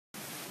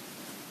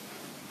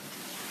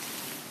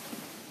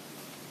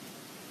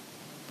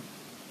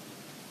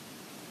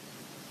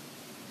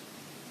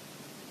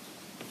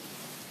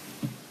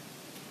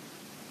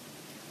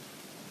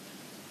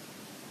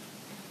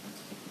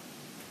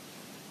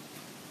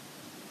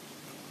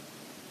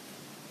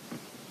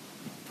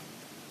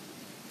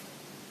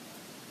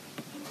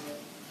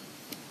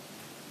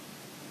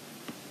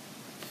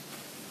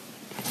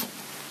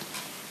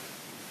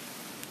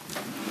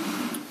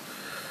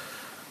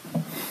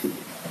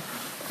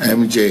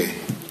MJ,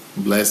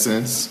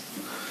 blessings.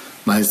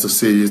 Nice to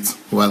see you.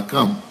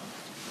 Welcome.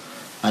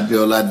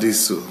 Adiola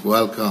Disu,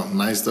 welcome.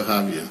 Nice to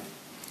have you.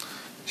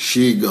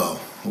 Shigo,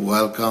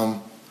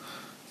 welcome.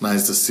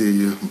 Nice to see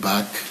you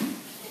back.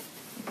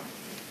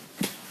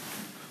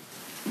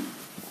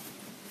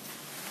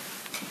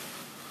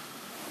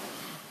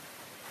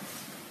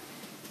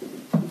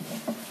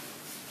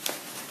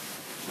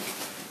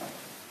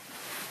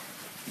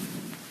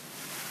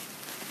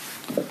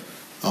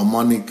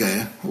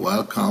 Monica,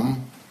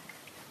 welcome.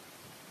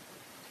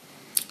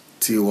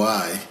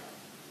 TY,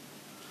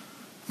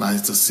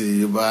 nice to see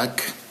you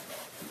back.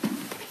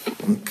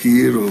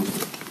 Nkiru,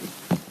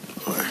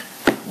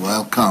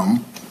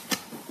 welcome.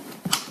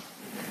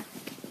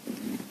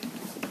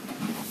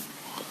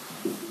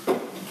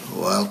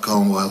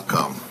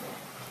 Welcome.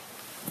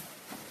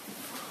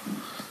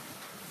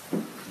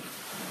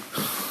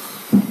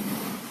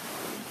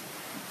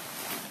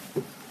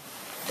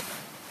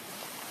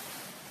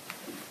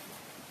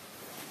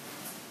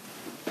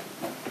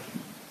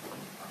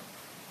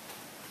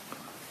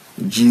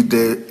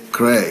 Jide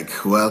Craig,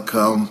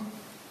 welcome.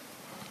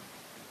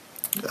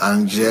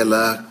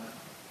 Angela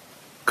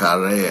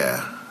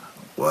Carrea,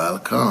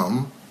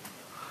 welcome.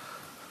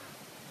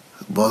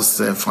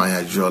 Bosse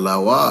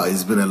Fanyajola, wow,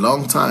 it's been a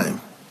long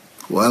time.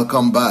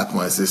 Welcome back,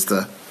 my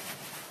sister.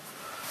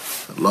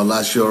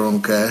 Lola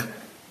Shorunke,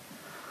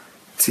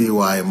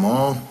 T.Y.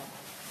 Mo,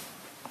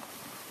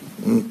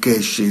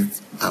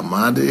 Nkeshit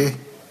Amadi,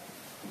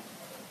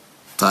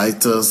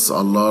 Titus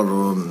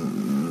Olorun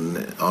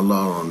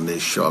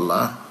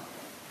Nishola,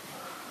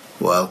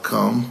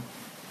 welcome.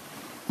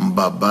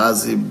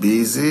 Mbabazi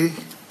Busy,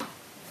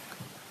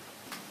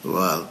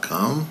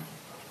 welcome.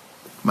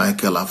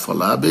 Michael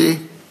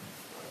Afolabi,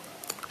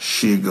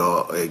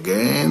 Shigo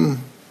again.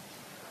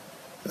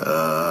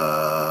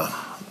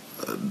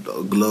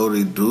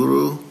 Glory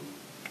Duru,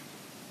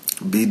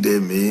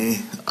 Bidemi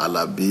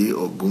Alabi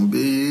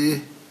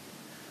Ogumbi,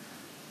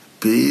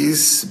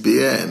 Peace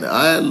Bien.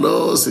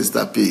 Hello,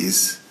 Sister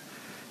Peace.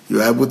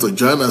 You are able to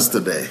join us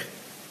today.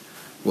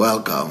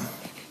 Welcome.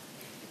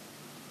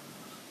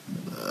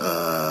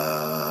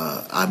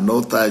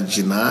 Anota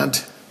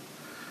Jinad.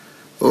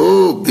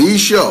 Oh,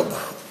 Bishop.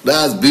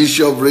 That's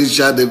Bishop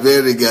Richard the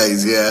very guy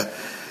is here.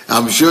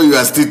 I'm sure you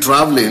are still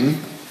traveling.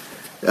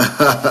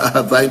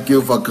 Thank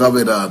you for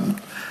coming on.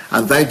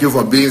 And thank you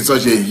for being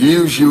such a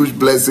huge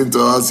blessing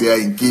to us here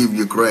in Kyiv,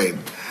 Ukraine.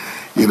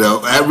 You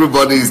know,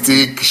 everybody is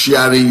still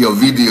sharing your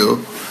video.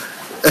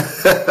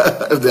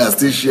 They are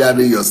still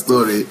sharing your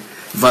story. In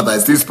fact, I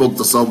still spoke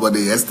to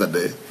somebody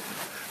yesterday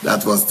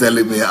that was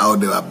telling me how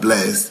they were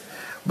blessed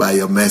by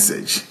your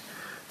message.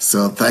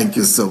 So thank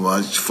you so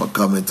much for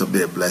coming to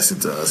be a blessing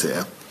to us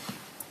here.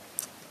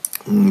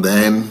 And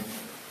then,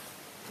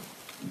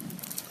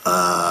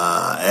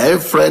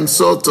 Efren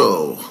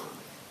Soto,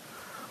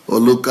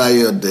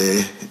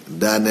 Olukayode,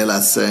 Daniel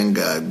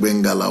Asenga,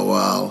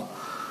 Bengalawal,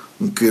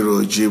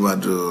 Nkiro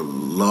Jimadu,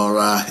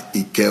 Laura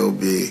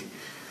Ikeobi,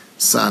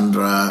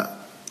 Sandra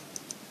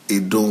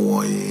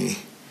Idunwoyi,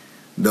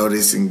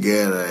 Doris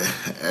Ngere,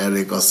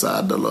 Eric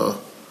Osadolo,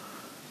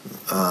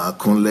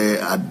 Kunle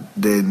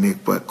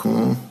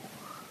Adenikpekun,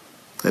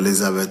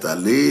 Elizabeth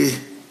Ali,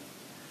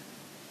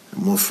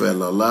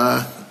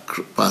 Mufelola,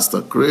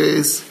 Pastor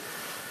Chris,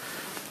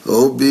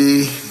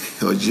 Obi,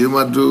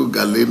 Ojimadu,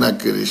 Galina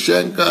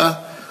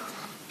Kirishenka,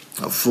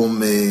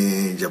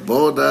 Fumi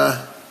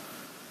Jaboda,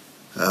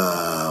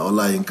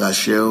 Ola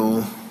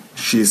Inkasheu,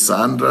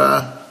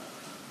 Shisandra.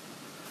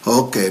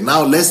 Okay,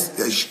 now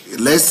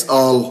let's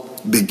all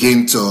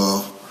begin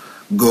to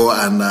go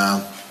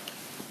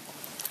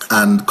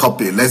and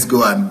copy. Let's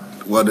go and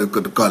what we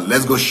could call.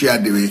 Let's go share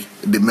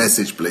the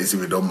message, please, if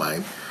you don't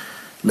mind.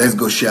 Let's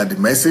go share the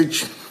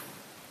message.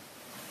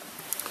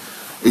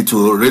 It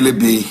will really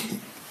be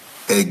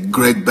a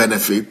great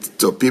benefit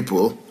to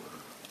people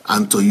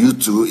and to you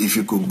too if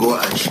you could go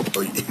and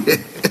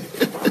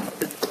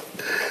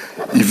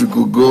if you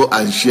could go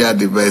and share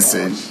the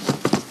message.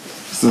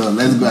 So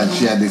let's go and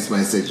share this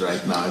message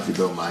right now, if you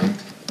don't mind.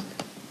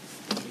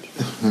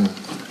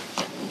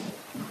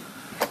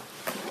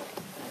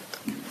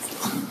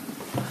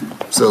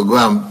 So go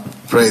and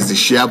press the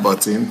share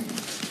button.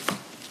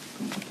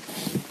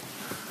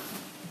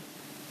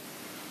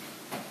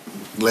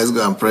 Let's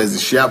go and press the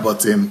share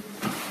button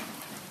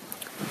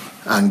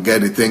and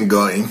get the thing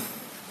going.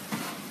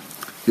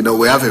 You know,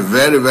 we have a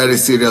very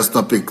serious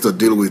topic to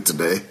deal with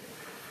today.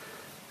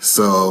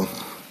 So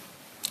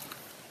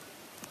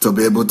to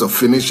be able to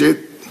finish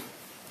it,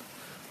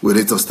 we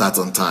need to start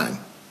on time.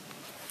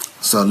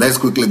 So let's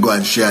quickly go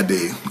and share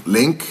the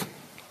link.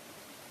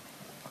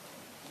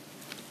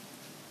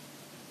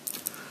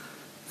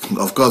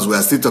 Of course, we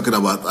are still talking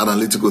about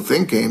analytical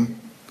thinking,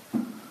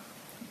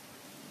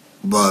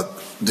 but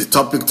the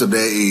topic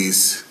today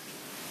is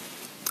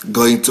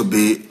going to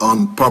be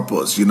on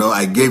purpose. You know,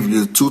 I gave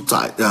you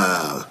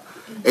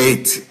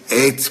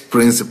eight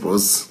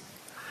principles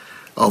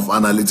of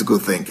analytical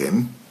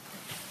thinking.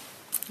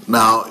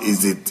 Now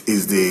is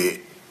the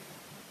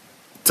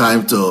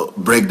time to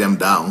break them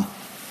down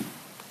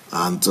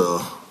and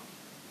to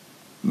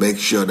make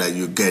sure that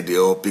you get the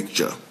whole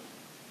picture.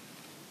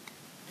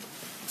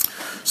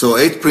 So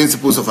 8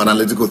 principles of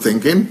analytical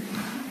thinking,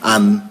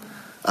 and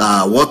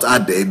what are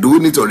they? Do we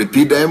need to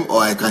repeat them,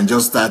 or I can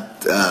just start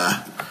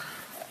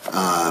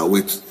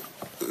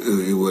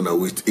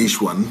with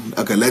each one?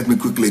 Okay, let me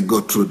quickly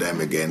go through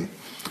them again,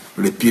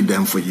 repeat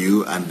them for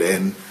you, and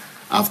then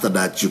after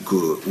that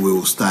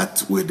we'll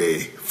start with the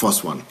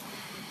first one.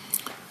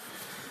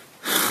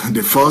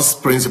 The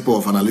first principle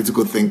of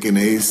analytical thinking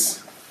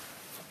is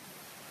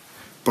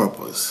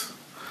purpose.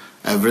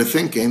 Every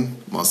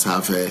thinking must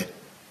have a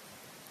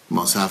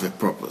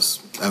purpose.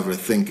 Every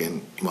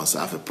thinking must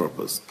have a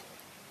purpose.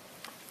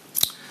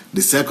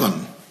 The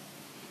second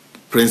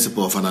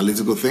principle of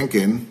analytical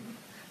thinking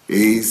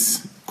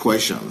is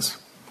questions.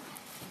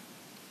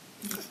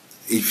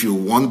 If you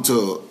want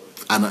to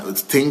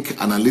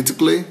think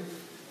analytically,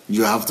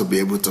 you have to be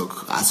able to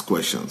ask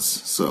questions.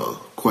 So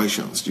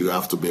questions, you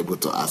have to be able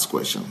to ask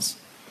questions.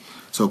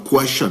 So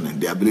questioning,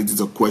 the ability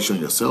to question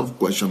yourself,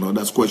 question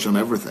others, question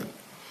everything,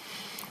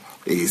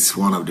 is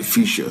one of the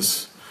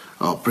features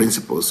or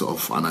principles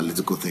of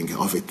analytical thinking,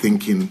 of a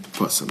thinking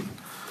person.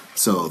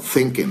 So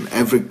thinking,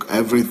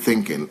 every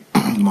thinking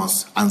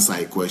must answer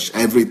a question.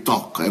 Every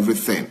talk,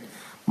 everything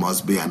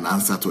must be an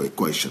answer to a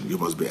question. You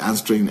must be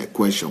answering a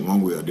question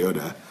one way or the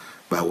other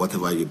by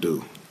whatever you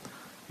do.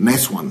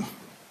 Next one.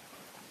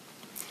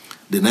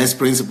 The next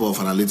principle of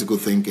analytical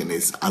thinking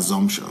is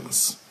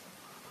assumptions.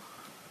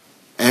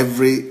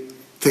 Every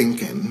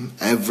thinking,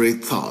 every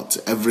thought,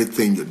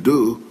 everything you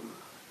do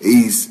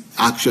is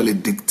actually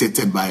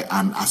dictated by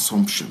an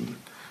assumption.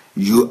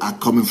 You are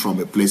coming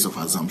from a place of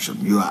assumption.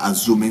 You are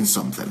assuming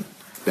something.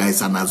 There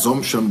is an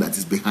assumption that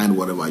is behind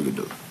whatever you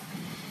do.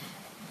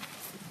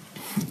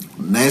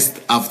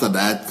 Next, after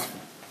that,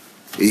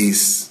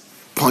 is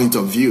point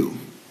of view.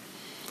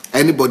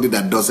 Anybody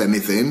that does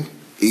anything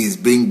is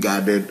being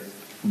guided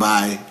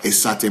by a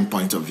certain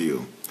point of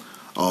view,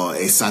 or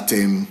a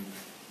certain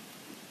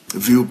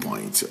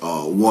viewpoint,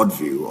 or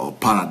worldview, or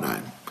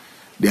paradigm.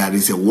 There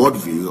is a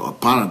worldview or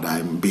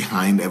paradigm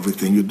behind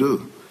everything you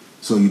do.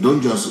 So you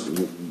don't just,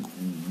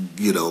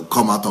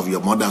 come out of your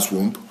mother's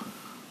womb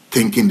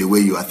thinking the way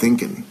you are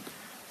thinking.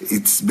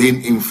 It's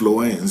been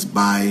influenced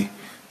by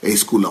a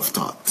school of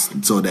thought.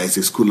 So there is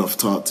a school of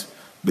thought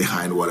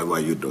behind whatever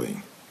you're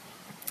doing.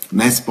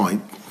 Next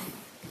point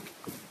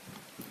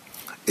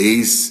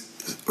is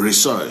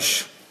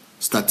research,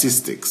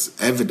 statistics,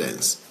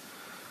 evidence.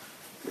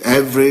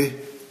 Every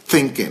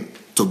thinking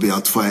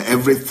for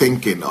every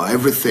thinking or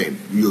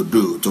everything you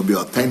do to be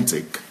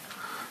authentic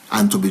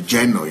and to be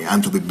genuine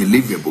and to be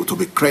believable, to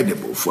be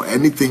credible, for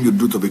anything you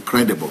do to be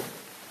credible,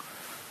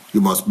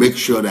 you must make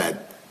sure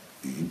that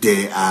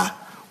they are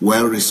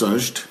well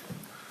researched,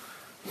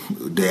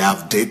 they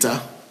have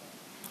data,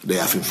 they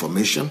have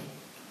information,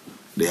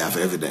 they have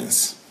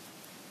evidence,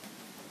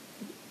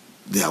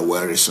 they are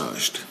well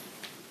researched.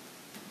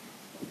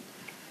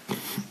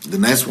 The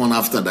next one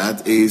after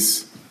that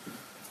is,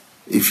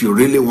 if you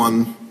really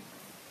want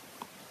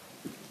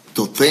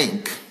to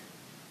think,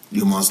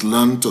 you must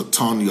learn to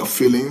turn your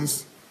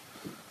feelings,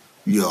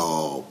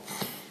 your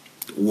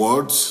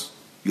words,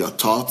 your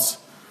thoughts,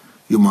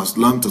 you must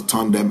learn to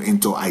turn them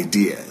into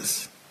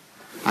ideas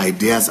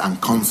and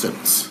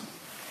concepts.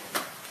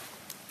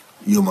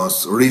 You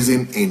must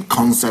reason in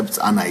concepts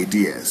and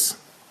ideas.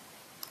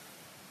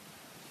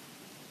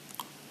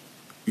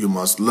 You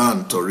must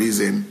learn to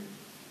reason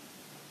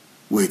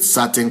with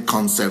certain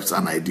concepts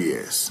and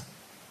ideas.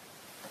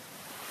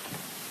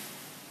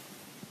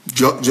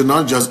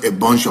 Not just a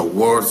bunch of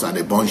words and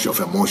a bunch of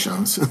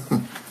emotions,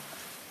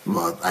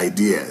 but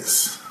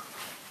ideas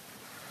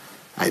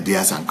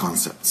and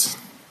concepts.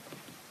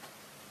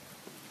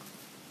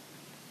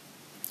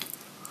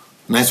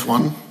 Next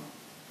one.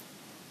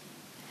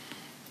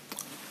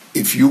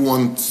 If you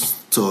want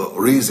to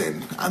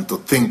reason and to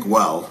think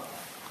well,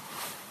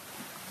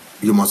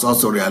 you must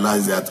also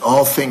realize that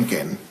all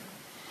thinking,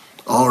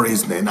 all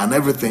reasoning, and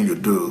everything you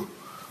do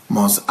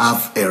must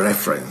have a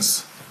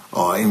reference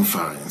or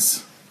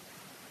inference.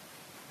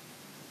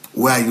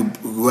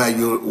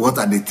 What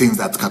are the things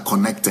that are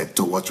connected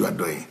to what you are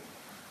doing?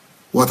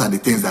 What are the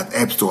things that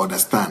helps to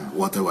understand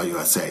whatever you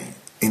are saying?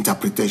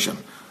 Interpretation.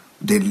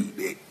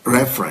 The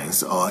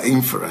reference or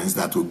inference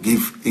that will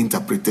give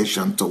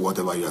interpretation to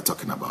whatever you are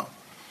talking about,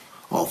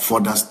 or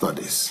further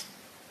studies.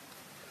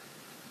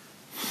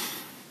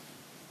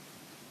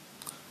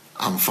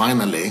 And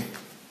finally,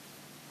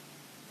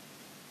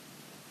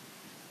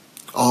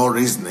 all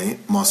reasoning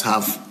must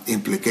have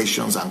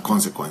implications and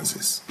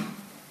consequences.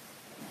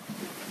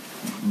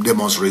 They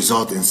must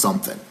result in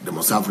something. They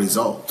must have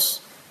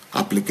results,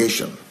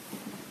 application,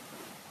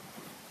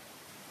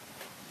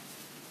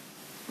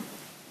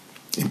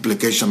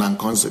 implications and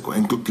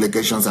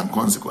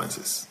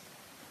consequences.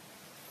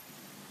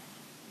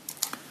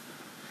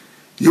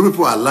 You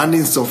people are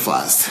learning so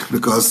fast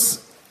because,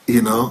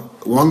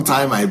 one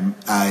time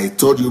I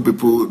told you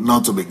people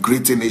not to be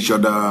greeting each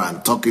other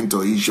and talking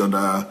to each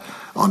other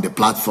on the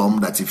platform,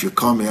 that if you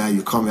come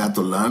here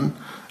to learn,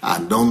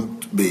 and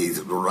don't be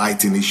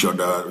writing each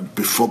other.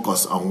 Be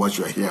focused on what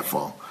you're here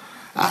for,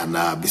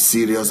 and be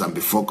serious and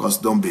be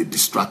focused. Don't be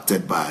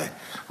distracted by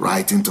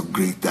writing to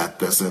greet that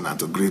person and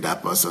to greet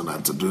that person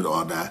and to do the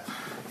other.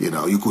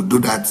 You could do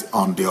that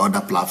on the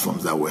other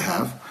platforms that we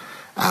have.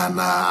 And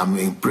I'm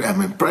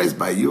impressed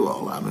by you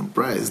all. I'm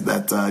impressed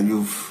that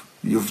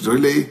you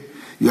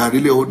are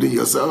really holding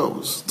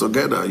yourselves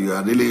together. You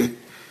are really,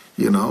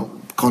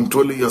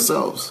 controlling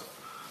yourselves.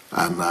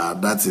 And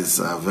that is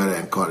very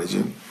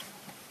encouraging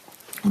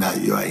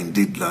that you are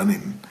indeed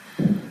learning.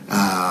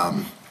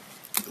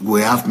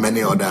 We have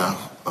many other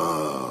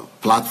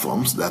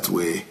platforms that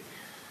we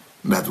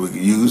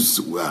use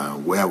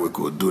where we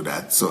could do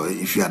that. So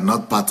if you are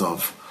not part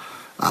of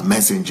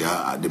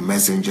the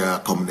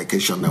messenger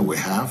communication that we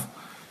have,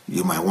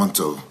 you might want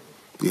to,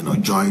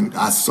 join,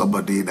 ask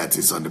somebody that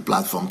is on the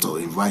platform to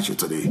invite you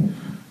to the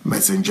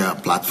messenger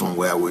platform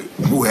where we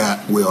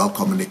all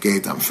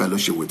communicate and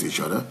fellowship with each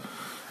other.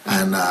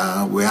 And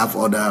we have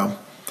other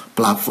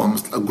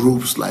platforms,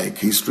 groups like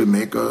History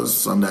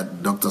Makers,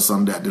 Dr.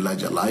 Sunday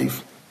Adelaja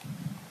Live,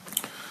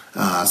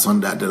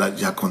 Sunday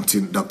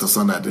Adelaja Dr.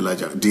 Sunday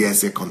Adelaja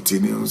DSA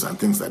Continues, and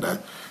things like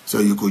that. So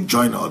you could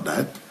join all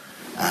that,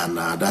 and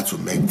that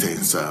would make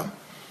things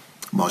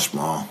much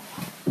more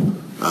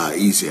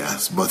easier.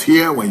 But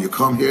here, when you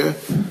come here,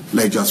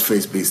 let's just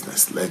face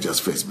business. Let's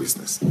just face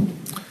business.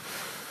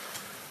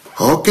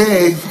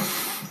 Okay.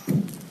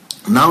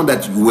 Now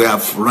that we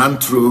have run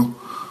through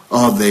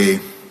all the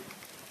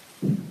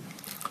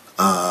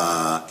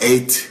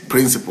 8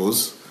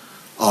 principles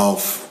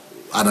of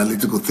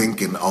analytical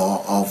thinking,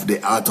 or of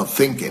the art of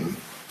thinking,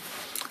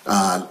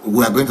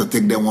 we are going to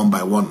take them one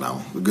by one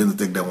now. We're going to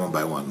take them one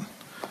by one.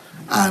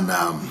 And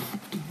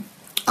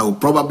I will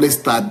probably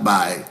start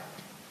by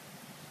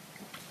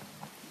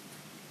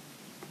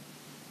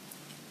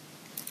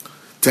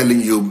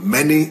telling you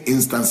many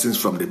instances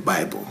from the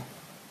Bible.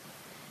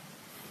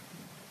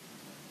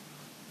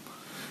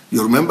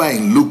 You remember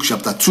in Luke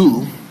chapter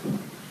 2,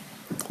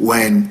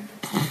 when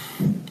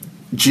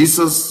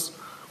Jesus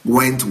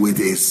went with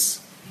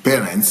his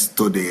parents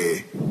to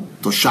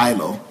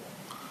Shiloh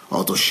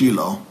for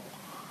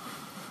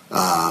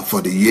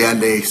the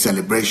yearly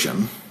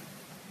celebration.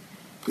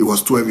 He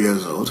was 12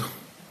 years old,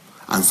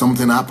 and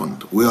something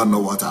happened. We all know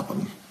what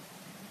happened.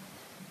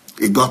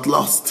 He got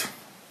lost,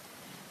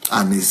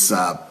 and his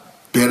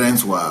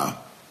parents were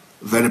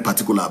very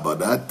particular about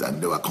that,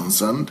 and they were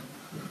concerned.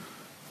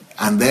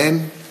 And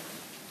then,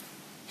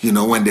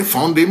 when they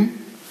found him,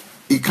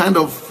 he kind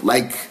of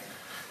like,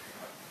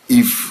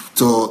 if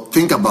to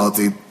think about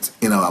it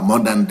in our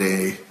modern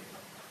day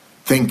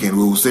thinking,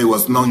 we will say he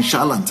was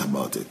nonchalant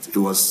about it. It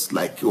was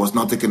like he was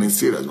not taking it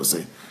serious. He would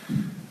say,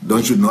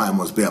 don't you know I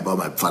must be about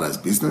my father's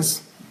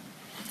business?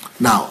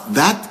 Now,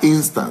 that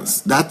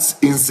incident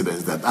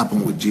that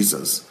happened with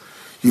Jesus,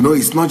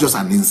 it's not just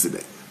an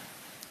incident.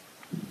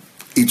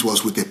 It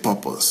was with a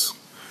purpose.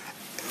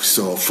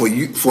 So for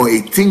a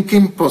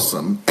thinking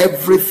person,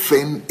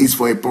 everything is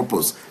for a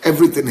purpose.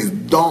 Everything is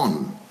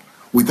done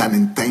with an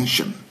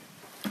intention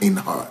in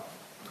heart.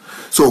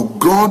 So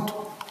God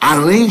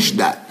arranged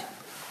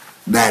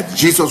that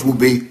Jesus will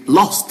be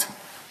lost,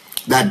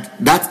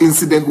 that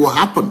incident will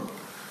happen,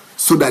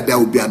 so that there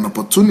will be an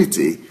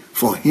opportunity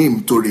for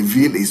him to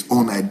reveal his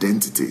own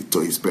identity to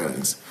his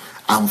parents,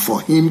 and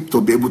for him to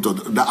be able to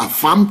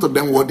affirm to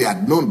them what they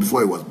had known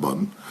before he was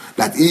born,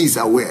 that he is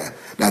aware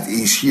that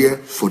he is here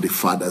for the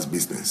Father's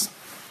business.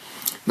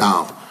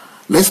 Now,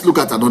 let's look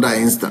at another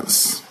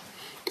instance.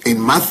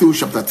 In Matthew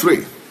chapter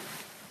 3,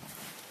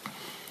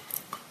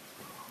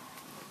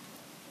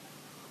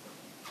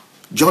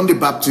 John the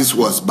Baptist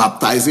was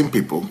baptizing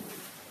people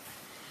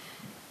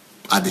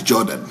at the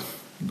Jordan.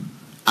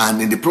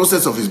 And in the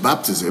process of his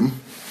baptism,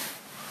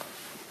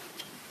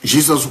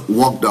 Jesus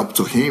walked up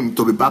to him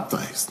to be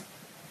baptized.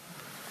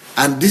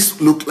 And this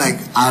looked like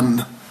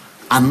an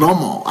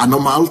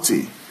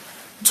abnormality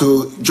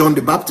to John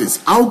the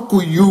Baptist. How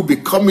could you be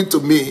coming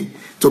to me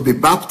to be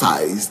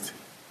baptized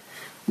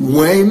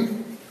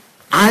when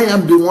I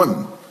am the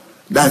one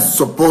that's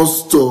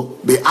supposed to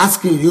be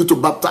asking you to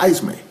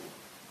baptize me?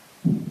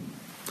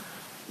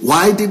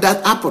 Why did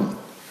that happen?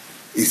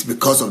 It's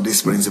because of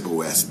this principle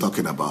we're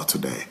talking about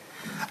today.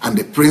 And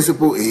the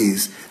principle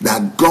is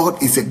that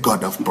God is a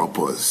God of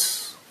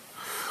purpose.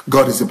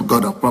 God is a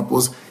God of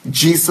purpose.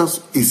 Jesus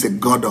is a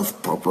God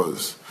of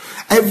purpose.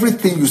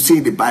 Everything you see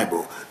in the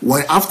Bible,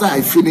 after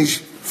I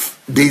finish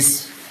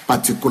this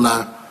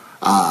particular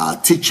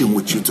teaching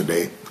with you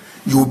today,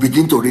 you will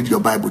begin to read your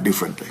Bible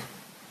differently.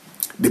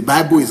 The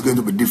Bible is going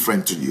to be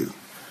different to you.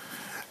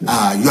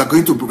 You are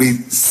going to be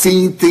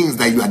seeing things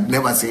that you had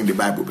never seen in the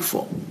Bible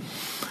before.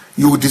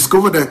 You will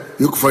discover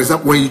that, for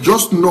example, when you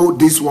just know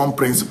this one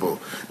principle,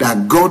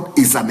 that God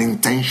is an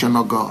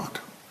intentional God,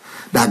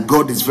 that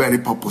God is very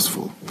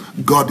purposeful,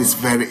 God is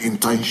very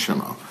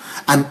intentional.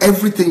 And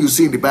everything you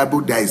see in the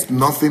Bible, there is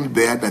nothing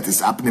there that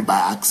is happening by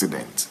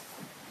accident.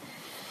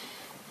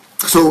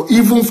 So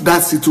even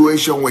that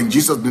situation when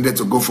Jesus needed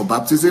to go for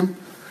baptism,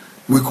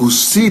 we could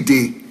see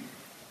the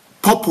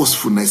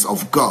purposefulness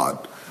of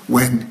God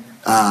when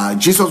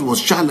Jesus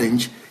was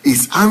challenged,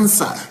 his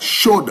answer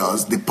showed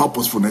us the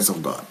purposefulness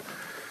of God.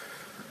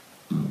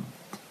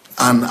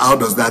 And how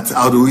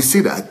do we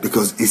see that?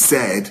 Because he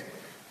said,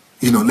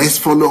 let's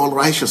follow all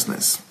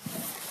righteousness.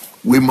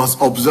 We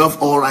must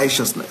observe all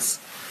righteousness.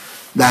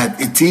 That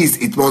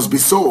it must be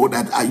so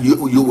that you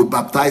will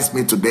baptize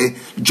me today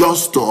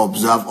just to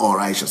observe all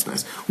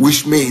righteousness.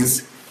 Which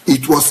means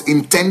it was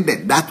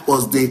intended. That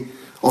was the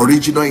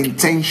original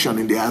intention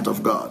in the heart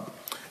of God.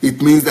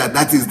 It means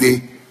that is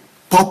the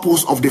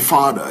purpose of the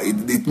Father.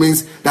 It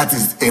means that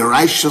is a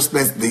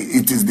righteousness.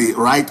 It is the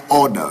right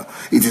order.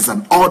 It is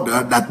an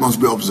order that must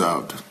be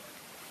observed.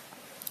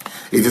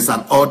 It is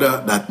an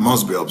order that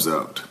must be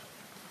observed.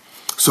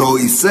 So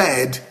he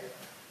said,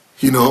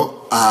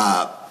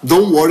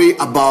 don't worry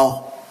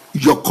about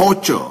your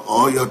culture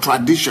or your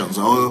traditions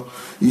or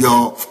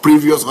your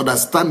previous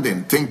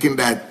understanding, thinking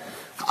that,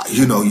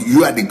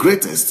 you are the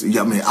greatest.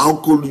 I mean, how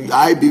could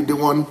I be the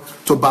one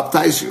to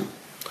baptize you?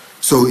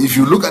 So if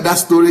you look at that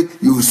story,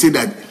 you will see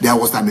that there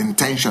was an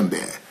intention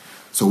there.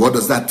 So what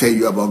does that tell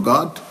you about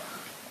God?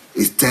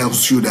 It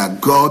tells you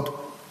that God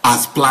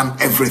has planned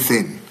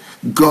everything.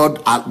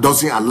 God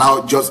doesn't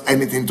allow just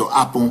anything to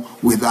happen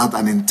without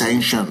an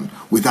intention,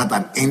 without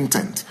an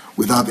intent,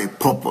 without a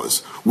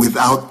purpose,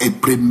 without a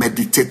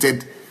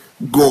premeditated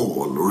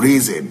goal,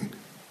 reason,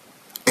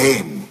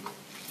 aim,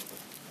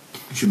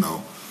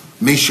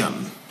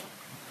 mission.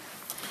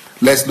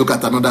 Let's look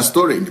at another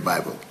story in the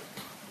Bible.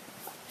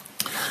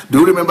 Do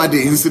you remember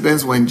the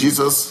incidents when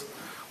Jesus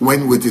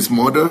went with his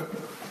mother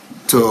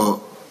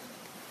to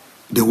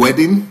the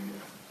wedding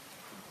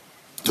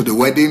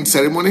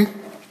ceremony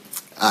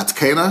at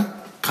Cana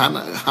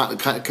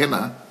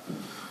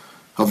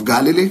of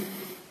Galilee?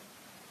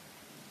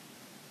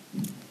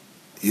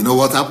 You know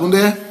what happened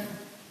there?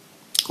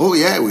 Oh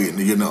yeah,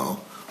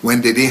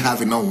 when they didn't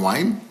have enough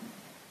wine.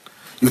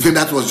 You think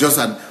that was just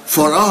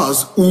for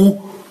us who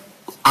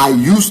are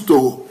used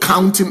to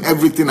counting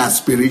everything as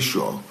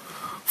spiritual,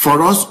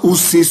 for us who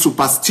see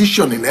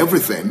superstition in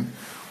everything,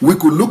 we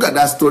could look at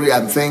that story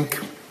and think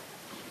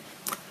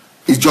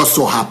it just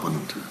so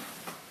happened.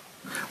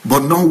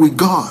 But not with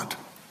God.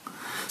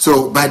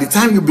 So by the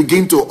time you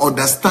begin to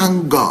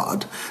understand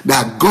God,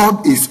 that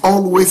God is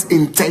always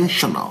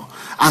intentional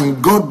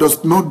and God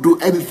does not do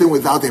anything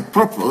without a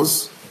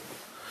purpose,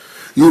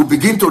 you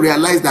begin to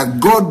realize that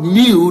God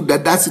knew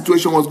that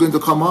situation was going to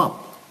come up.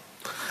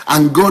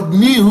 And God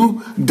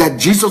knew that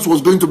Jesus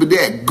was going to be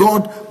there.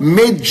 God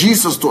made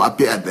Jesus to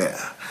appear there.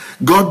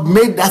 God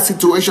made that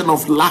situation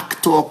of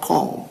lack to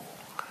occur,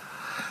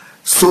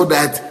 so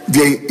that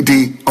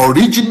the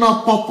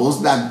original purpose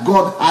that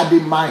God had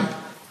in mind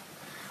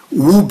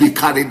will be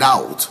carried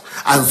out,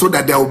 and so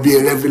that there will be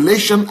a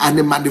revelation and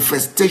a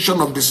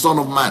manifestation of the Son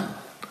of Man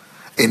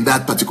in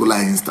that particular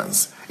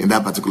instance, in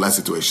that particular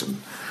situation.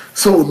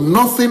 So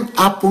nothing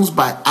happens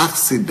by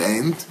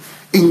accident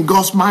in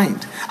God's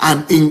mind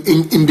and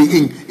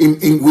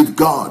in with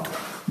God.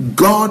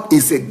 God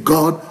is a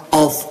God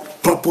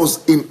of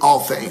purpose in all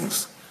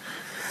things.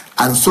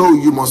 And so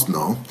you must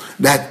know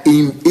that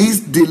in his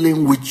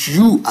dealing with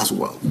you as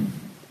well,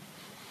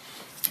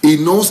 he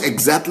knows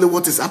exactly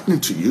what is happening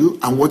to you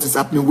and what is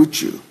happening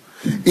with you.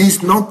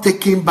 He's not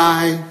taken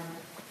by,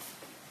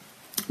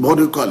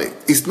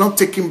 It's not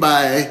taken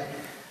by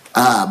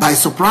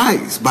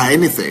surprise by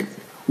anything,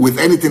 with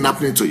anything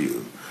happening to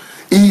you.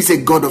 He is a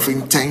God of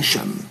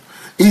intention.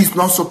 He is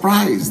not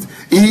surprised.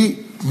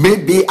 He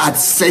maybe had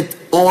set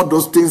all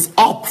those things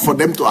up for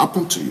them to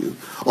happen to you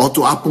or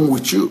to happen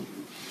with you.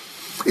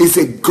 He's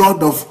a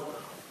God of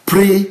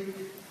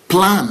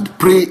pre-planned,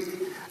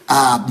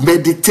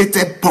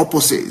 meditated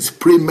purposes,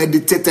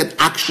 premeditated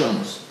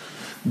actions.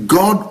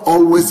 God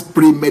always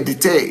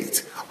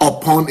premeditates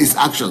upon his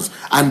actions.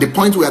 And the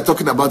point we are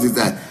talking about is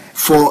that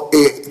for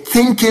a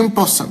thinking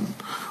person,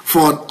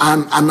 for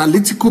an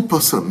analytical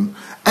person,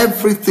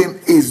 everything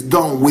is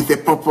done with a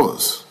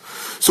purpose.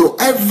 So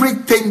every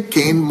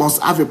thinking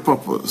must have a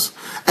purpose.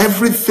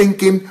 Every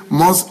thinking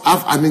must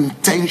have an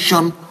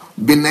intention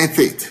beneath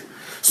it.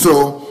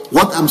 So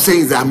what I'm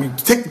saying is that I'm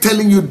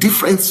telling you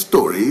different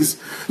stories.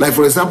 Like,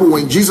 for example,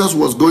 when Jesus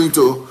was going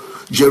to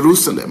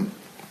Jerusalem,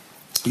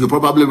 you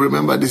probably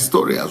remember this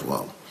story as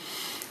well.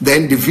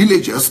 Then the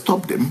villagers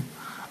stopped him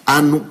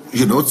and,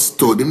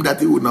 told him that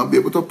he would not be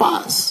able to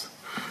pass.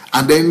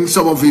 And then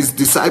some of his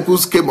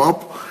disciples came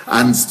up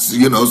and,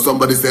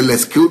 somebody said,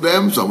 let's kill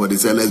them. Somebody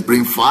said, let's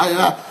bring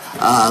fire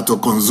to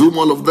consume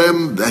all of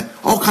them.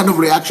 All kind of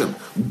reaction.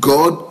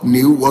 God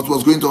knew what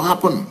was going to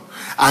happen.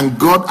 And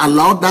God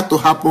allowed that to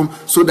happen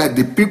so that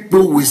the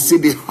people will see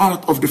the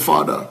heart of the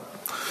Father.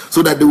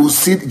 so that they will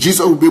see,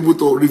 Jesus will be able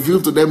to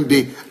reveal to them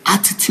the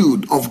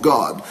attitude of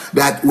God.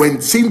 That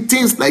when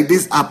things like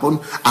this happen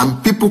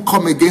and people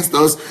come against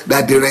us,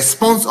 that the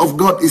response of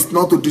God is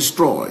not to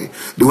destroy.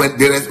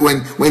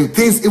 When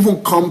things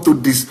even come to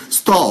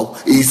disturb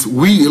his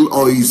will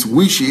or his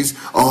wishes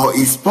or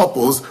his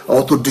purpose,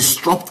 or to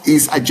disrupt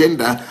his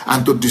agenda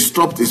and to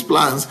disrupt his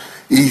plans,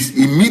 his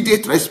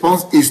immediate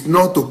response is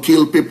not to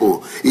kill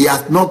people. He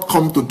has not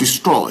come to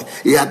destroy.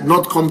 He has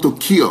not come to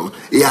kill.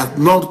 He has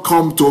not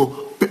come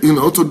to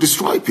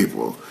destroy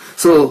people.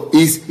 So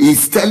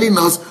he's telling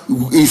us,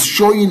 he's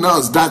showing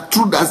us that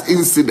through that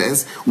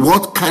incident,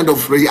 what kind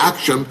of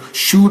reaction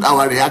should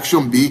our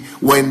reaction be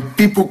when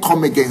people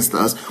come against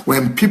us,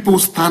 when people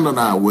stand on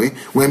our way,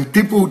 when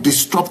people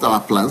disrupt our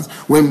plans,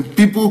 when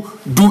people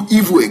do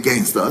evil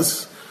against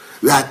us.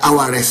 That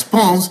our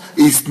response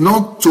is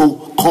not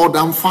to call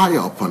down fire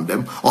upon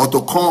them, or to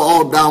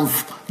call down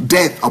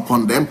death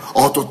upon them,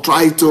 or to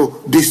try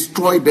to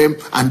destroy them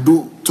and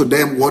do to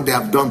them what they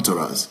have done to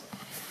us.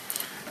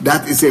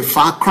 That is a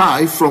far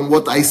cry from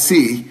what I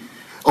see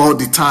all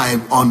the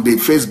time on the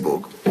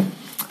Facebook.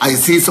 I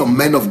see some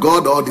men of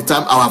God all the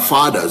time, our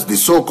fathers, the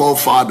so-called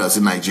fathers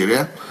in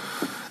Nigeria,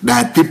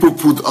 that people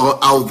put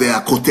out their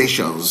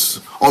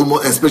quotations,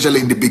 almost especially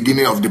in the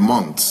beginning of the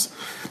months.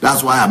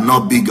 That's why I'm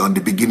not big on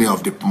the beginning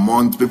of the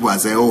month. People are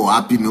saying, oh,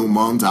 happy new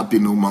month, happy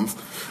new month.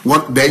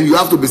 Then you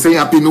have to be saying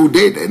happy new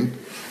day then.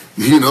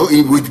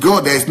 With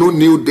God, there's no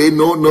new day,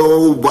 no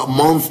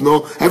month,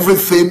 no. Every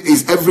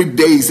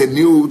day is a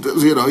new,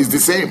 it's the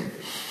same.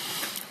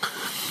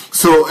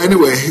 So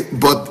anyway,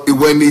 but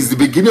when it's the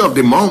beginning of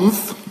the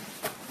month,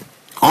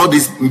 all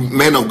these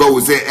men of God will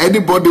say,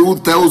 anybody who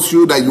tells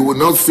you that you will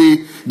not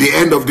see the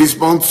end of this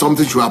month,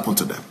 something should happen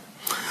to them.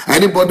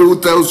 Anybody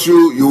who tells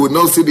you you will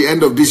not see the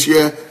end of this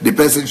year, the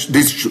person,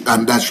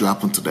 and that should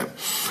happen to them.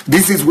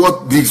 This is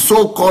what the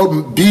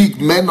so-called big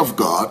men of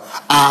God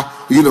are,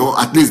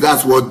 at least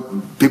that's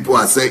what people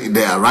are saying.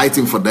 They are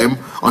writing for them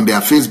on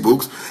their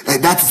Facebooks.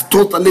 And that's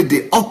totally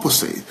the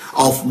opposite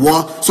of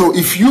what. So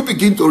if you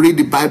begin to read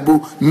the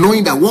Bible,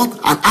 knowing that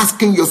and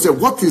asking yourself,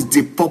 what is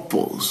the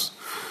purpose?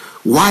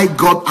 Why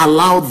God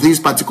allowed this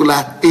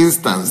particular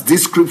instance,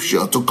 this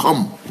scripture to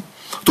come,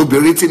 to be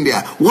written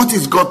there? What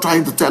is God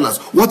trying to tell us?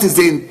 What is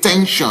the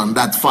intention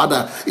that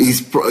Father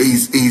is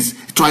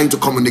trying to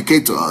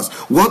communicate to us?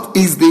 What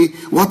is the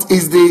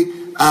lesson?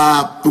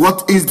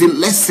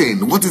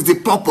 What is the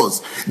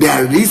purpose?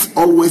 There is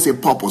always a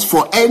purpose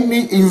for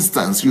any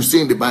instance you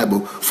see in the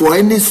Bible. For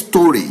any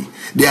story,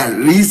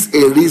 there is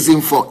a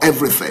reason for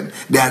everything.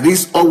 There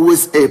is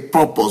always a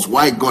purpose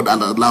why God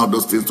allowed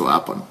those things to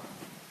happen.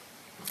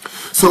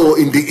 So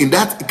in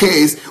that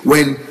case,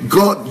 when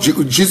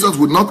Jesus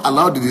would not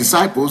allow the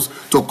disciples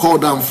to call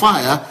down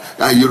fire,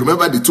 you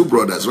remember the two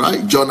brothers,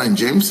 right? John and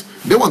James.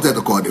 They wanted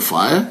to call the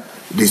fire.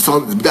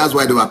 That's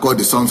why they were called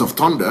the sons of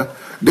thunder.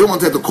 They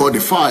wanted to call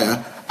the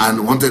fire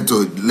and wanted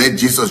to let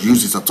Jesus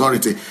use his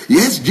authority.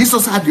 Yes,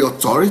 Jesus had the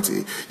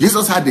authority.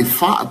 Jesus had the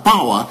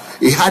power.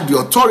 He had the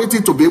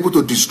authority to be able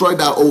to destroy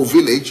that whole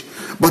village.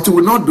 But he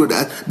would not do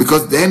that,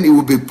 because then he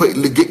would be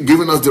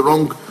giving us the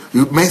wrong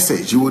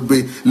message. He would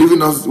be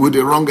leaving us with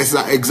the wrong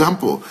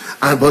example.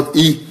 But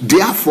he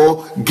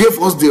therefore gave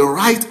us the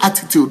right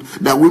attitude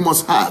that we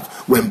must have.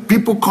 When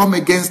people come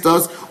against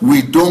us,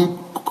 we don't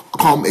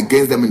come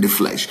against them in the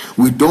flesh.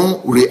 We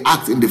don't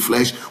react in the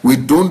flesh. We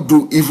don't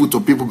do evil to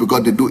people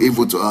because they do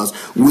evil to us.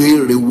 We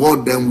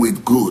reward them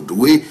with good.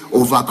 We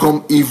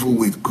overcome evil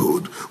with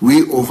good.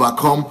 We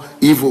overcome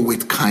evil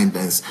with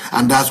kindness.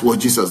 And that's what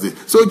Jesus did.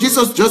 So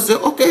Jesus just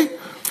said, okay,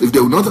 if they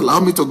will not allow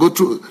me to go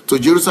to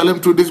Jerusalem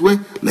through this way,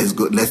 let's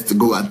go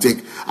and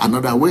take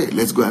another way.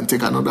 Let's go and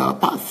take another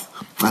path.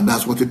 And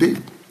that's what he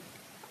did.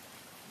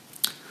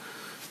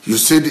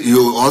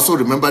 You also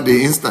remember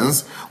the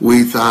instance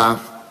with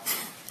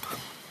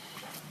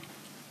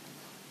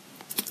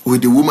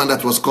the woman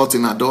that was caught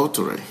in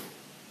adultery.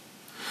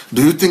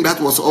 Do you think that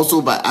was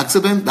also by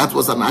accident? That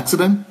was an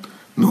accident?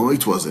 No,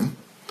 it wasn't.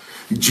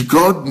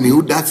 God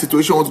knew that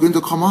situation was going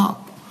to come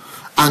up.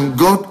 And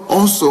God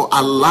also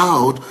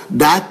allowed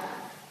that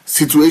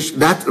situation,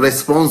 that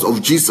response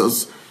of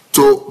Jesus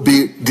to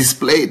be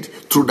displayed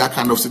through that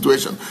kind of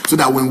situation. So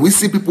that when we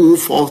see people who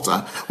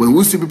falter, when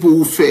we see people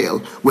who fail,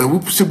 when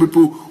we see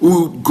people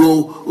who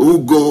go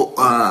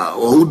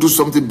or who do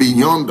something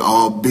beyond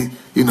or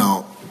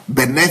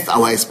beneath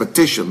our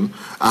expectation,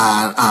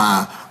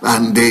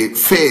 and they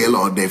fail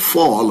or they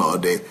fall or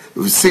they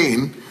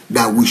sin,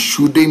 that we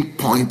shouldn't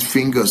point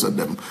fingers at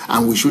them,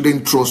 and we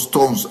shouldn't throw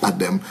stones at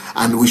them,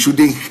 and we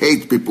shouldn't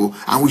hate people,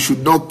 and we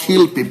should not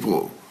kill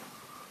people.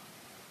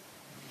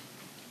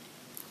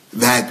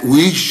 That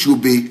we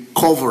should be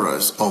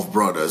coverers of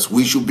brothers.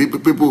 We should be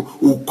people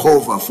who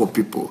cover for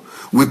people.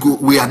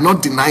 We are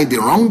not denying the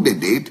wrong they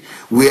did.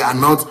 We are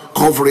not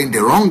covering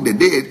the wrong they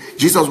did.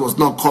 Jesus was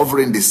not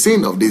covering the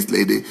sin of this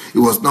lady. He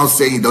was not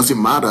saying it doesn't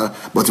matter,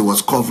 but he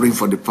was covering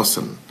for the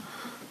person.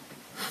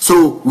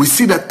 So we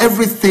see that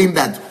everything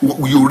that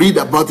you read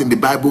about in the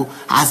Bible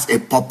has a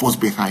purpose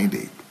behind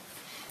it.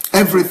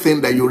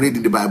 Everything that you read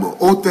in the Bible,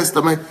 Old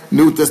Testament,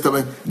 New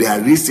Testament,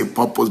 there is a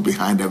purpose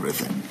behind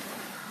everything.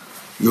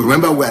 You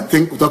remember we're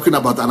talking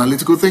about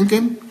analytical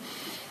thinking?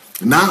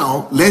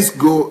 Now, let's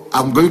go.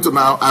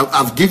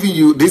 I've given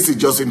you, this is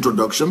just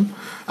introduction.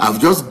 I've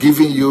just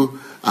given you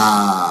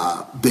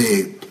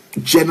the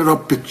general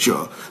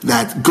picture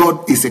that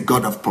God is a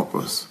God of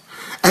purpose.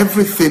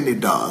 Everything it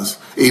does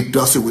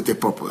it with a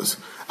purpose.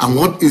 And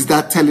what is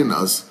that telling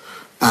us?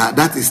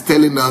 That is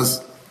telling us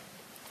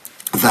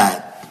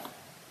that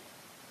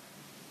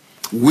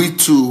we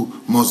too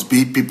must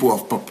be people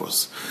of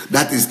purpose.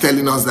 That is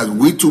telling us that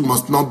we too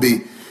must not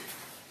be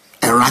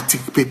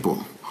erratic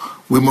people.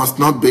 We must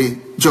not be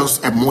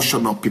just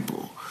emotional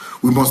people.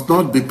 We must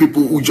not be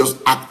people who just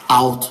act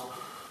out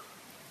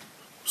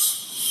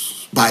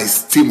by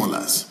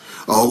stimulus,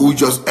 or who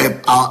just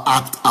act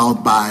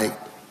out by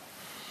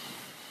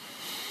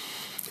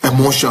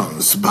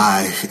emotions,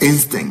 by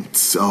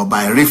instincts, or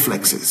by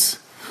reflexes.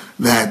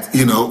 That,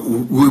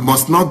 we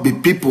must not be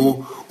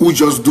people who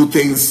just do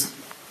things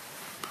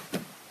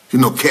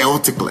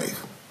chaotically,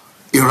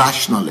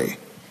 irrationally,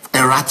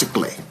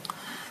 erratically.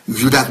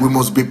 That we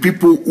must be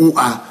people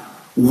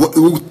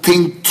who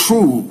think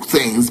through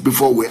things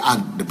before we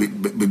act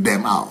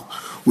them out.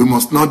 We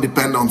must not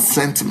depend on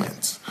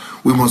sentiments.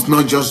 We must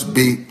not just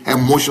be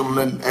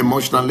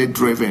emotionally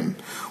driven.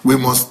 We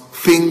must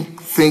think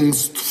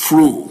things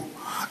through,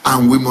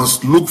 and we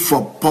must look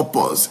for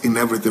purpose in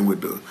everything we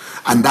do.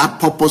 And that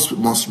purpose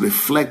must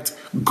reflect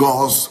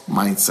God's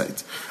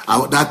mindset.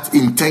 That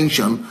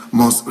intention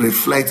must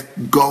reflect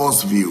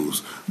God's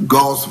views,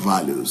 God's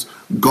values,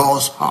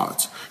 God's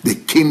heart, the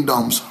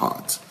kingdom's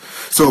heart.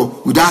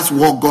 So that's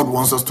what God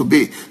wants us to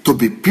be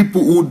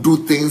people who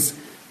do things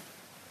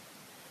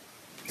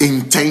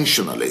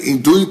intentionally.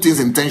 In doing things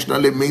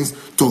intentionally means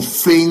to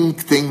think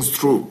things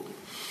through.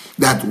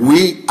 That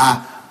we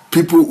are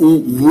people who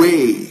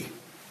weigh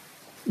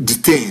the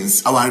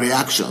things, our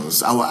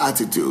reactions, our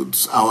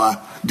attitudes, our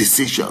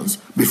decisions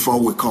before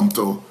we come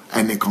to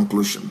any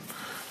conclusion.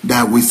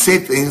 That we say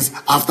things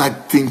after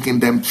thinking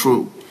them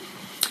through.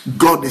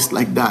 God is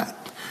like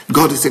that.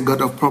 God is a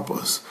God of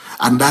purpose.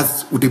 And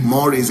that's the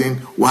more reason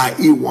why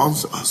he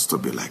wants us to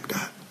be like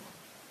that.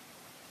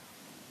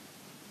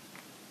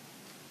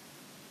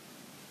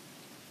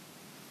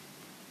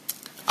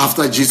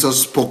 After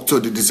Jesus spoke to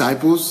the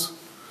disciples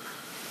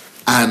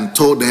and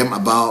told them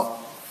about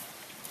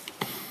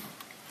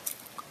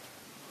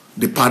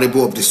the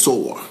parable of the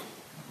sower,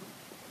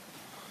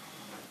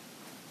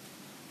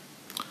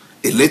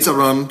 he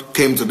later on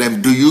came to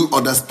them, do you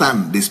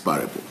understand this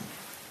parable?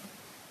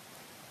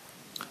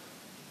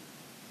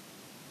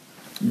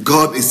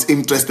 God is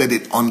interested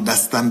in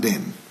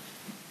understanding.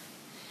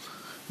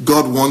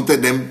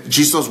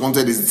 Jesus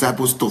wanted his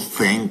disciples to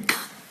think.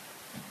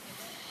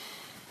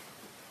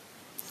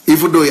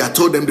 Even though he had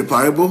told them the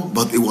parable,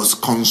 but he was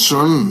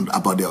concerned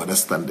about their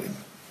understanding.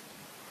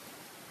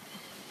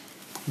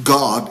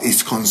 God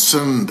is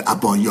concerned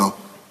about your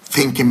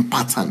thinking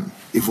pattern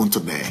even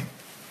today.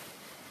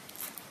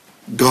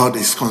 God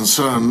is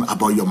concerned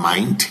about your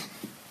mind.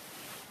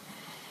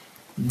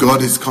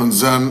 God is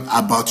concerned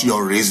about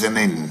your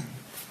reasoning.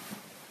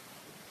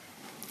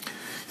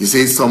 You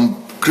see,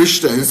 some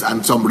Christians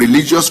and some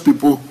religious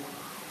people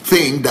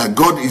think that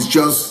God is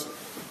just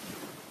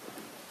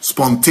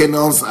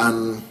spontaneous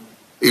and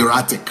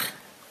erratic,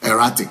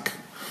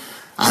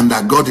 and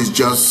that God is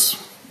just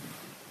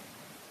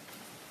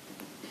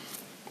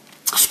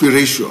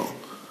spiritual,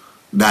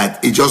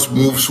 that it just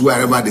moves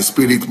wherever the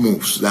spirit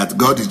moves, that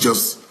God is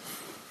just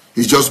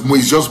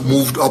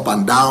moved up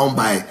and down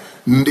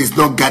it's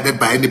not guided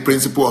by any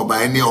principle or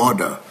by any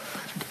order.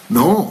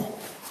 No.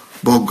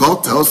 But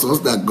God tells us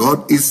that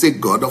God is a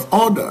God of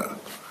order.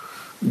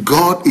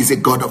 God is a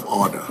God of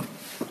order.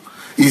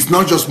 He's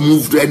not just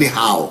moved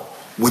anyhow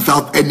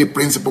without any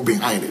principle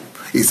behind it.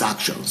 His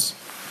actions.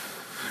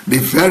 The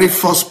very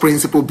first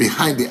principle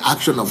behind the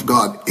action of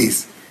God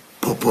is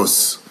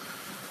purpose.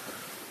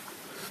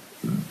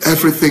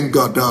 Everything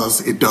God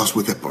does, it does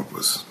with a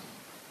purpose.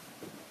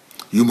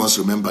 You must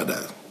remember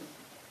that.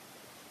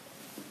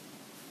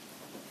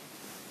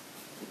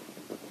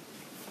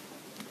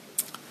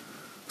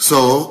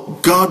 So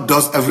God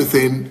does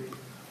everything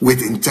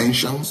with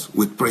intentions,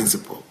 with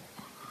principle.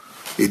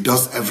 He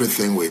does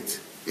everything with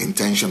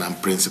intention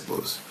and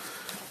principles.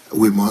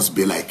 We must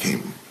be like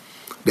him.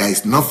 There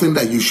is nothing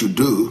that you should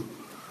do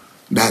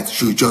that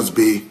should just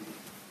be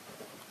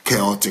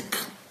chaotic,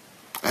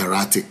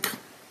 erratic,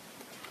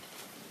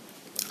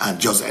 and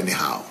just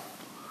anyhow.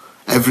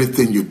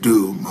 Everything you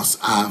do must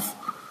have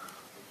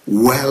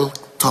well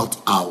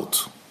thought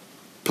out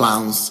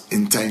plans,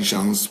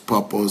 intentions,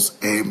 purpose,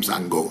 aims,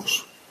 and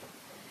goals.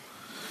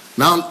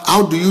 Now,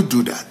 how do you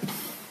do that?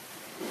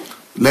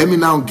 Let me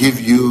now give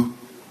you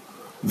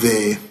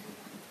the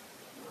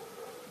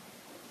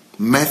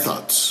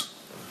methods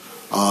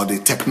or the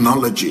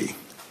technology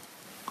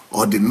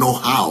or the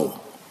know-how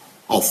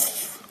of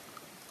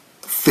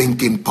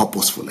thinking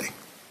purposefully.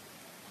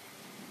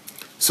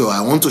 So I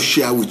want to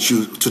share with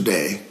you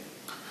today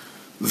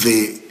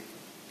the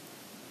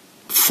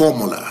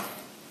formula,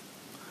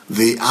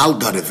 the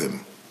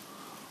algorithm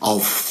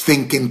of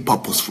thinking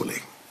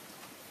purposefully.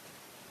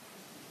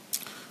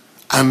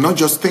 And not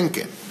just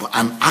thinking, but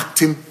and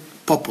acting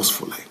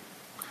purposefully.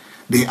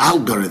 The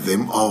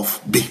algorithm of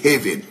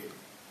behaving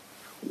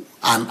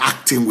and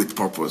acting with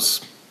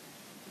purpose.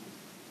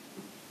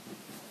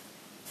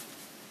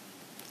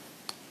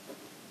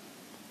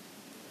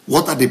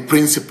 What are the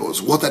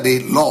principles? What are the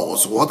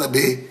laws? What are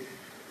the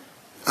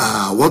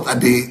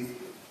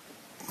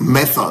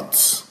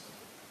methods?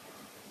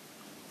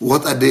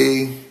 What are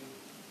the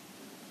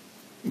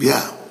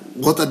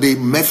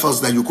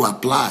methods that you could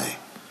apply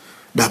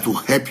that will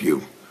help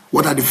you?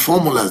 What are the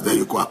formulas that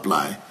you could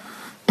apply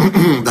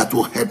that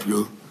will help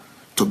you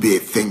to be a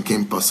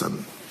thinking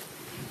person?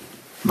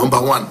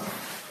 Number one.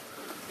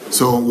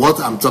 So what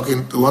I'm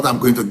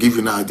going to give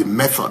you now are the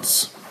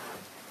methods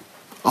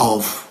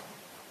of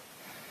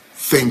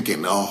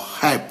thinking, or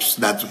hints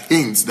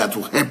that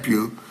will help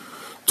you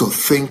to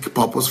think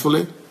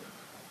purposefully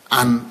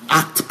and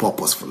act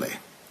purposefully.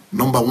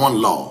 Number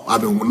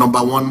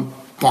one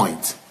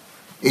point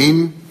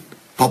in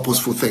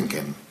purposeful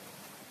thinking.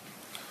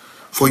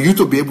 For you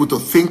to be able to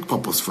think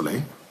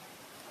purposefully,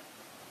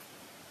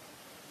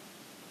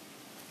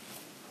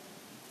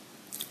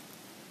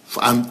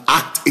 and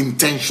act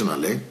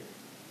intentionally,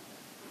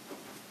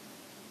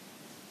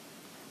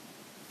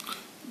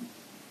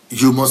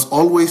 you must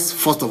always,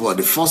 first of all,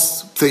 the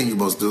first thing you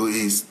must do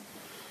is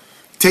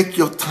take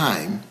your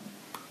time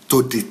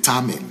to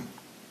determine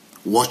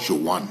what you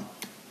want.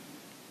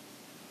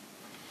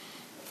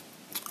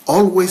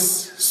 Always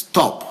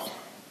stop,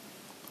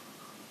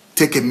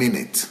 take a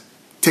minute,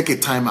 take a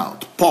time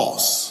out,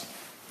 pause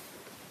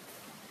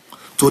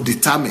to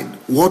determine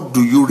what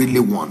do you really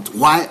want.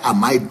 Why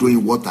am I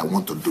doing what I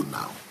want to do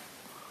now?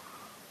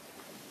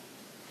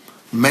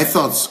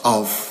 Methods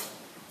of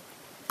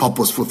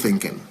purposeful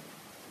thinking.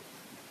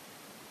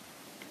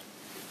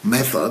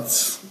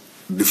 Methods.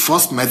 The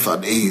first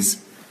method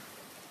is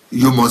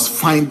you must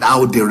find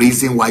out the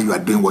reason why you are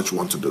doing what you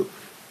want to do.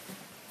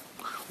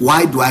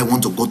 Why do I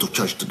want to go to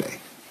church today?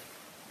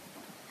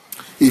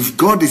 If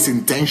God is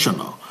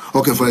intentional,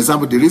 okay, for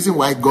example, the reason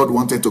why God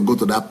wanted to go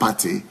to that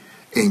party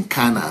in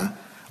Cana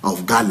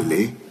of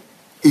Galilee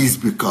is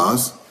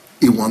because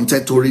he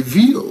wanted to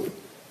reveal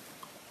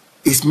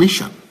his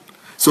mission.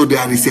 So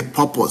there is a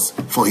purpose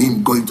for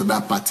him going to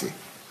that party.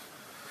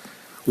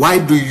 Why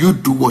do you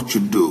do what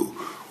you do?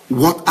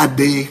 What are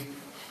the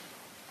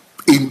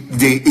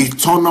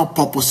eternal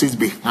purposes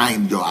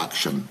behind your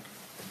action?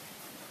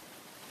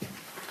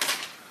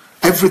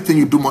 Everything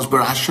you do must be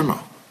rational.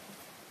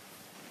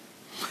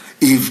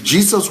 If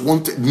Jesus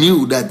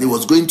knew that he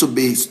was going to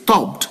be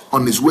stopped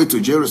on his way to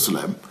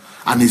Jerusalem,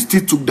 and he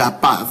still took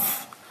that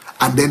path,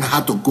 and then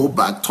had to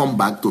turn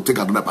back to take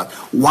another path,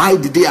 why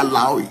did he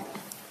allow it?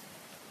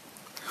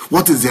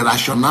 What is the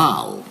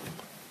rationale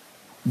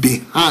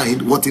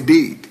behind what he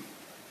did?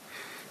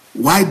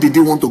 Why did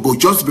he want to go?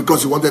 Just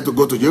because he wanted to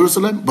go to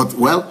Jerusalem? But,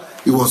 well,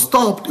 he was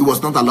stopped. He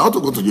was not allowed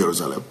to go to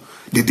Jerusalem.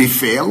 Did he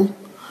fail?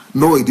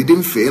 No, he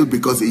didn't fail,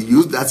 because he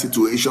used that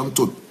situation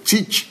to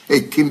teach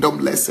a kingdom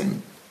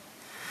lesson.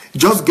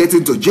 Just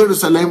getting to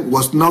Jerusalem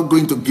was not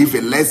going to give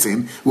a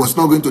lesson, was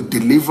not going to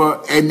deliver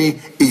any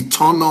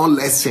eternal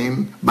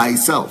lesson by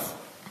itself.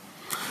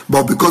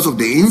 But because of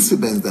the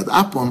incidents that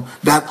happened,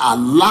 that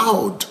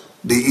allowed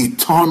the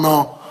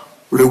eternal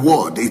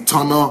reward,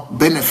 eternal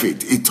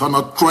benefit,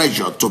 eternal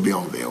treasure to be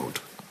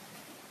unveiled.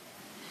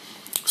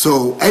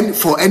 So,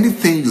 for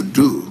anything you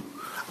do,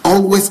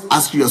 always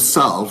ask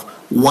yourself,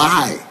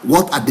 why?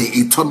 What are the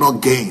eternal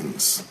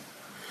gains?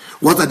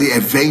 What are the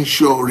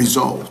eventual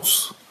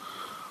results?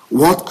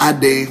 What are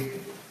the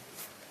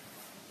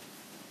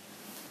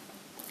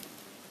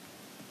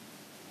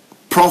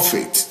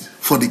profits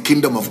for the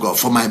kingdom of God,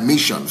 for my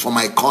mission, for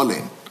my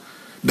calling,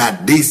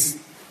 that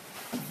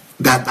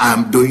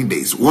I'm doing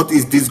this? What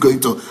is this going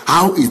to,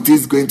 how is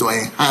this going to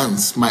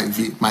enhance my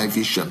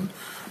vision,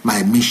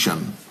 my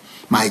mission,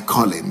 my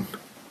calling?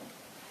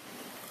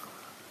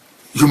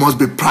 You must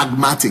be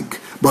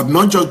pragmatic, but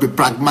not just be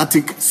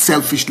pragmatic,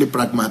 selfishly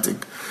pragmatic,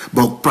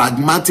 but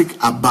pragmatic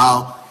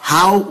about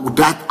how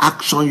that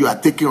action you are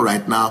taking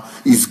right now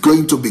is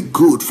going to be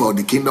good for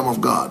the kingdom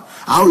of God.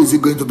 How is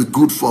it going to be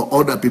good for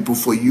other people,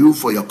 for you,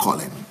 for your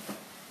calling?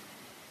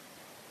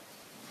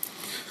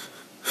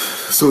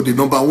 So the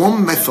number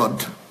one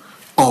method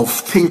of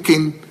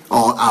thinking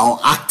or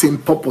acting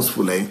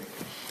purposefully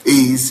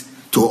is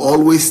to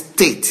always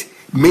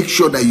make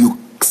sure that you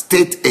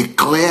state a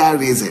clear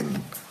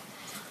reason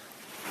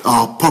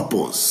or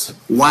purpose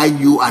why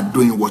you are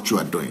doing what you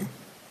are doing.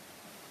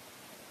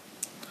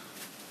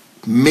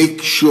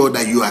 Make sure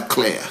that you are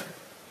clear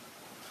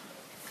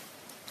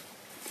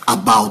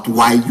about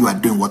why you are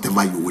doing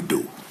whatever you will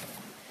do.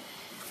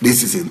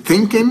 This is in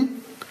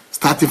thinking,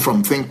 starting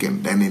from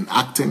thinking, then in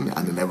acting,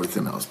 and in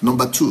everything else.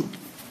 Number two,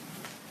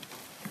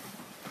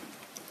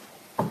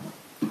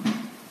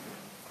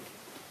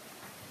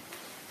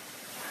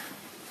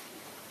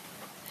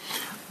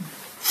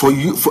 for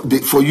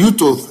you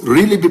to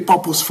really be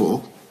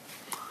purposeful,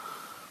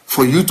 for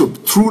for you to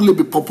truly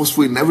be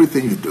purposeful in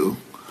everything you do,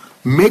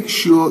 make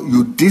sure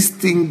you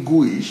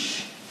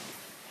distinguish,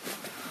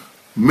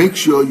 make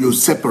sure you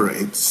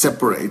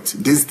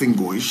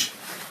distinguish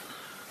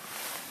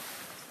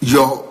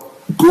your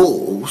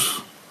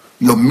goals,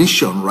 your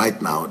mission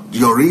right now,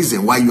 your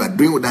reason why you are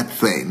doing that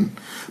thing.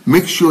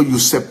 Make sure you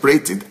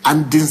separate it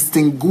and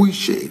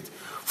distinguish it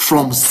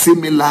from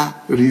similar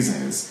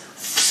reasons,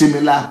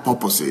 similar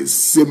purposes,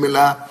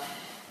 similar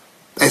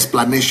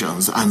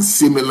explanations, and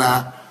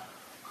similar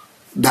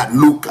that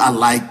look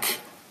alike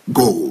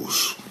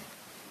goals.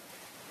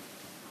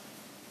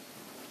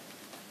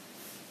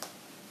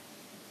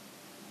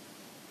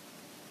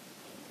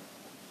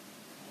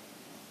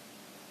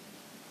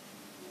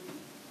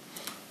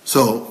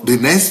 So the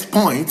next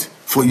point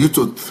for you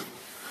to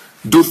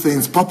do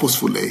things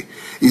purposefully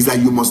is that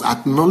you must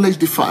acknowledge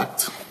the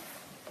fact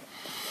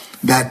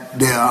that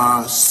there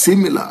are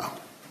similar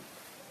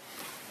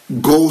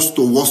goals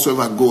to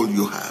whatsoever goal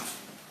you have.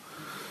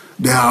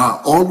 There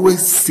are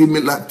always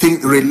similar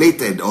things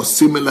related or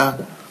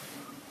similar.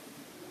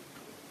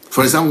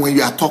 For example, when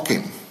you are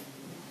talking,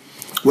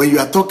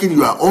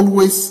 you are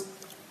always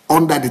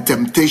under the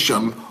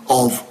temptation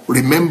of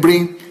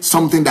remembering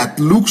something that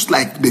looks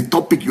like the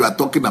topic you are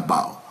talking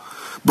about,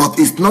 but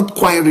it's not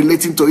quite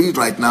relating to it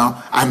right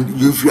now. And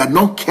if you are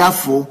not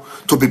careful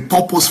to be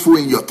purposeful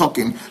in your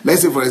talking,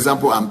 let's say, for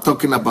example, I'm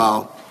talking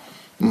about,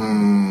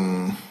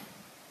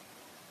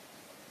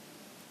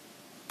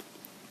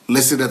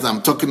 let's say that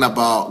I'm talking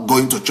about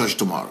going to church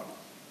tomorrow.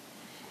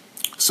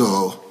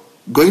 So,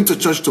 going to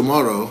church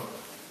tomorrow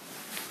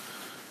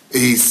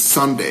is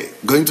Sunday.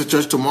 Going to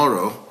church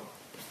tomorrow,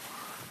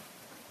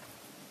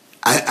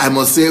 I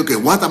must say, okay,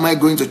 what am I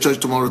going to church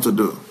tomorrow to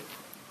do?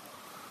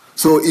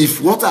 So if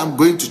what I'm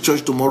going to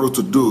church tomorrow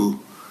to do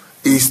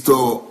is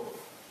to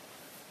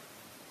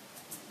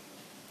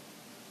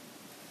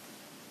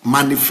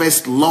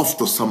manifest love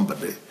to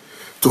somebody,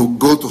 to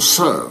go to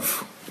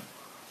serve,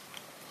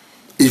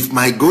 if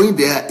my going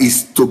there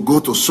is to go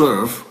to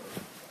serve,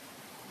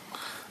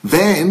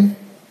 then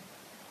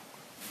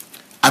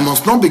I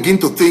must not begin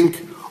to think,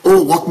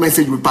 oh, what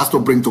message will pastor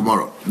bring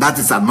tomorrow? That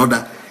is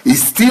another.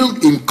 It's still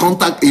in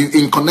contact,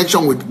 in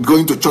connection with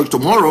going to church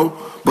tomorrow,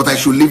 but I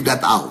should leave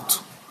that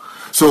out.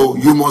 So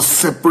you must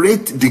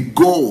separate the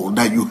goal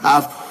that you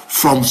have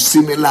from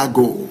similar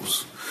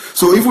goals.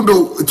 So even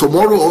though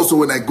tomorrow also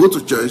when I go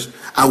to church,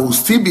 I will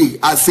still be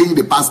seeing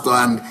the pastor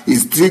and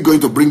he's still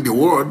going to bring the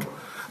word,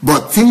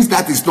 but since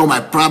that is not my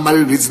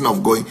primary reason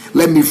of going,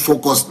 let me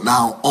focus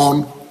now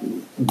on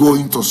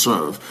going to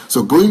serve.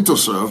 So going to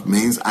serve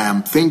means I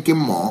am thinking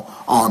more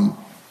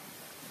on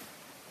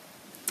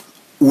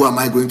who am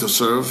I going to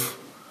serve?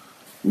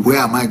 Where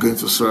am I going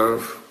to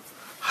serve?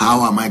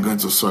 How am I going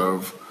to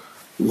serve?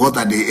 What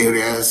are the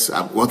areas?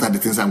 What are the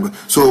things I'm going?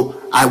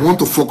 So I want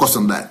to focus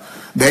on that.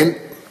 Then,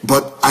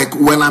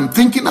 when I'm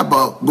thinking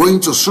about going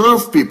to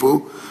serve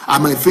people, I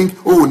might think,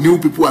 oh, new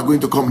people are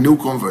going to come, new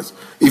converts.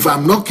 If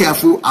I'm not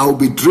careful, I will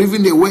be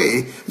driven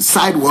away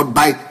sideward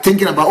by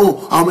thinking about,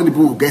 oh, how many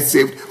people will get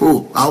saved?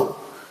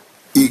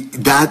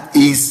 That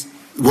is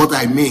what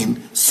I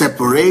mean.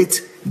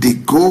 Separate the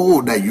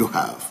goal that you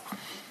have,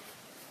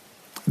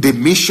 the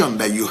mission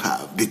that you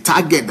have, the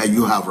target that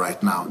you have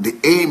right now, the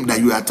aim that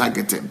you are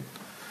targeting.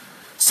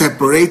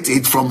 Separate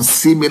it from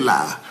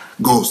similar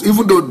goals.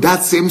 Even though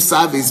that same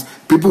service,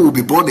 people will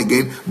be born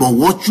again, but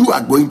what you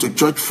are going to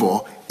church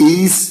for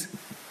is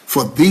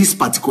for this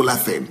particular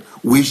thing,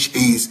 which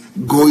is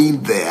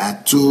going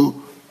there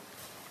to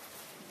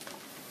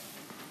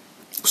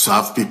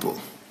serve people.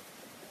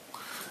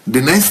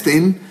 The next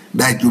thing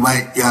that you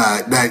might,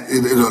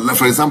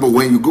 for example,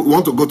 when you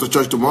want to go to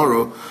church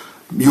tomorrow,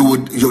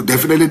 you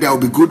definitely, there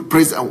will be good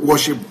praise and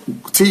worship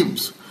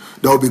teams.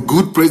 There will be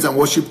good praise and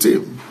worship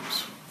teams.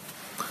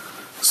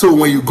 So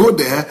when you go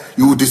there,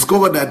 you will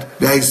discover that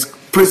there is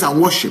praise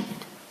and worship.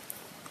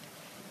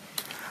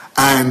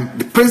 And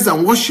the praise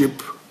and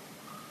worship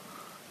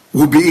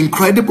will be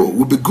incredible,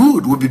 will be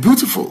good, will be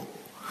beautiful.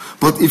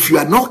 But if you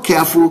are not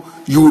careful,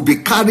 you will be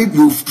carried,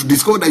 you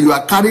discover that you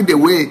are carried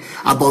away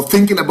about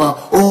thinking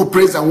about, oh,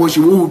 praise and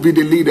worship, who will be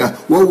the leader?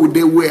 What would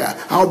they wear?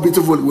 How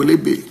beautiful will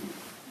it be?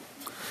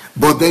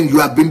 But then you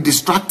have been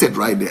distracted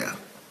right there.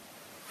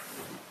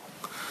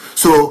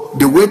 So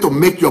the way to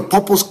make your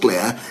purpose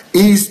clear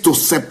is to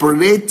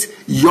separate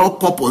your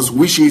purpose,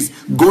 which is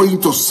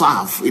going to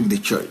serve in the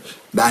church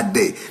that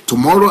day.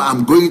 Tomorrow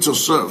I'm going to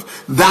serve.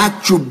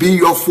 That should be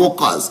your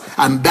focus,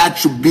 and that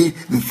should be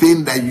the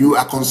thing that you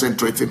are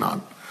concentrating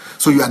on.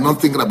 So you are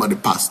not thinking about the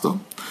pastor.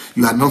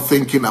 You are not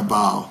thinking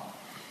about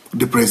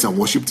the praise and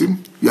worship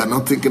team. You are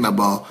not thinking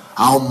about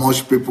how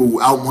much people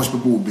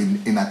will be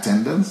in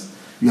attendance.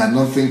 You are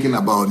not thinking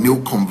about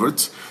new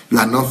converts. You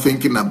are not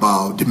thinking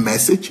about the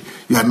message.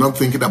 You are not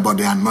thinking about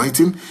the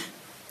anointing.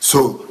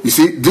 So, you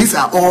see, these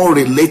are all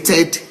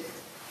related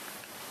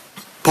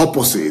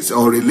purposes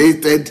or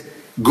related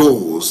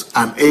goals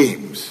and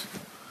aims.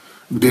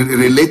 The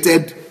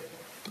related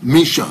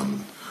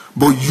mission.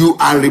 But you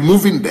are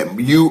removing them.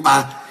 You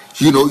are,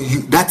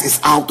 that is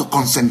how to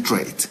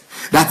concentrate.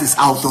 That is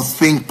how to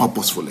think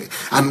purposefully.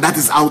 And that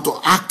is how to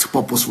act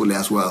purposefully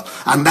as well.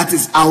 And that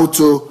is how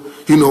to,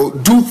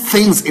 do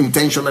things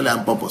intentionally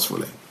and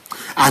purposefully.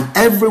 And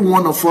every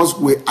one of us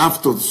will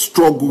have to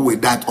struggle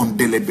with that on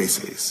daily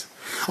basis.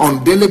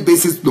 On daily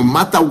basis, no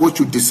matter what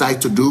you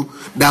decide to do,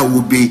 there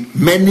will be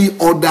many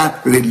other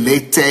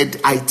related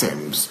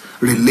items,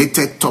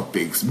 related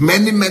topics,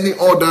 many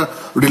other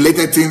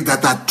related things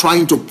that are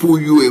trying to pull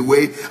you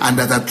away and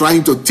that are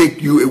trying to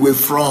take you away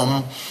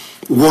from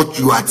what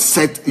you had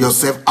set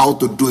yourself out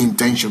to do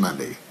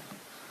intentionally.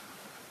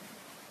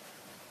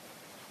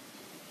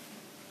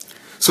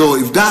 So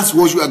if that's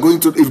what you are going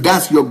to, if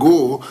that's your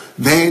goal,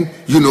 then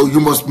you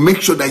must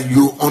make sure that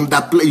you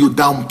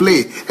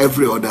downplay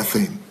every other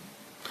thing.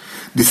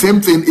 The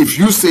same thing if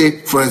you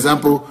say, for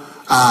example,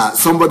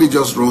 somebody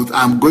just wrote,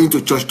 I'm going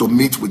to church to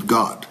meet with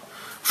God.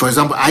 For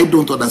example, I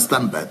don't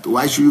understand that.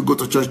 Why should you go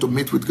to church to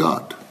meet with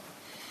God?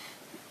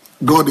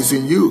 God is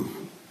in you.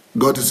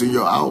 God is in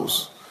your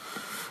house.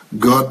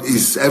 God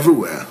is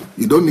everywhere.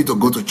 You don't need to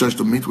go to church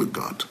to meet with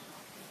God.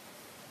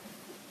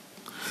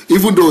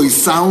 Even though it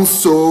sounds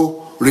so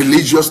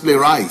religiously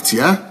right,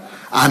 yeah?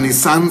 And it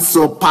sounds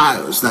so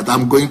pious that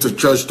I'm going to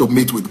church to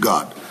meet with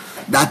God.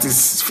 That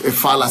is a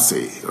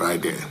fallacy right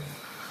there.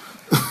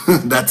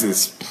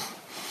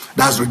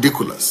 That's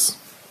ridiculous.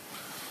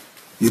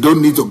 You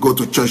don't need to go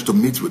to church to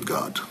meet with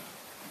God.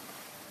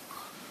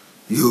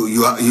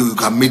 You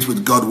can meet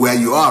with God where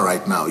you are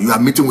right now. You are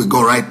meeting with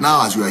God right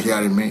now as you are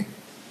hearing me.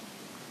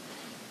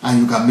 And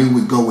you can meet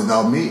with God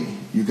without me.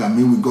 You can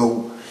meet with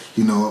God,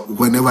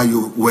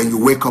 when you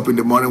wake up in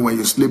the morning, when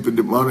you sleep in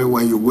the morning,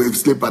 when you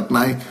sleep at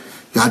night,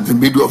 at the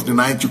middle of the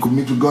night, you can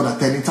meet with God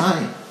at any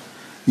time.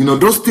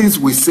 Those things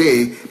we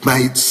say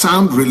might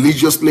sound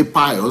religiously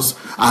pious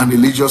and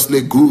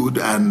religiously good,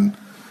 and,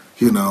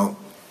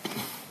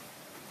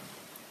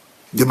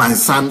 they might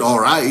sound all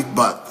right,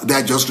 but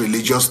they're just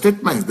religious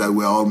statements that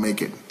we're all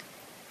making.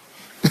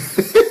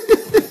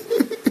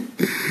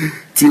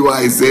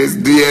 TY says,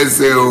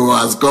 DSAO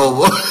has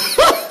come.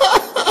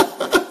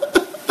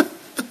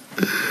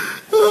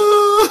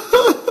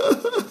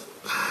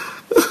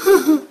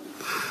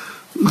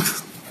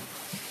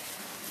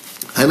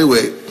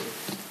 Anyway,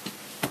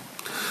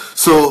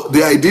 so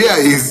the idea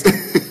is,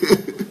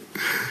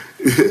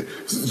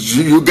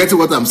 you get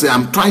what I'm saying?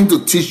 I'm trying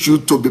to teach you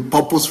to be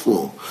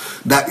purposeful.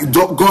 That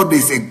God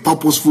is a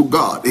purposeful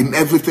God in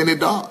everything He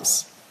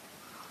does.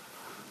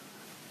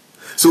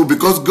 So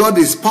because God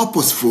is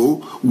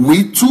purposeful,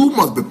 we too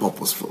must be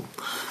purposeful.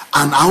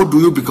 And how do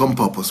you become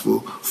purposeful?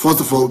 First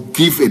of all,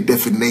 give a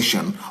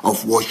definition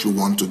of what you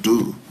want to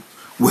do,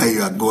 where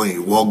you are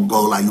going, what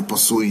goal are you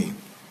pursuing.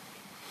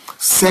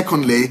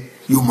 Secondly,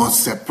 you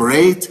must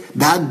separate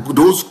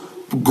those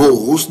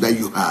goals that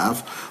you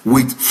have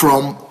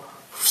from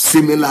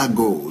similar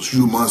goals.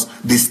 You must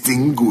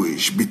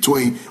distinguish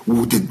between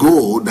the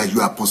goal that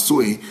you are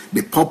pursuing,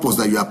 the purpose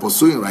that you are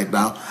pursuing right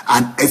now,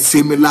 and a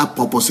similar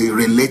purpose,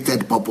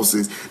 related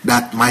purposes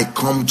that might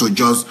come to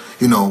just,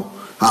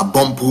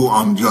 bump you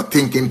on your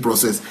thinking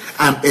process.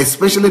 And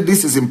especially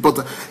this is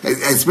important,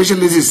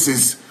 especially this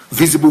is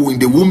visible in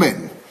the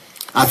woman.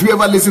 Have you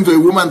ever listened to a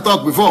woman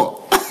talk before?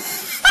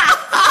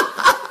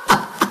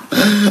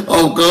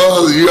 Of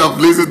course, you have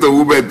listened to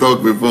women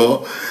talk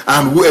before,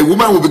 and a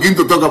woman will begin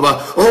to talk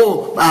about,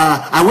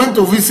 I went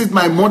to visit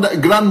my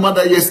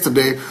grandmother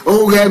yesterday.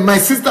 Oh, yeah, my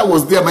sister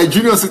was there, my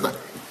junior sister.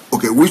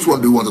 Okay, which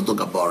one do you want to talk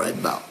about right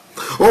now?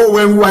 Oh,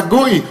 when we were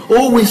going,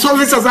 we saw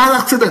this as an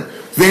accident.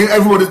 Then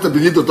everybody to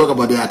begin to talk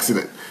about the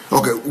accident.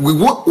 Okay,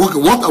 what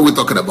are we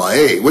talking about?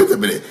 Hey, wait a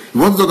minute.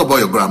 You want to talk about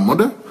your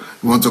grandmother?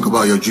 You want to talk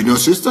about your junior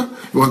sister?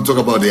 You want to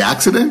talk about the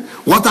accident?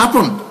 What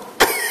happened?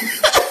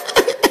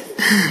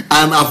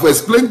 And I've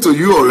explained to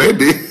you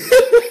already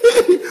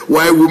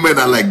why women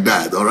are like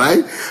that, all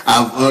right?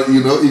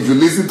 If you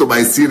listen to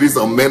my series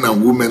on men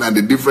and women and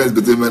the difference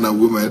between men and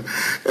women,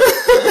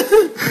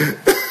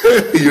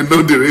 you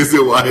know the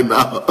reason why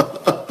now.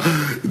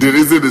 The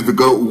reason is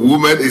because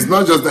women, it's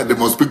not just that they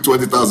must speak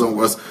 20,000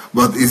 words,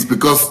 but it's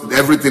because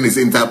everything is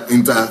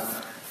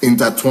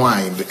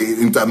intertwined,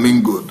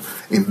 intermingled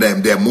in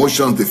them. The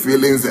emotions, the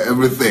feelings,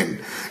 everything.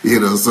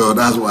 So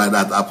that's why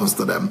that happens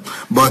to them.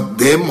 But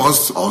they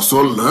must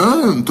also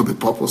learn to be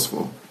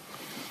purposeful.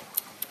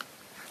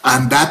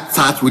 And that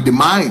starts with the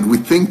mind,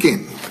 with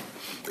thinking.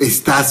 It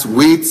starts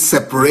with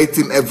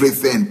separating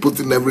everything,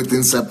 putting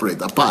everything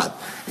separate, apart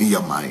in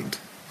your mind.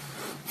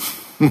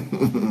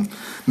 The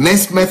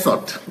next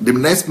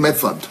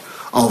method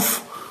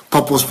of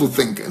purposeful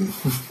thinking.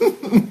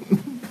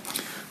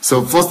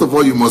 So first of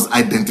all, you must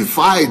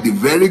identify the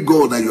very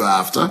goal that you're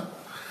after.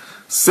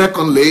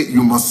 Secondly,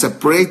 you must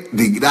separate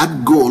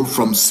that goal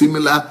from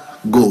similar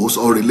goals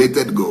or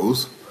related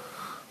goals.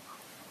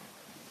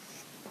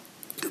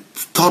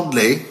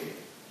 Thirdly,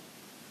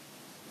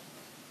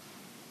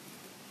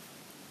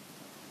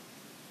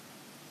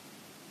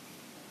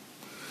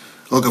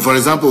 for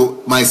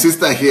example, my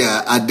sister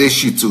here,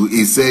 Adeshitu,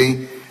 is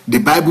saying, the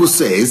Bible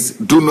says,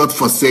 do not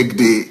forsake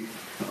the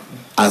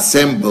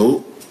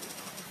assembly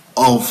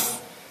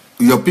of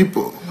your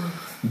people.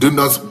 Do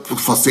not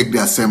forsake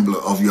the assembly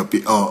of your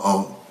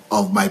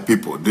of my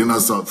people. Do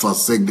not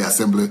forsake the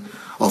assembly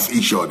of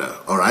each other.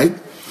 All right.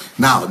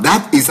 Now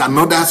that is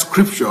another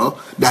scripture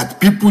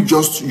that people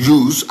just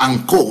use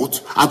and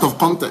quote out of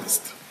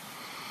context.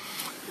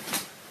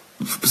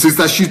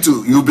 Sister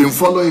Shitu, you've been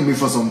following me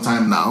for some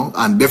time now,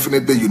 and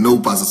definitely you know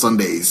Pastor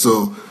Sunday.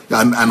 So,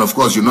 and of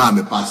course you know I'm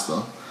a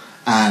pastor,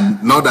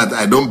 and not that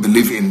I don't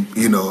believe in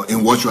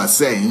in what you are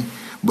saying.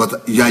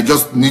 But I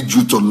just need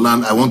you to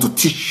learn. I want to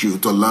teach you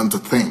to learn to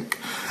think.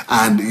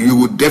 And you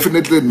would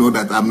definitely know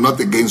that I'm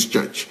not against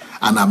church.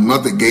 And I'm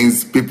not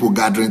against people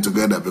gathering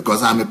together,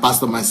 because I'm a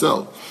pastor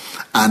myself.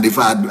 And if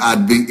I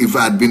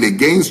had been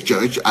against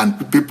church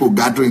and people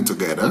gathering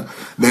together,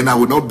 then I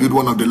would not build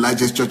one of the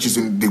largest churches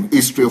in the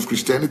history of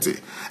Christianity.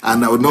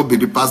 And I would not be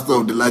the pastor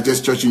of the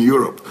largest church in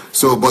Europe.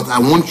 So, but I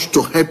want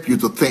to help you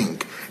to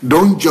think.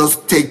 Don't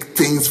just take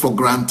things for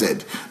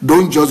granted.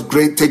 Don't just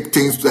take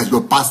things that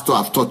your pastor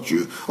have taught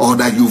you, or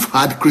that you've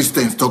had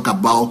Christians talk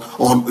about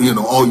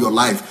all your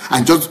life.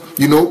 And just,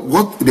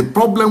 what the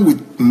problem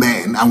with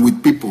men and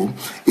with people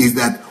is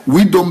that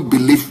we don't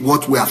believe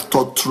what we have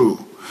taught through.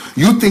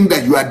 You think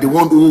that you are the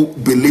one who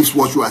believes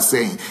what you are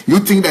saying. You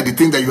think that the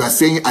things that you are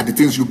saying are the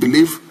things you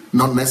believe?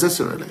 Not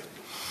necessarily.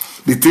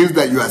 The things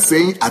that you are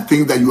saying are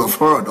things that you have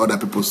heard other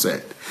people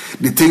said.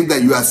 The things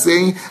that you are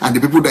saying and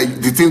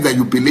the things that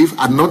you believe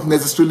are not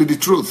necessarily the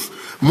truth.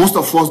 Most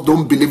of us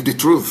don't believe the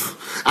truth,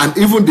 and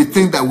even the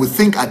things that we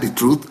think are the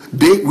truth,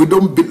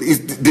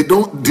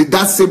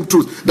 that same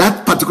truth.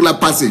 That particular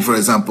passage, for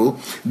example,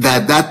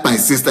 that my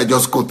sister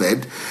just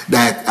quoted,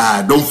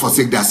 that don't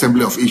forsake the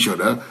assembly of each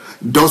other,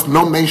 does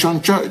not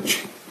mention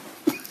church.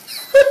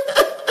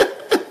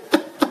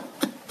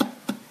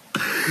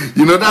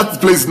 That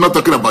place is not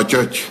talking about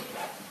church.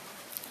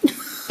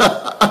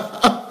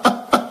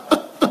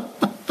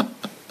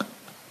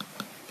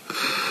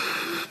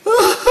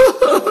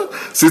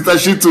 Sister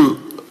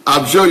Shitu,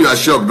 I'm sure you are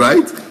shocked,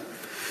 right?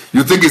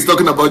 You think it's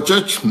talking about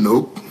church?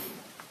 Nope.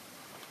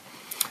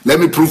 Let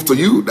me prove to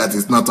you that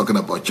it's not talking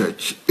about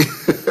church.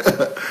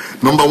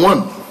 Number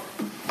one,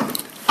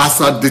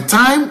 as at the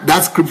time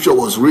that scripture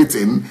was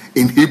written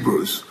in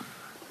Hebrews,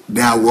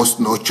 there was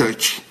no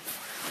church,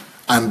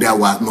 and there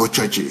were no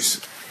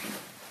churches.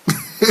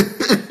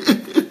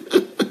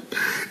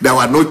 There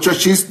were no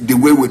churches the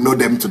way we know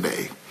them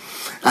today.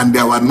 And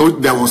there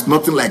was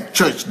nothing like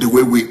church the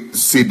way we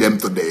see them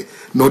today.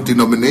 No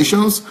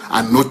denominations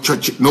and no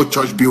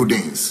church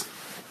buildings.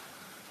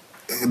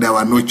 There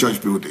were no church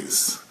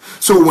buildings.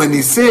 So when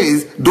he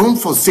says, don't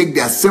forsake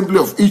the assembly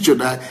of each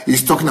other,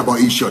 he's talking about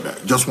each other,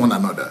 just one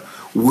another.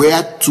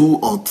 Where 2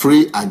 or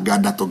 3 are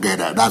gathered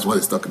together. That's what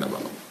he's talking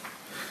about.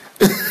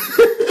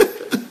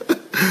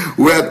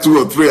 Where 2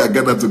 or 3 are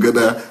gathered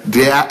together,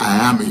 there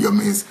I am in your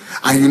midst.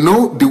 And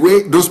the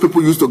way those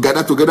people used to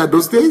gather together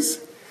those days?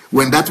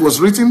 When that was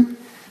written,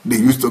 they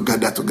used to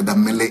gather together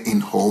mainly in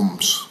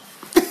homes.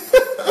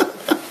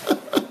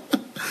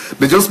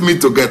 They just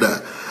meet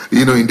together,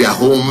 in their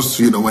homes,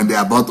 when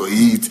they're about to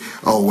eat,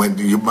 or when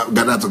you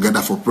gather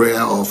together for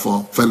prayer or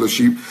for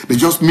fellowship. They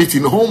just meet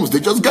in homes. They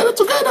just gather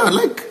together,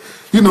 like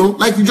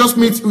you just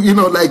meet,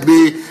 like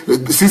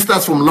the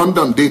sisters from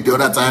London did the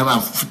other time,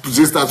 and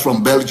sisters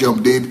from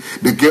Belgium did.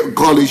 They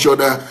call each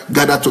other,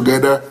 gather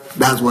together.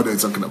 That's what they're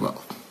talking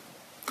about.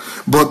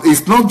 But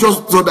it's not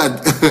just so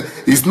that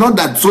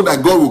so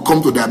that God will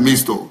come to their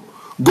midst.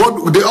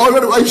 God, they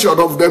already, each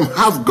of them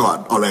have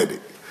God already.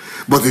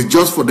 But it's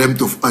just for them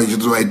to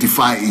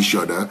edify each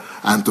other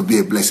and to be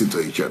a blessing to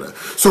each other.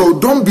 So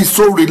don't be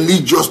so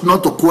religious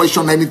not to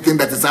question anything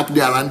that is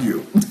happening around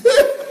you.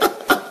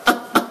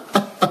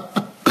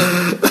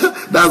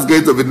 That's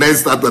going to be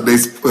next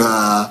Saturday's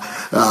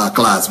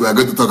class. We are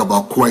going to talk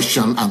about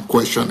question and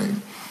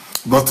questioning.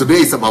 But today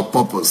is about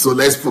purpose. So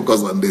let's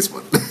focus on this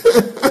one.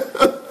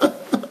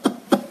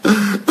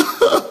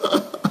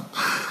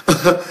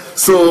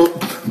 So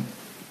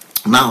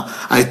now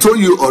I told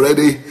you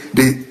already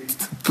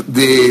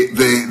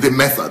the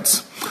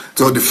methods.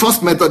 So the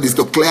first method is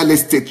to clearly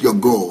state your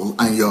goal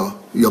and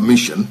your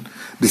mission.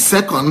 The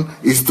second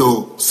is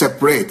to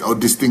separate or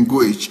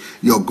distinguish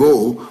your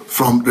goal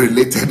from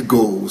related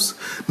goals.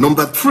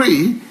 Number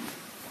three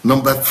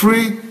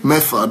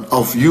method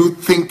of you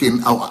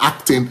thinking or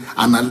acting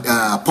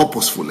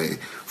purposefully,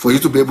 for you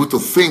to be able to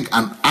think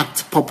and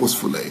act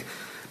purposefully.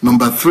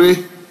 Number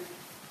three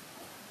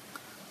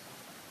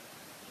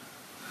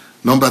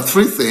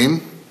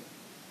thing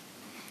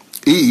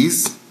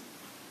is,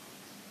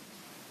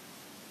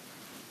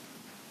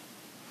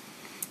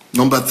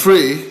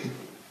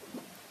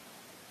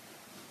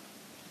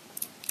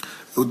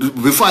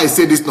 before I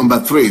say this number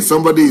 3,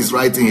 somebody is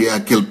writing here,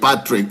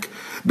 Kilpatrick,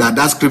 that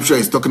scripture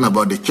is talking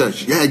about the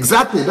church. Yeah,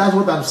 exactly. That's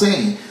what I'm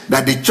saying.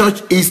 That the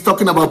church is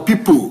talking about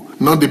people,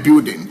 not the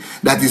building.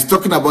 That is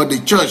talking about the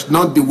church,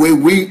 not the way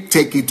we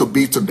take it to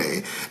be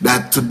today.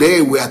 That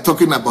today we are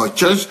talking about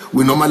church.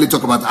 We normally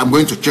talk about, I'm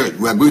going to church.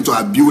 We are going to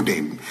a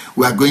building.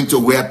 We are going to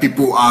where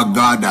people are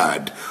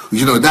gathered.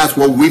 That's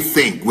what we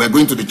think. We are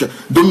going to the church.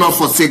 Do not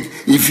forsake.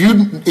 If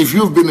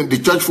you've been in the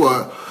church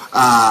for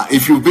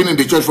if you've been in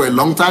the church for a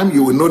long time,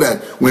 you will know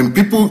that when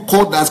people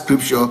quote that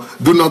scripture,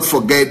 do not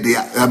forget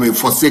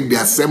forsake the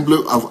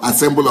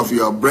assemble of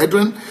your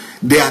brethren.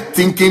 They are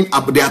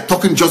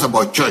talking just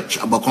about church,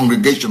 about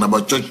congregation,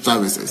 about church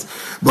services.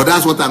 But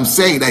that's what I'm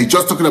saying. That he's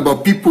just talking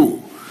about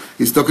people.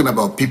 He's talking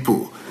about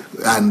people.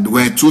 And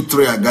where 2,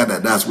 3 are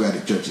gathered, that's where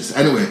the church is.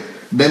 Anyway,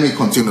 let me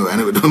continue.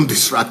 Anyway, don't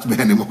distract me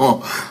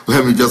anymore.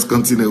 Let me just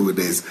continue with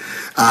this.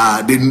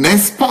 The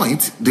next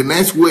point, the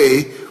next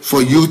way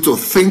for you to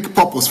think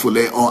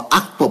purposefully or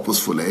act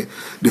purposefully,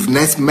 the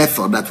next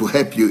method that will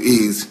help you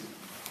is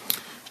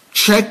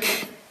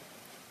check.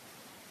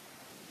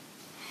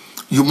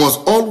 You must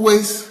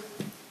always,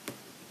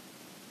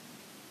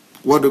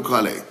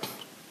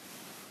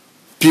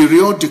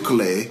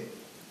 periodically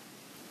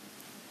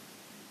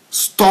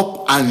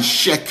stop and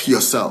check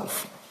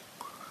yourself.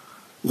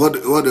 What do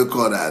you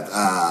call that?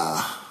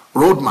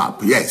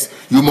 Roadmap. Yes,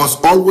 you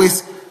must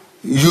always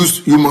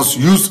use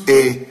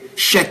a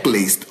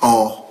checklist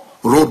or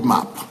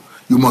roadmap.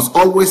 You must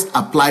always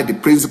apply the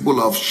principle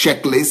of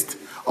checklist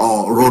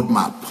or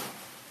roadmap.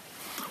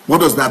 What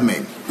does that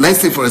mean? Let's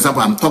say, for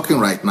example, I'm talking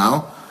right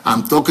now.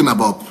 I'm talking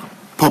about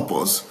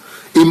purpose.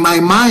 In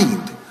my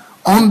mind,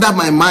 under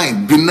my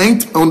mind, in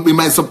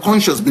my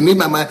subconscious, beneath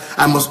my mind,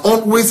 I must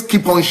always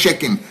keep on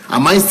checking.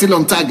 Am I still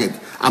on target?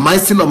 Am I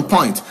still on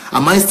point?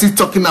 Am I still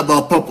talking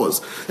about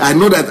purpose? I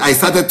know that I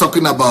started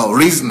talking about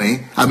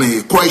reasoning,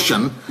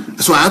 question.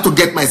 So I have to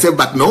get myself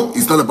back. No,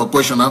 it's not about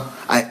question now.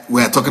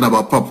 We are talking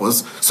about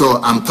purpose. So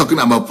I'm talking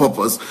about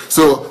purpose.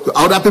 So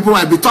other people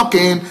might be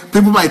talking.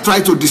 People might try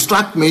to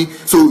distract me.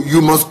 So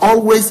you must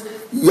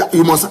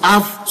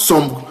have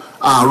some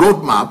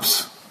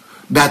roadmaps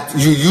that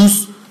you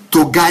use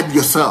to guide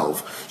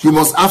yourself. You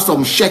must have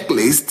some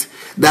checklist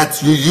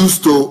that you use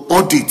to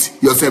audit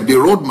yourself, the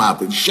roadmap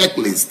and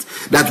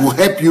checklist that will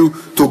help you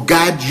to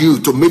guide you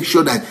to make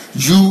sure that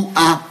you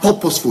are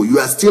purposeful, you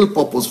are still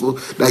purposeful,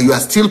 that you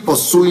are still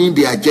pursuing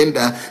the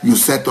agenda you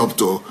set up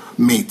to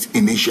meet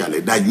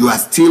initially, that you are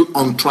still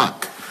on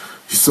track.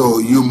 So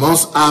you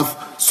must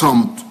have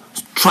some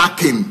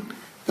tracking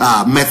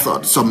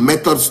some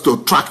methods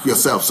to track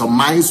yourself, some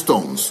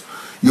milestones.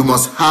 You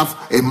must have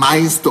a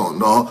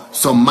milestone or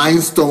some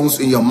milestones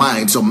in your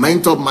mind, some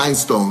mental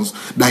milestones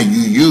that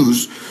you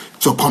use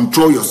to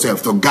control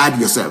yourself, to guide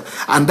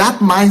yourself. And that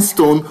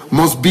milestone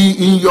must be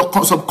in your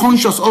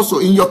subconscious also,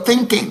 in your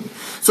thinking.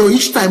 So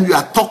each time you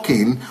are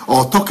talking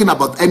or talking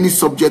about any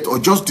subject or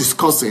just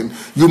discussing,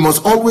 you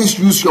must always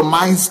use your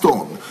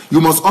milestone.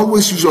 You must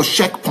always use your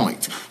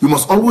checkpoint. You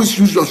must always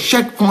use your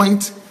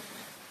checkpoint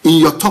in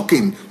your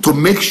talking to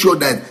make sure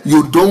that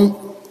you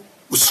don't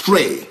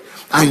stray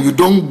and you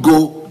don't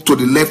go to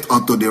the left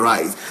or to the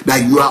right,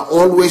 that you are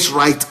always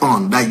right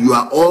on, that you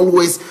are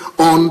always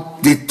on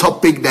the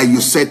topic that you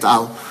set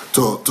out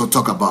to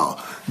talk about.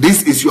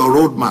 This is your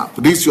roadmap.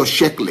 This is your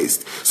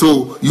checklist.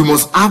 So you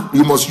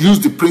must use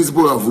the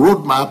principle of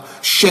roadmap,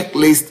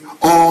 checklist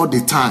all the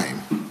time.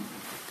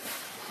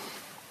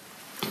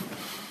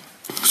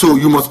 So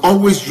you must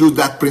always use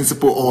that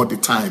principle all the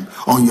time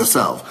on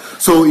yourself.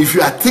 So if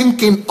you are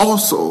thinking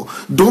also,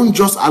 don't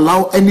just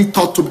allow any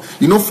thought to,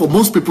 for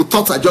most people,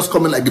 thoughts are just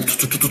coming like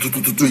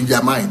in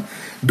their mind.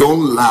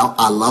 Don't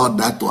allow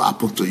that to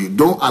happen to you.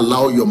 Don't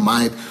allow your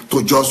mind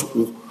to just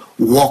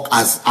walk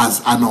as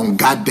an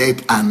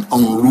unguarded and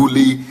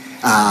unruly,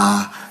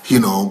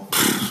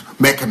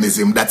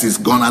 mechanism that is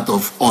gone out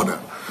of order.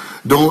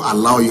 Don't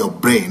allow your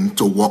brain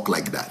to work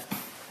like that.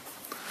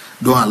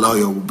 Don't allow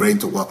your brain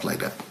to work like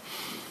that.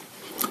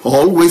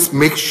 Always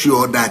make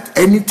sure that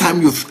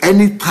anytime you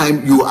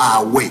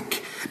are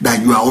awake,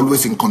 that you are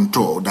always in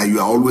control, that you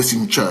are always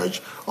in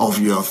charge of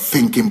your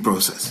thinking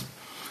process.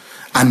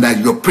 And that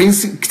your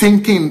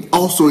thinking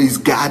also is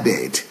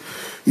guarded,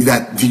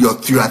 that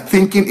you are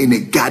thinking in a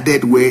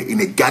guarded way, in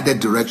a guarded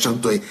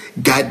direction, to a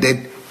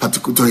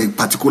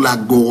particular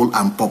goal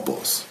and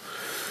purpose.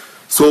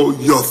 So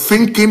your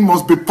thinking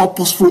must be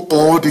purposeful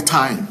all the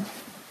time.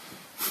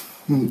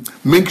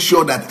 Make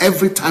sure that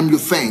every time you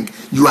think,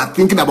 you are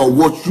thinking about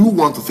what you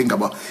want to think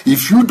about.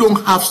 If you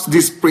don't have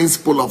this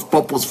principle of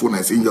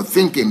purposefulness in your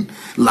thinking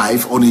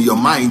life or in your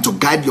mind to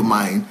guide your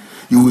mind,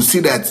 you will see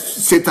that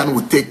Satan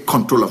will take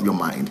control of your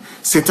mind.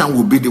 Satan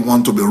will be the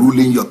one to be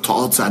ruling your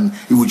thoughts, and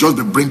he will just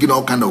be bringing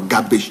all kind of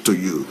garbage to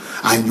you.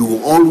 And you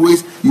will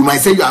always, you might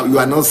say you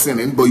are not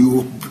sinning, but you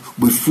will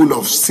be full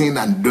of sin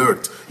and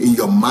dirt in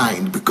your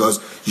mind because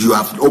you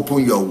have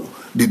opened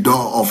the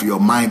door of your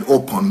mind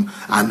open,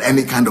 and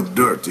any kind of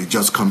dirt is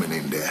just coming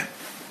in there.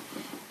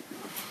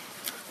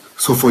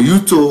 So for you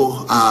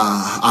to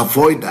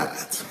avoid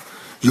that,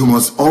 you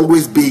must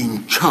always be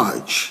in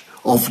charge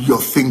of your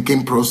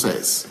thinking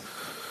process.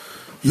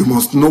 You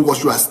must know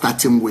what you are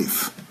starting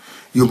with.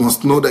 You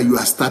must know that you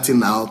are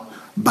starting out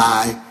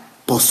by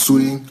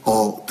pursuing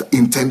or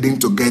intending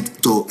to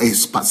get to a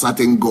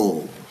certain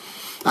goal.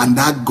 And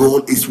that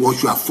goal is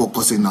what you are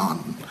focusing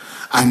on.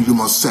 And you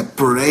must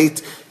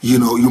separate, you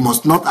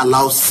must not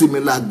allow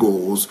similar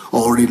goals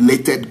or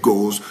related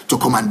goals to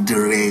come and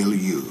derail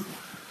you.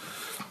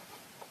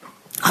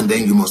 And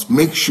then you must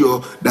make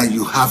sure that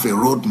you have a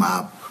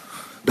roadmap,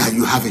 that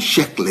you have a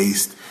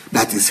checklist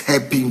that is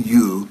helping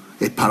you,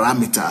 a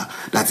parameter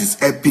that is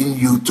helping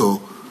you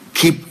to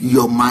keep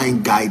your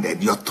mind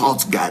guided, your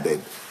thoughts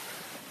guided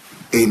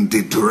in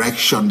the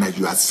direction that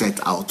you are set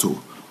out to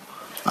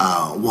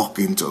walk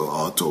into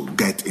or to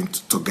get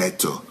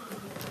to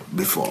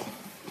before.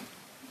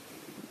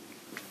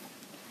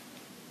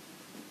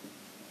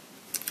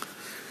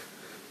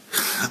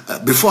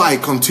 Before I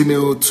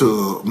continue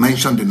to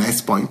mention the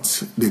next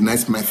point, the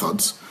next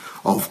methods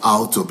of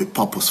how to be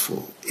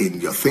purposeful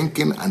in your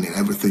thinking and in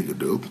everything you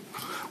do,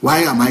 why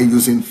am I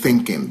using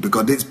thinking?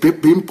 Because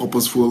being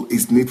purposeful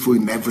is needful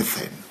in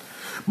everything.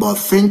 But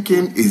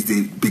thinking is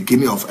the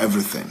beginning of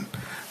everything.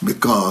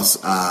 Because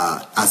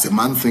as a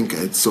man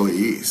thinketh, so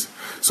he is.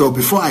 So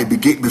before I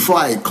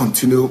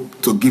continue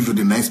to give you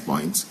the next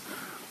points,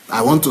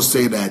 I want to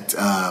say that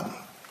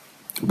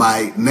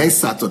by next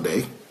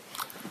Saturday,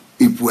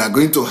 if we are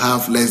going to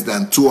have less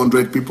than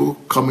 200 people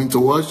coming to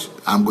watch,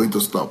 I'm going to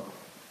stop.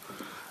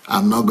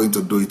 I'm not going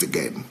to do it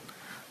again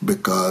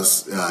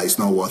because it's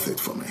not worth it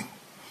for me.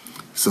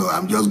 So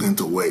I'm just going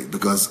to wait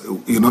because,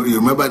 you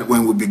remember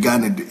when we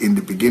began in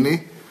the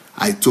beginning,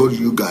 I told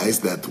you guys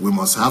that we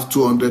must have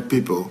 200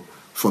 people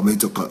for me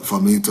to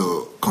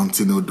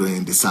continue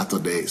doing the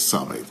Saturday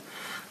summit.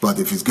 But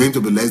if it's going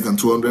to be less than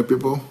 200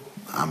 people,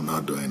 I'm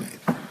not doing it.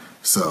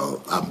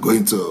 So I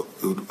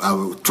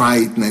will try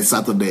it next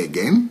Saturday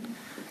again.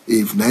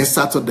 If next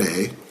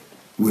Saturday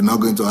we're not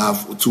going to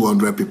have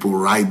 200 people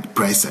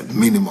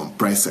minimum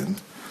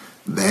present,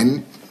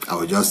 then I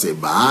will just say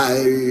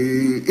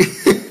bye.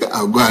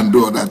 I'll go and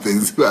do other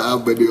things. I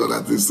have many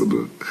other things to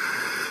do.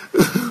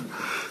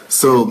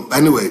 So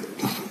anyway,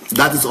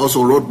 that is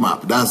also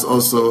roadmap. That's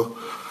also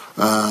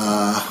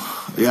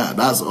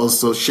that's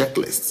also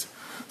checklist.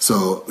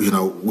 So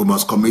we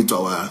must commit to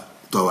our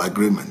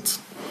agreement.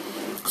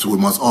 So we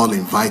must all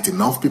invite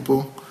enough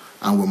people,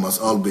 and we must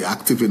all be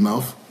active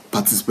enough.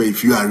 Participate.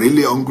 If you are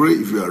really hungry,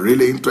 if you are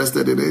really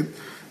interested in it,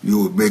 you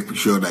will make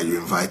sure that you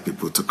invite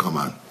people to come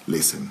and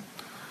listen.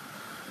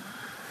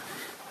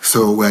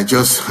 So we're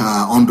just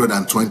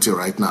 120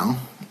 right now,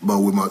 but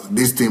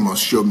this thing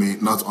must show me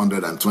not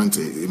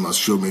 120, it must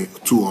show me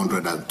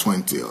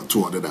 220 or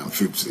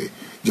 250,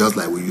 just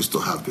like we used to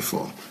have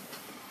before.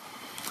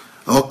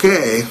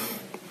 Okay,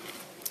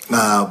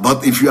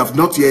 but if you have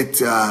not yet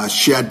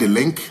shared the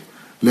link,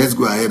 let's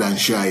go ahead and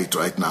share it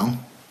right now.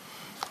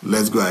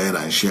 Let's go ahead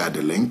and share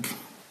the link.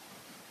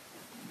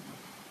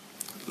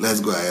 Let's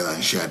go ahead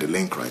and share the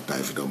link right now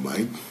if you don't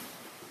mind.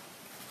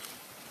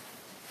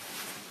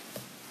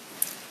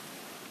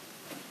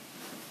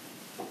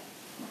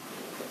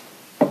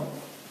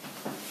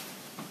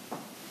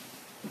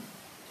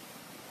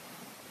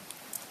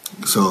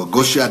 So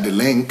go share the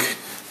link.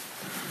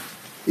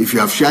 If you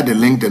have shared the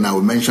link, then I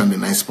will mention the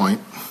next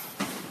point.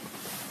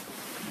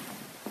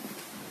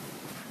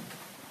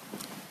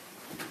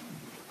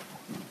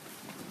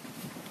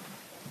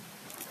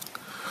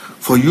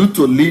 For you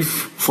to live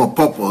for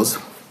purpose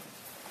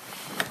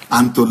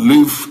and to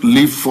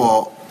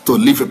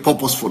live a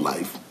purposeful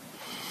life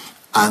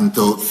and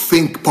to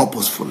think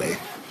purposefully,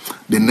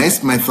 the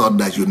next method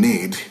that you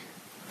need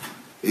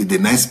is the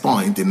next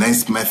point, the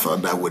next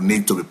method that we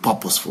need to be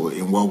purposeful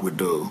in what we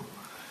do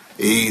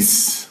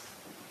is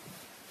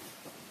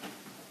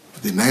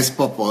the next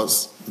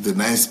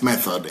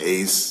method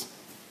is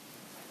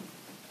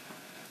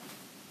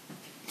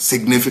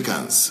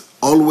significance.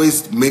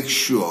 Always make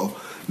sure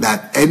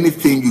that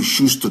anything you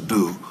choose to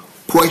do,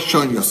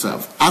 question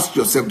yourself. Ask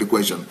yourself the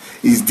question,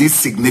 is this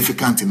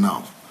significant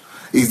enough?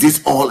 Is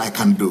this all I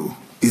can do?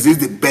 Is this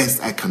the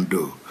best I can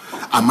do?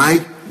 Am I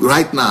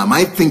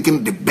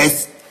thinking the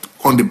best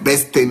on the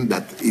best thing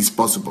that is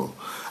possible?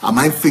 Am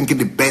I thinking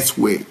the best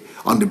way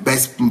on the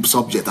best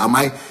subject? Am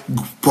I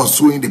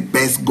pursuing the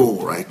best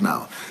goal right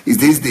now? Is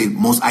this the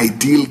most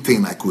ideal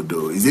thing I could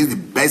do? Is this the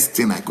best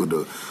thing I could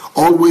do?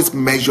 Always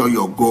measure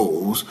your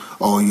goals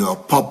or your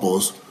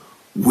purpose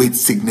with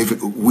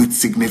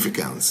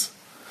significance.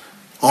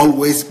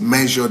 Always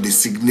measure the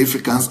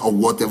significance of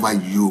whatever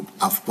you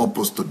have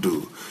purpose to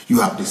do,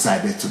 you have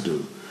decided to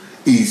do.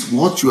 Is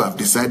what you have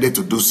decided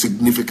to do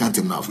significant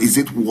enough? Is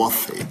it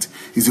worth it?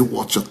 Is it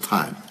worth your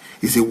time?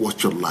 Is it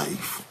worth your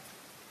life?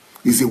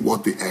 Is it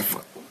worth the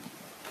effort?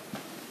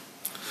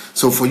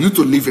 So for you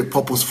to live a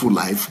purposeful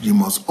life, you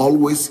must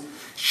always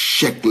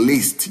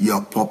checklist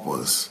your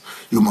purpose.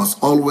 You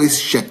must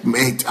always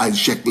checkmate and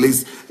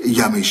checklist.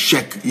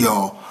 Check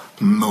your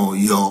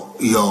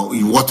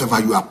whatever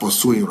you are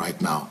pursuing right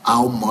now.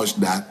 How much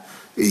that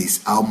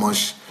is? How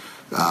much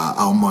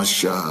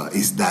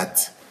is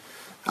that?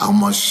 How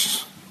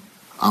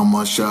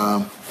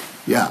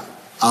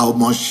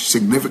much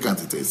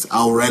significant it is,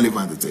 how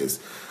relevant it is,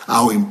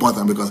 how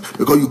important, because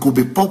you could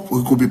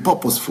be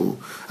purposeful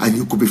and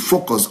you could be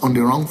focused on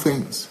the wrong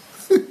things.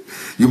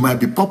 You might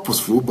be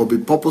purposeful, but be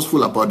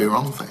purposeful about the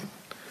wrong thing.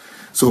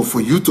 So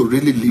for you to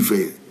really live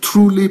a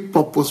truly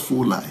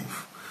purposeful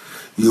life,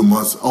 you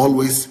must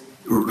always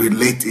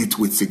relate it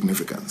with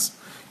significance.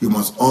 You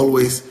must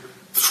always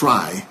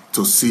try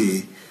to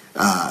see,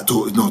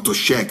 to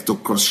check, to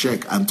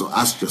cross-check, and to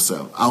ask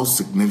yourself how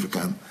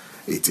significant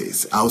it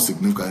is. How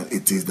significant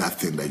it is, that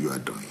thing that you are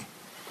doing.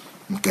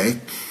 Okay?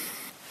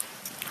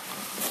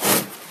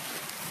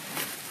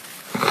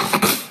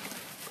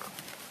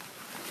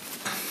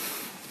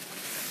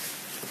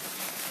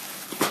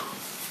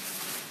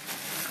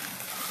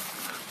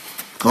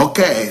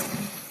 Okay.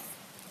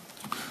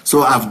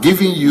 So I've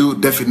given you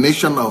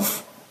definition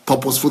of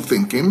purposeful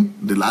thinking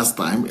the last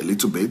time, a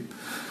little bit.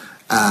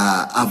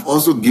 I've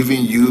also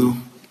given you,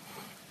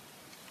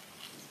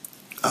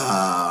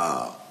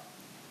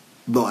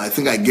 no, I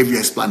think I gave you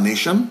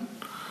explanation.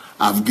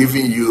 I've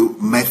given you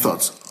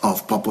methods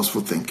of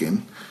purposeful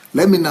thinking.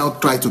 Let me now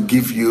try to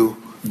give you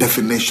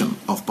definition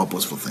of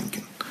purposeful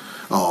thinking,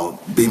 or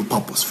being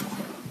purposeful.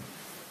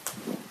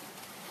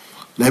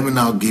 Let me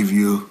now give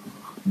you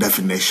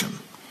definition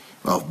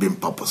of being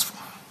purposeful.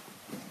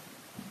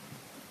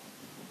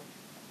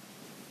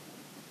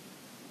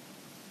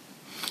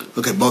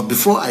 Okay, but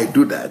before I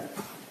do that,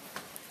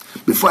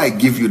 before I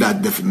give you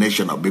that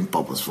definition of being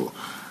purposeful,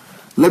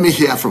 let me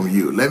hear from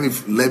you. Let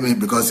me,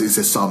 because it's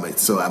a summit,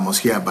 so I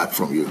must hear back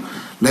from you.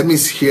 Let me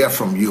hear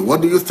from you.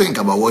 What do you think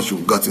about what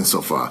you've gotten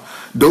so far?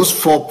 Those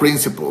 4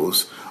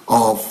 principles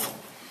of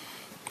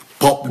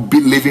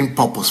living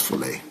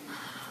purposefully,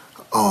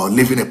 or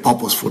living a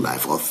purposeful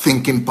life, or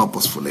thinking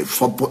purposefully,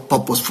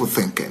 purposeful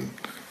thinking.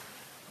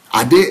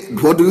 Are they,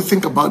 what do you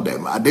think about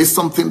them? Are they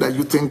something that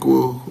you think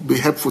will be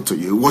helpful to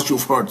you? What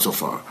you've heard so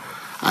far?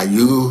 Are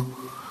you,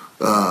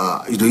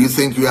 do you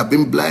think you have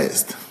been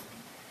blessed?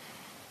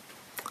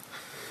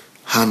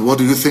 And what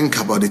do you think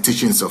about the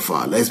teaching so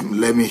far?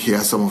 Let me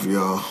hear some of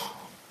your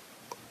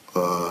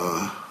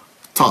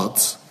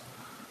thoughts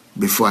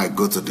before I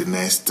go to the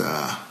next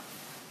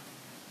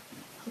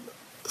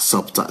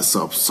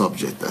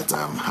subject that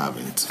I'm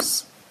having.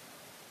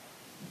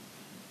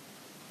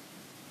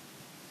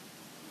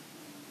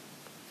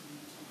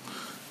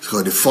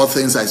 So the 4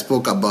 things I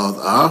spoke about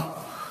are: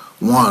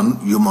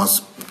 1, you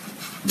must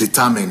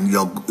determine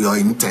your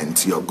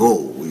intent, your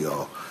goal,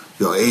 your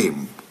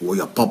aim, or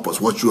your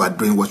purpose, what you are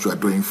doing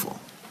for.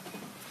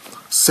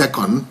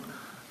 2nd,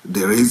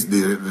 there is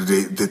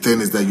the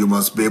thing is that you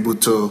must be able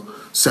to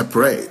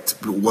separate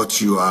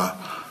what you are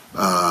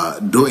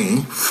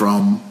doing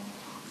from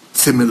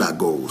similar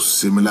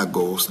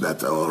goals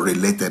that are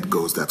related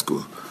goals that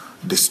could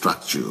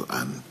distract you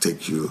and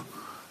take you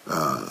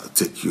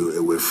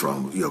away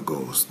from your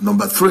goals.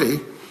 Number 3,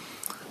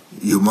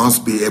 you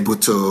must be able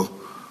to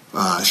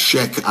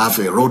have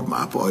a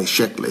roadmap or a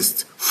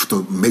checklist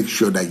to make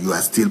sure that you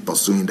are still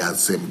pursuing that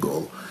same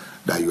goal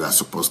that you are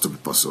supposed to be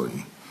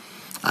pursuing.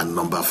 And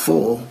number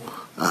 4,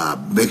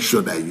 make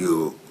sure that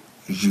your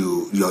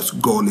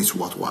goal is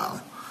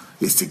worthwhile,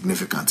 is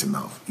significant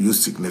enough.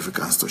 Use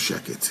significance to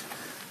check it.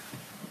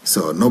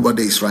 So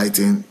nobody is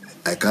writing.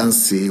 I can't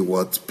see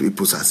what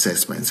people's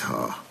assessments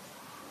are.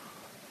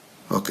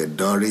 Okay,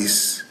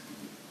 Doris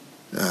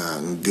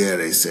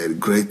Gary said,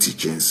 great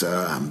teaching,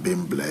 sir. I'm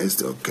being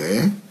blessed.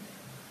 Okay.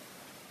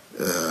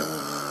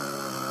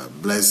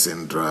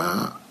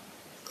 Blessindra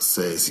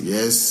says,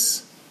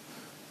 yes.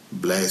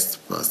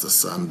 Blessed, Pastor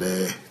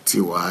Sunday.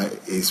 TY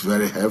is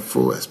very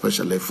helpful,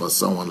 especially for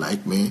someone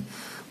like me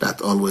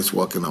that always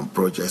working on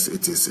projects,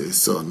 etc.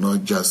 So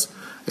not just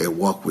a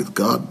walk with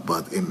God,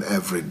 but in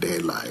everyday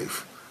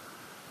life.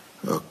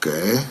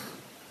 Okay.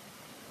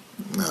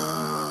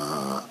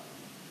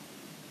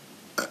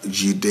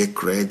 G.D.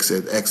 Craig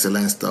said,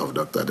 excellent stuff,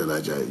 Dr.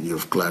 Adelaja.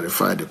 You've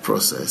clarified the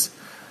process.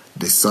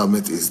 The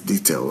summit is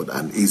detailed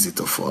and easy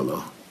to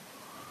follow.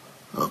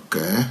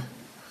 Okay.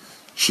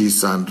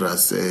 Sandra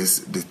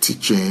says, the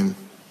teaching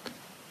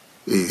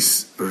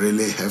is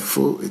really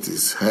helpful. It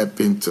is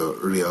helping to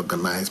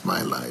reorganize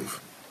my life.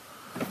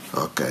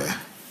 Okay.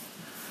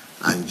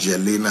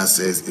 Angelina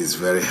says, it's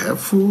very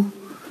helpful.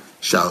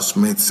 Charles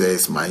Smith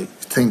says, my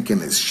thinking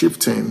is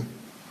shifting.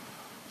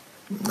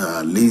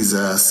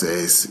 Lisa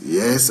says,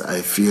 yes,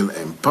 I feel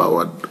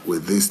empowered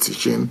with this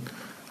teaching.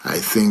 I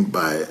think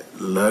by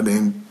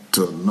learning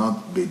to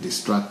not be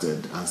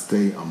distracted and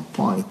stay on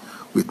point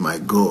with my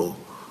goal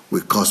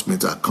will cause me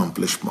to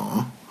accomplish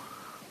more.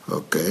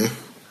 Okay.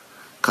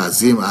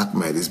 Kazim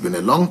Ahmed, it's been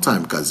a long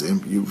time,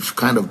 Kazim. You've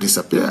kind of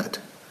disappeared.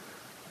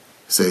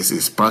 Says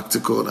it's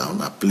practical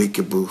and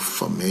applicable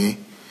for me.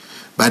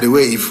 By the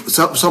way, if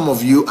some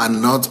of you are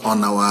not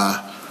on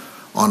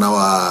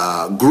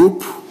our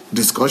group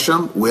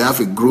discussion, we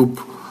have a group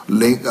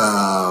link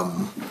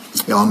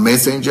on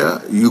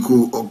Messenger. You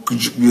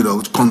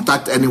could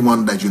contact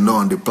anyone that you know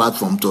on the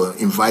platform to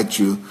invite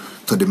you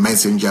to the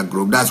Messenger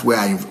group. That's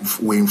where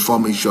we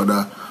inform each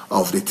other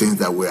of the things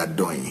that we are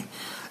doing.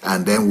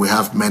 And then we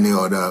have many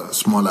other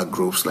smaller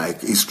groups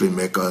like History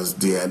Makers,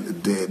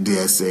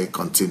 DSA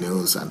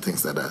Continues, and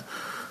things like that.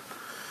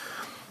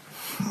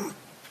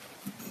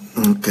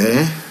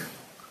 Okay.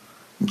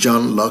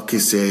 John Lucky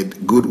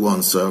said, good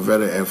one, sir,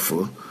 very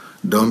helpful.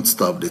 Don't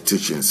stop the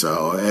teaching, sir,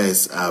 or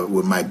else I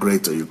will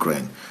migrate to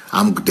Ukraine.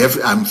 I'm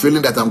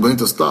feeling that I'm going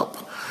to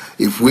stop.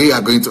 if we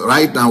are going to,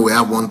 right now we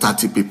have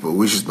 130 people,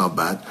 which is not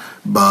bad,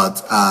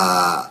 but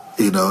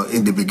in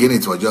the beginning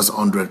it was just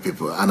 100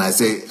 people, and I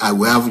say I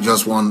will have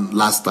just one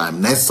last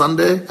time. Next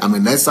Saturday,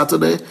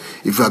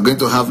 if you are going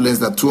to have less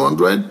than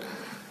 200,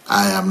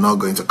 I am not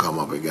going to come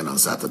up again on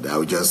Saturday.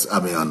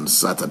 On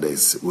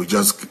Saturdays, we'll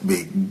just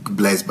be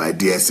blessed by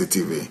DSC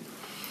TV.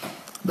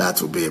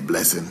 That will be a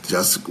blessing.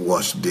 Just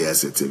watch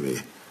DSC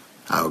TV.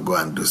 I will go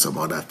and do some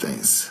other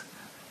things.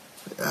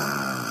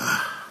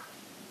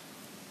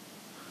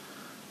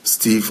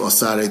 Steve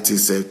Osarity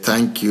said,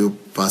 thank you,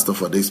 Pastor,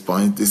 for this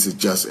point. This is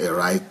just a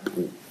right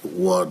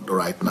word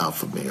right now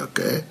for me,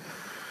 okay?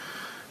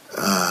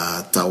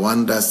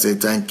 Tawanda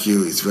said, thank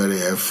you. It's very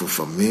helpful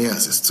for me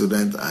as a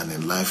student and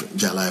in life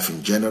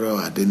in general.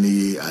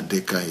 Adeni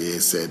Adekanye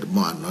said,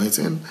 more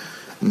anointing.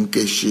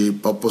 Nkeshi,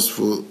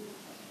 purposeful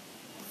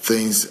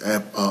things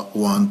help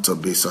one to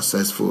be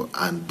successful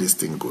and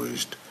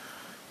distinguished.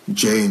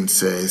 Jane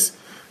says,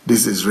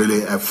 this is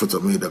really helpful to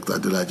me, Dr.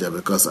 Adelaja,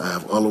 because I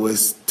have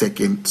always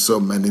taken so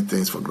many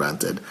things for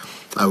granted.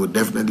 I would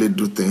definitely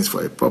do things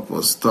for a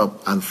purpose,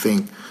 stop and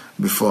think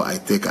before I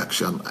take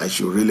action. I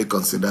should really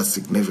consider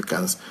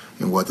significance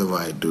in whatever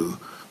I do.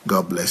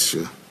 God bless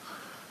you.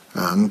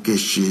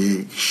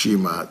 Nkeshi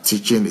Shima,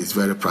 teaching is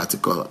very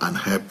practical and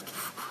help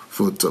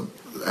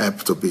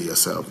to be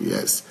yourself.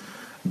 Yes.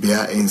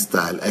 Bear in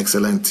style,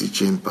 excellent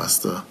teaching,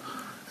 Pastor.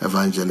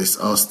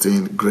 Evangelist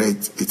Austin,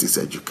 great, it is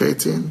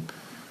educating.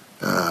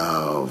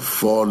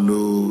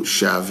 Folu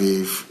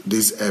Shaviv,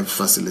 this helps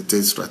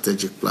facilitate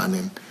strategic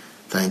planning.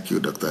 Thank you,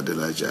 Dr.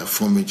 Adelaja.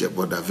 Fumi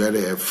Jeboda,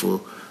 very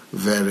helpful,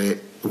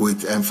 very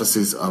with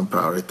emphasis on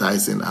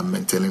prioritizing and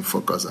maintaining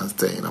focus and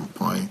staying on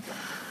point.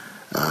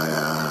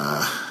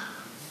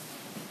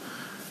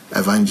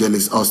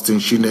 Evangelist Austin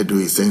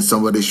Shinedu is saying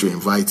somebody should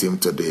invite him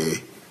to the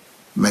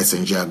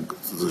Messenger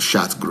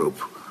chat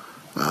group.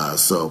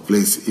 So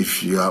please,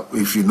 if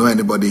you know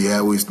anybody here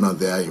who is not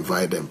there,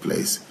 invite them,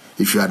 please.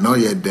 If you are not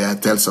yet there,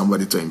 tell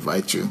somebody to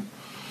invite you.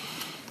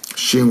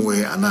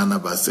 Shinwe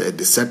Ananaba said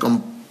the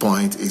second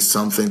point is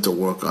something to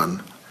work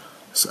on,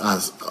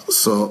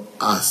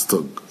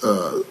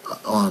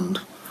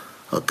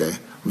 Okay,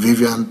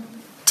 Vivian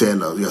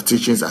Taylor, your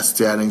teachings are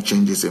steering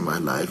changes in my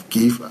life.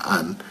 Give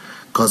and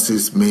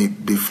causes me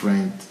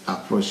different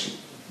approaches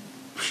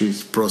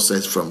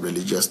process from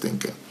religious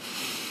thinking.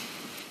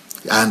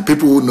 And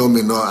people who know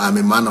me know I'm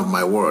a man of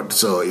my word.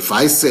 So if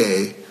I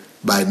say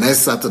by next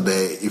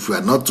Saturday, if we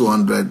are not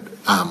 200,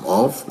 I'm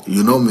off,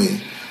 you know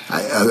me.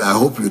 I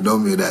hope you know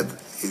me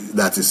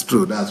that is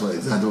true. That's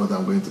exactly what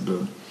I'm going to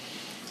do.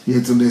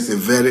 Yetunde is a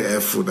very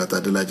helpful,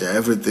 Dr. Adelaja.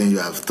 Everything you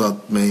have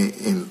taught me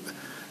in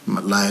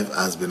my life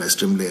has been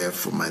extremely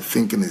helpful. My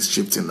thinking is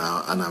shifting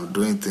now, and I'm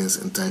doing things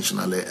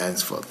intentionally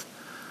henceforth.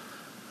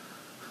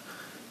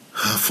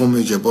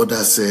 Fumi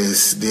Jeboda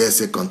says,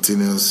 DSA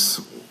continues.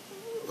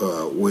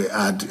 We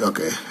add,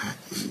 okay,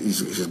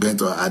 she's going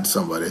to add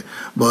somebody.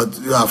 But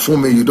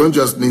Fumi, you don't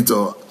just need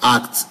to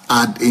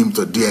add him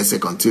to DSA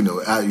continue.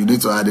 You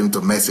need to add him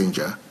to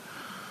Messenger.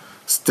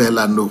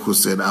 Stella Nuku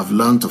said, I've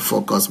learned to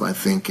focus my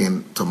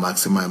thinking to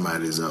maximize my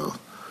result.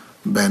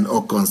 Ben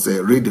Okon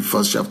said, read the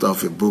first chapter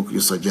of a book you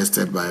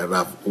suggested by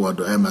Ralph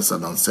Waldo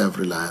Emerson on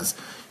self-reliance.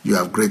 You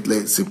have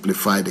greatly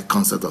simplified the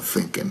concept of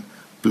thinking.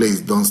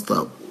 Please don't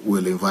stop. We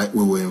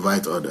will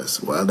invite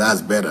others. Well,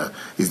 that's better.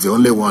 He's the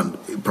only one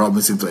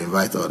promising to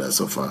invite others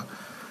so far.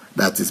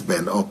 That is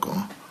Ben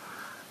Okon.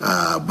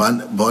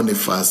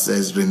 Boniface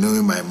says,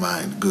 renewing my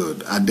mind. Good.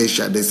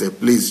 Adesha, they say,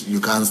 please, you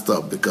can't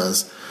stop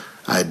because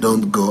I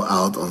don't go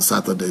out on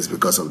Saturdays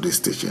because of this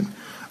teaching.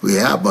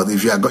 Yeah, but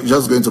if you are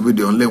just going to be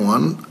the only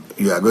one,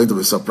 you are going to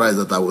be surprised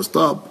that I will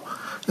stop.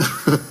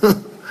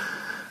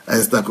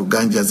 Esther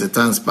Kuganja says,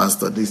 thanks,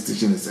 Pastor. This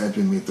teaching is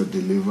helping me to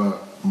deliver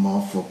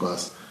more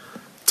focused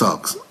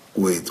talks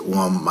with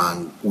one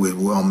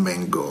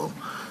main goal.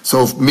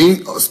 So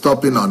me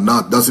stopping or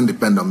not doesn't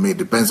depend on me. It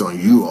depends on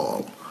you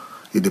all.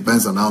 It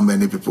depends on how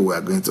many people we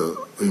are going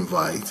to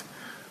invite.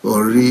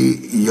 Ori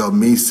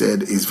Yomi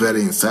said, it's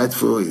very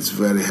insightful, it's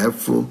very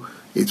helpful.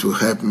 It will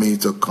help me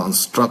to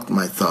construct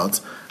my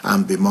thoughts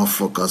and be more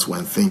focused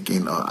when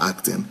thinking or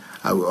acting.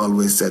 I will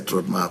always set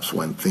roadmaps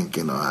when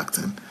thinking or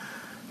acting.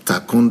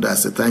 Takunda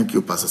said, thank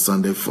you, Pastor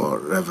Sunday, for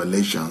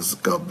revelations.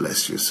 God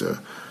bless you, sir.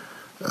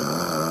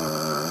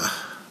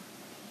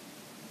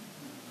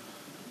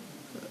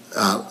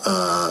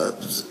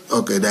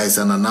 Okay, there is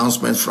an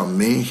announcement from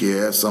me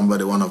here.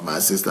 One of my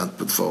assistants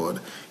put forward.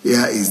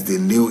 Here is the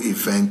new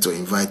event to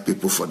invite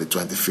people for the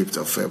 25th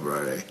of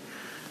February.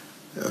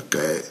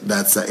 Okay,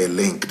 that's a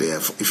link there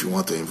if you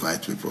want to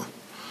invite people.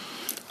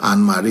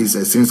 And Marie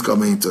says, since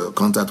coming into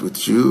contact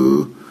with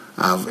you,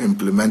 I've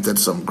implemented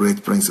some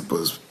great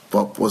principles.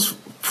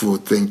 Purposeful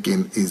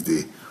thinking is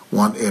the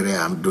one area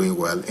I'm doing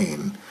well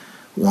in.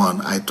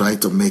 1, I try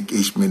to make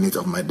each minute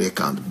of my day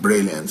count.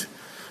 Brilliant.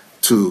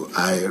 2,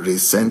 I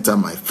recenter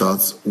my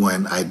thoughts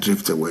when I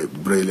drift away.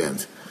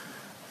 Brilliant.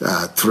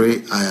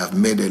 3, I have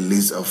made a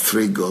list of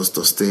 3 goals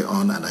to stay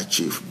on and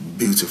achieve.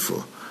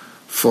 Beautiful.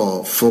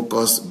 4,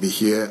 focus, be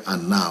here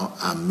and now,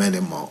 and many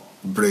more.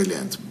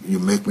 Brilliant. You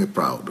make me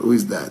proud. Who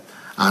is that?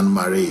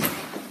 Anne-Marie.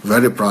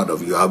 Very proud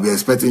of you. I'll be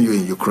expecting you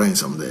in Ukraine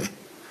someday.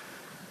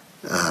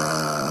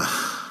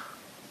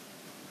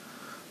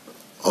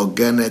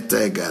 Ogene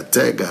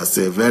Tega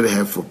say, very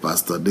helpful,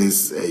 Pastor.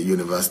 This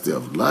University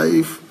of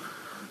Life.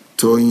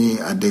 Tony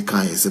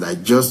Adekanye said, I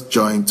just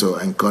joined to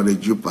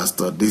encourage you,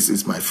 Pastor. This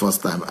is my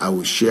first time. I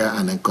will share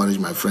and encourage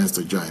my friends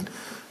to join.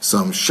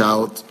 Some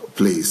shout,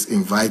 please.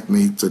 Invite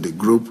me to the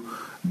group.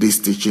 This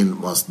teaching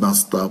must not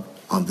stop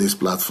on this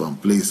platform.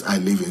 Please, I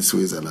live in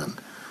Switzerland.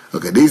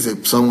 Okay, this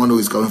is someone who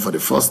is coming for the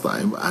first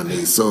time and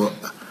is so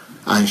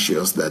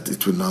anxious that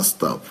it will not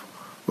stop.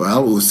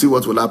 Well, we'll see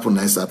what will happen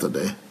next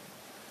Saturday.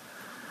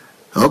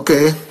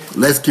 Okay,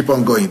 let's keep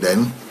on going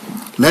then.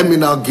 Let me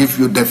now give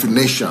you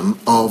definition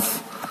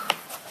of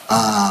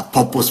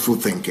purposeful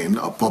thinking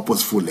or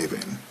purposeful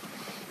living.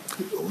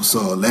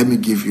 So let me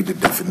give you the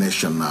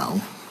definition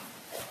now.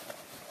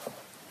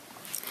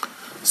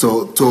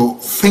 So to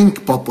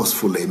think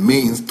purposefully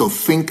means to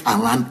think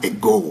around a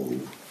goal.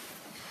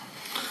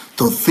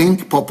 To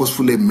think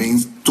purposefully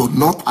means to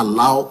not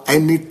allow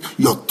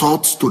your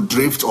thoughts to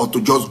drift or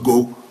to just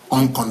go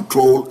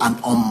uncontrolled and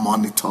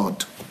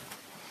unmonitored.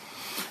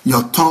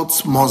 Your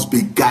thoughts must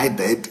be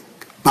guided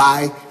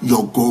by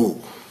your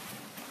goal.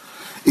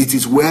 It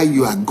is where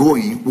you are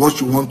going, what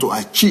you want to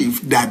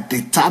achieve, that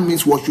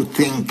determines what you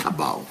think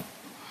about.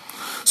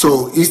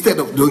 So instead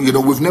of,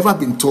 we've never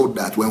been told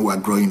that when we are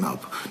growing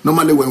up.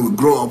 Normally when we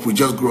grow up, we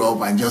just grow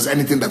up and just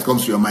anything that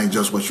comes to your mind,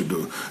 just what you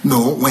do.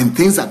 No, when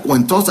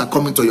thoughts are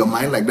coming to your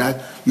mind like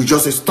that, you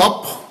just say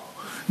stop.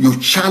 You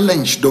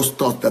challenge those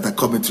thoughts that are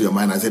coming to your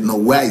mind and say, no,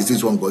 where is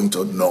this one going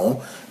to?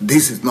 No,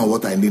 this is not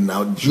what I need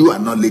now. You are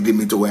not leading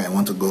me to where I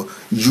want to go.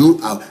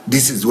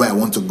 This is where I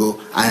want to go.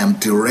 I'm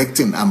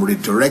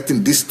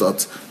redirecting these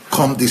thoughts,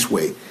 come this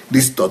way.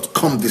 This thought,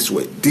 come this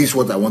way. This is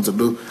what I want to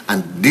do,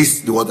 and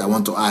this is what I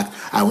want to act.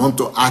 I want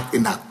to act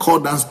in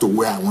accordance to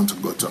where I want to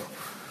go to.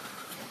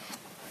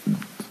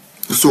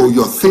 So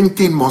your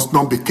thinking must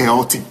not be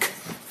chaotic.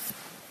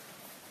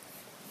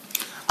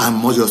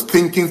 And your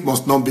thinking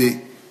must not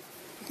be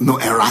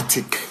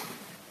erratic.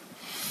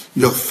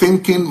 Your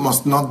thinking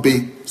must not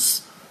be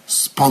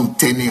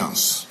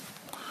spontaneous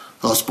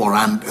or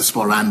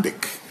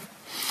sporadic.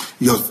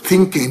 Your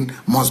thinking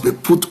must be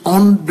put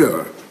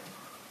under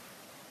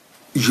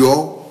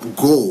your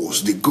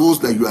goals, the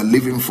goals that you are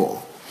living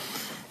for.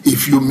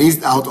 If you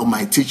missed out on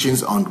my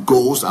teachings on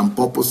goals and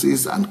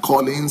purposes and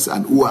callings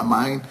and who am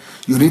I,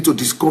 you need to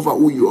discover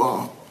who you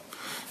are.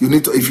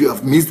 If you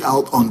have missed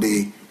out on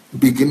the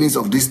beginnings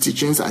of these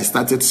teachings, I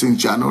started since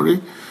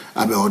January,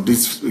 I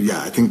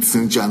think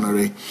since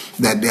January,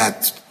 that there are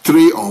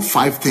 3 or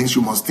 5 things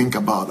you must think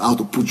about, how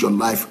to put your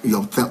life,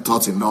 your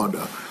thoughts in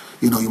order.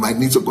 You might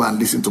need to go and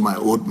listen to my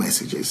old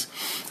messages.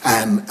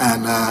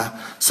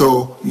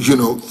 So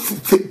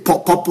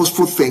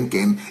purposeful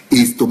thinking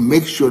is to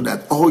make sure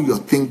that all your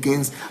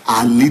thinkings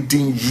are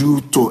leading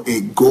you to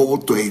a goal,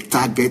 to a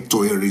target,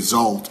 to a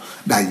result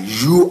that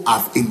you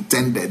have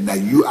intended,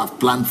 that you have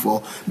planned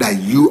for,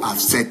 that you have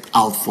set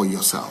out for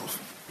yourself.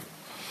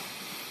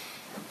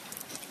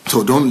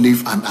 So don't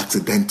live an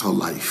accidental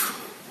life.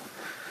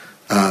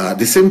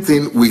 The same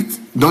thing with,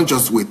 not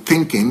just with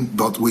thinking,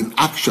 but with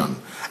action.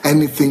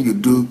 Anything you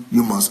do,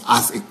 you must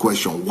ask a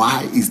question.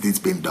 Why is this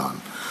being done?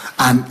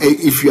 And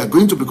if you are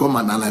going to become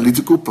an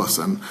analytical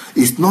person,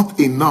 it's not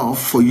enough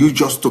for you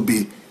just to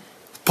be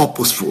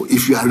purposeful.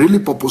 If you are really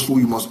purposeful,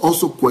 you must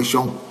also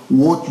question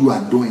what you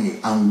are doing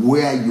and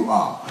where you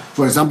are.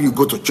 For example, you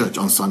go to church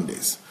on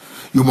Sundays.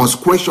 You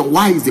must question,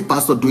 why is the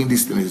pastor doing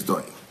this thing he's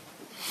doing?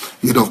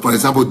 For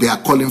example, they are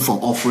calling for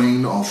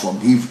offering or for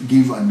give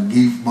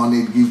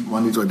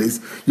money to this.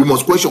 You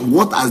must question,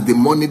 what has the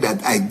money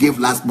that I gave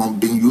last month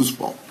been used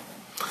for?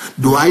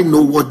 Do I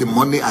know what the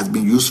money has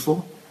been used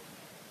for?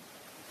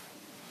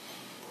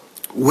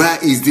 Where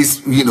is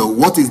this,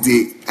 what is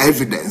the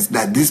evidence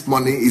that this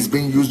money is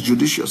being used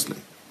judiciously?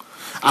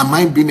 Am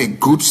I being a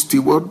good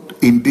steward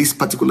in this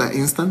particular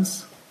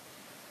instance?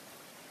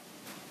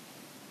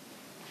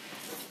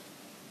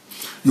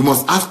 You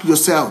must ask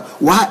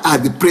yourself, why are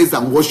the praise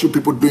and worship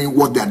people doing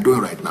what they are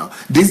doing right now?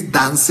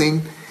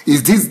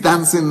 Is this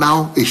dancing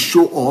now a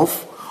show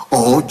off,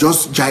 or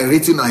just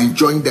gyrating or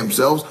enjoying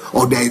themselves,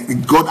 or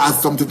God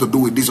has something to do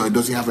with this, or it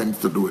doesn't have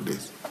anything to do with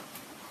this?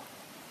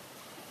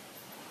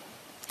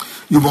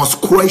 You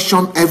must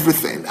question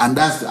everything, and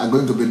that's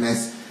going to be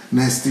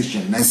next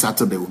teaching, next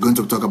Saturday. We're going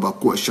to talk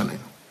about questioning.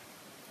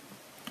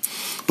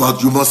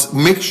 But you must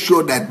make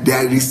sure that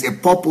there is a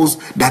purpose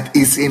that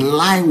is in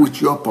line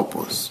with your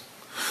purpose.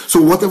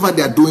 So whatever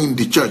they are doing in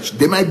the church,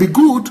 they might be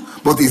good,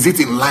 but is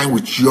it in line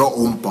with your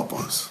own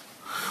purpose?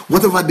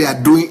 Whatever they are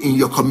doing in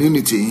your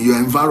community, in your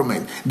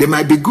environment, they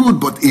might be good,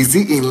 but is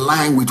it in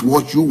line with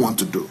what you want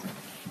to do?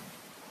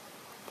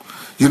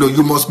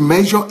 You must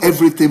measure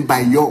everything by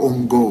your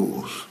own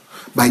goals,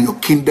 by your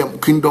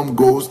kingdom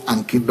goals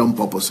and kingdom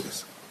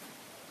purposes.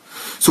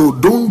 So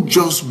don't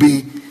just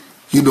be,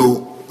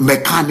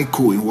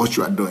 mechanical in what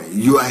you are doing.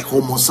 You are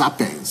Homo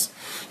sapiens.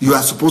 You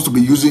are supposed to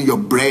be using your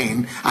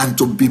brain and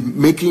to be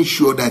making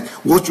sure that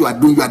what you are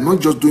doing, you are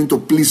not just doing to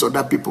please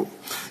other people.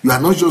 You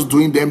are not just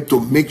doing them to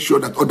make sure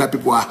that other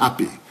people are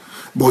happy.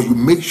 But you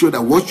make sure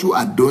that what you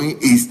are doing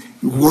is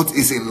what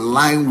is in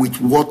line with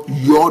what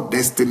your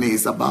destiny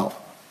is about.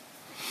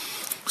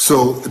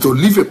 So to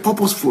live a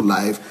purposeful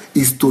life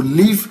is to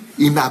live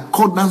in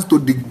accordance to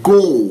the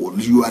goal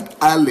you had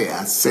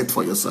earlier set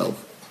for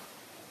yourself.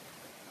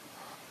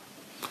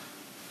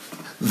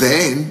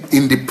 Then,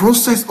 in the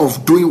process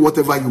of doing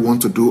whatever you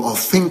want to do or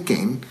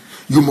thinking,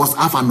 you must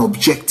have an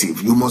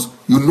objective. You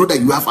know that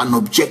you have an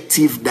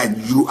objective that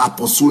you are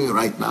pursuing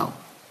right now.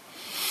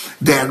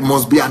 There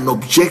must be an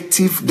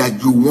objective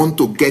that you want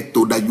to get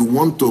to, that you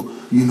want to,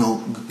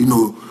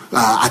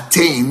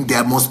 attain.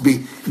 There must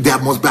be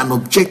an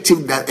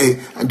objective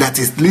that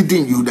is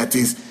leading you, that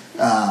is,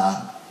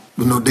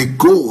 the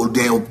goal,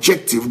 the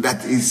objective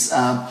that is,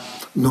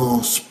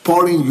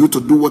 spurring you to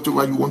do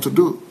whatever you want to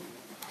do.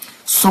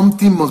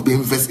 Something must be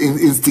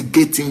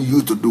instigating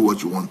you to do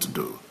what you want to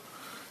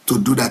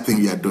do that thing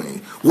you are doing.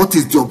 What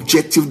is the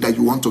objective that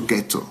you want to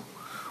get to?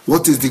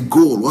 What is the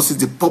goal? What is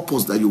the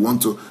purpose that you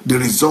want to, the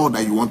result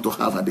that you want to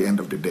have at the end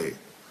of the day?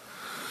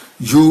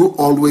 You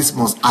always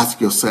must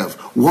ask yourself,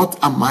 what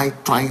am I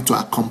trying to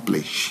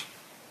accomplish?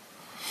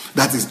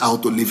 That is how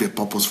to live a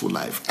purposeful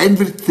life.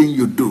 Everything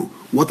you do,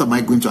 what am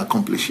I going to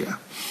accomplish here?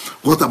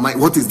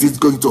 What is this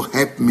going to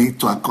help me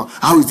to accomplish?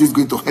 How is this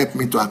going to help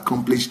me to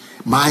accomplish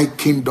my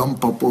kingdom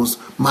purpose,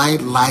 my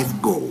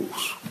life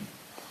goals?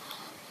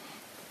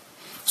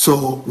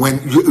 So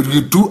when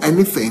you do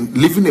anything,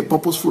 living a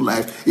purposeful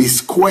life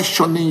is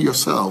questioning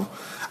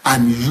yourself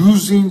and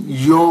using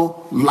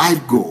your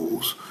life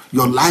goals,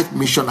 your life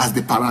mission as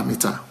the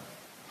parameter.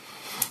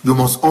 You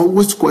must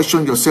always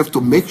question yourself to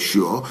make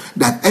sure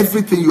that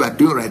everything you are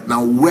doing right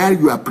now, where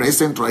you are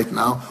present right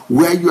now,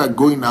 where you are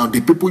going now,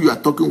 the people you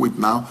are talking with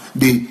now,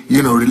 the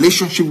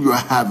relationship you are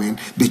having,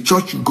 the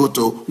church you go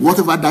to,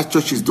 whatever that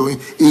church is doing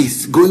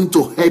is going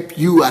to help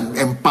you and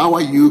empower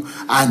you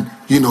and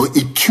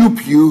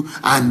equip you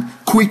and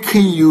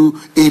quicken you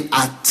in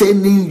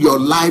attaining your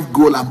life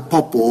goal and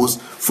purpose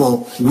for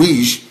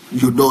which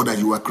you know that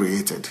you were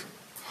created.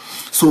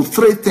 So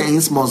 3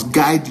 things must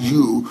guide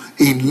you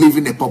in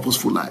living a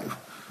purposeful life.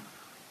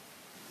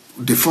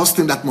 The first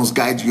thing that must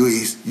guide you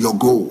is your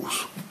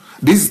goals.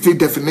 This is the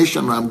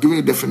definition. I'm giving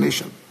you a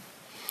definition.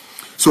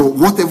 So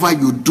whatever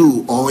you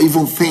do or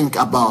even think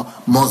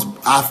about must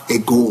have a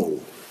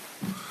goal.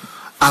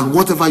 And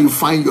whatever you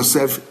find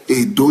yourself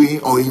doing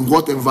or in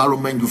what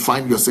environment you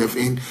find yourself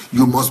in,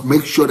 you must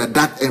make sure that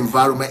that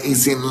environment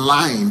is in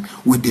line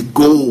with the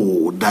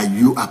goal that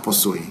you are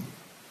pursuing.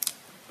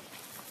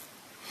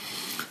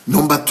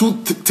 Number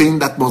 2 thing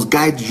that must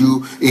guide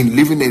you in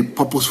living a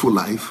purposeful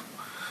life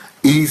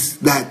is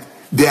that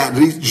there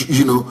is,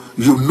 you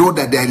know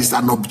that there is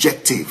an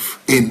objective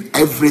in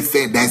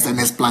everything. There is an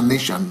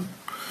explanation.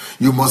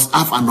 You must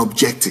have an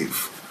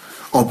objective.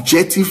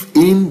 Objective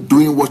in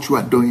doing what you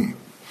are doing.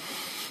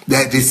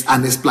 There is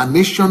an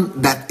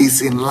explanation that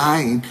is in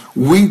line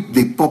with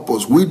the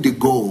purpose, with the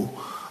goal,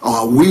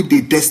 or with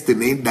the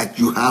destiny that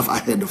you have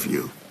ahead of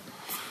you.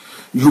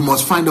 You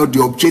must find out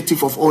the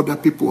objective of other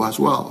people as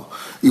well.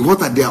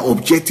 What are their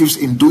objectives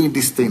in doing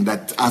this thing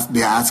that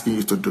they are asking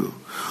you to do?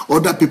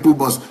 Other people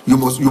you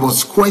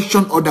must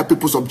question other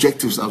people's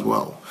objectives as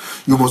well.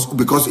 You must,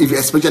 because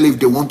especially if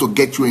they want to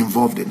get you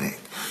involved in it,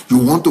 you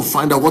want to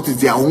find out what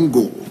is their own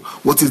goal,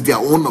 what is their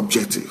own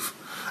objective.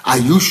 Are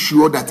you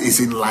sure that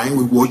is in line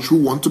with what you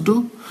want to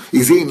do?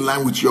 Is it in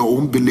line with your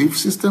own belief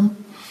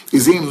system?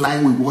 Is it in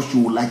line with what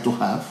you would like to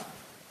have?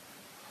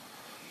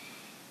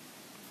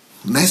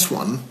 Next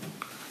one,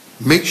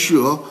 make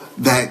sure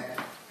that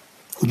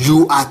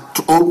you are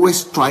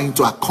always trying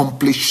to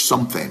accomplish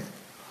something,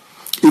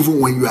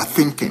 even when you are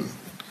thinking.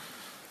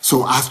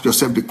 So ask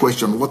yourself the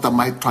question, what am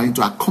I trying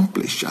to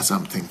accomplish as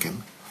I'm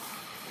thinking?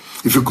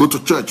 If you go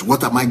to church,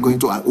 what am I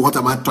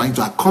trying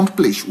to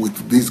accomplish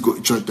with this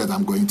church that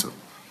I'm going to?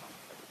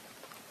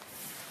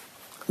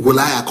 Will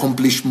I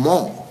accomplish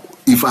more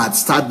if I had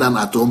sat down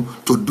at home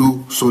to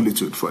do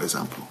solitude, for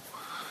example?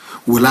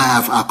 Will I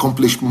have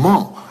accomplished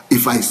more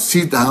if I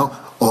sit down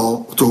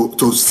or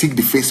to seek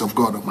the face of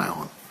God on my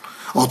own,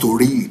 or to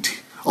read,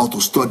 or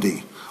to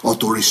study, or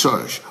to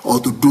research, or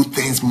to do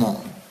things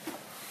more?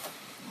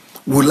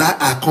 Will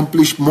I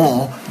accomplish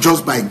more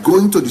just by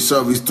going to the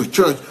service to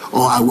church,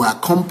 or I will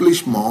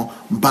accomplish more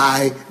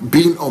by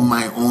being on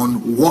my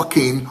own,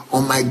 working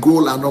on my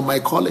goal and on my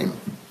calling?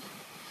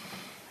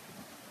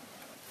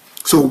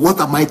 So what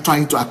am I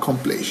trying to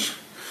accomplish?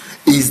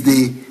 Is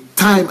the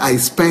time I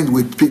spend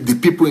with the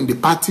people in the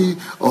party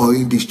or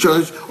in the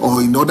church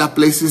or in other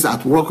places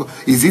at work,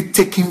 is it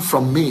taking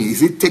from me?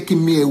 Is it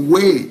taking me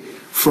away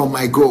from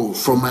my goal,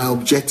 from my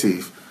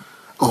objective?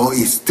 Or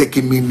is it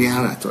taking me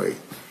nearer to it?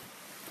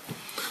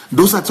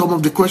 Those are some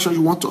of the questions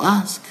you want to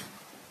ask.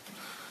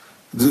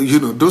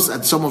 Those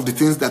are some of the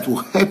things that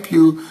will help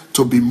you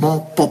to be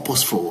more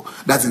purposeful.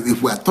 That is,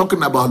 if we are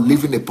talking about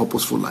living a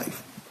purposeful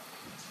life.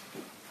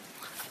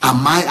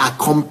 Am I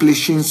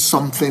accomplishing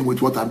something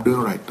with what I'm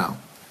doing right now?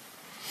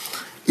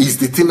 Is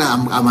the thing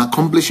I'm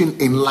accomplishing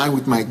in line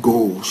with my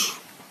goals?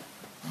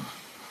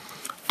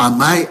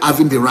 Am I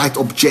having the right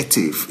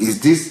objective?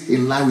 Is this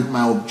in line with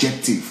my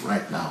objective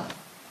right now?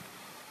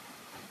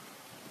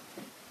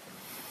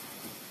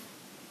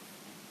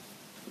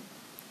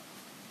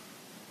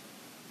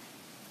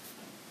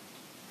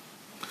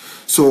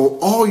 So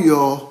all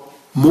your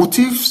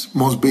motives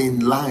must be in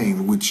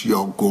line with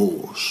your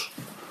goals.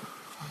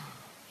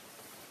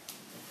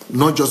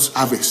 Not just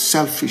have a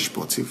selfish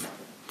motive.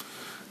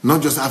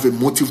 Not just have a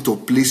motive to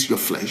please your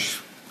flesh.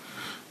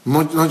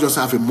 Not just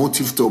have a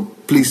motive to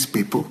please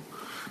people.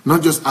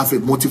 Not just have a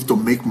motive to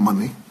make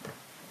money.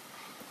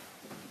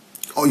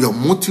 All your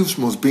motives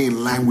must be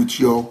in line with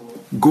your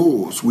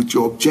goals, with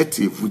your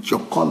objective, with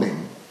your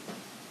calling.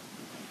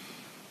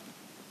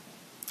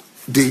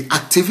 The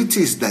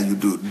activities that you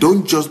do,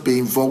 don't just be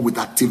involved with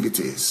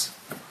activities.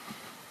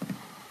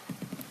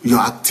 Your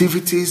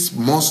activities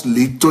must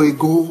lead to a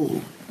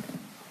goal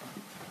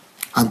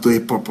and to a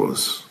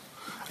purpose.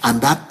 And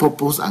that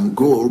purpose and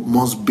goal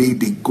must be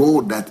the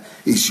goal that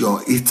is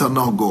your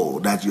eternal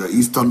goal, that your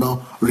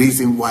eternal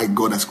reason why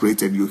God has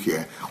created you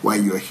here, why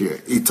you're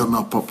here,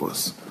 eternal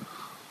purpose.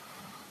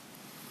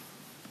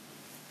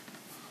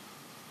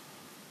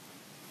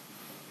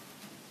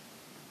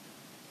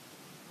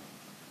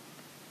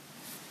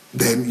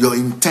 Then your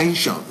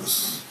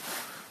intentions,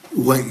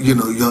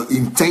 your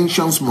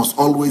intentions must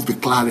always be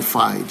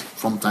clarified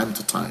from time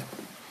to time.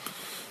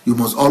 You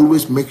must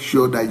always make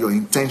sure that your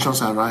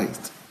intentions are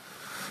right,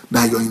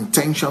 that your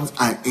intentions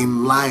are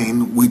in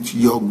line with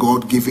your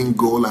God-given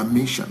goal and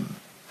mission,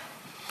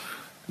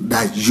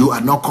 that you are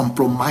not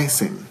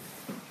compromising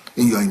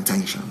in your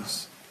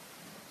intentions.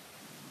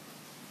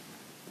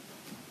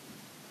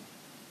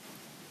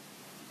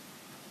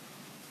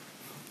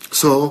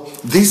 So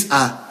these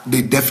are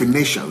the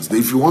definitions.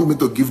 If you want me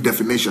to give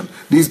definition,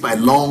 this is my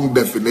long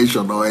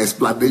definition or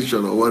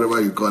explanation or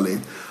whatever you call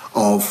it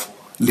of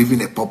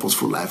living a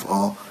purposeful life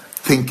or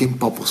thinking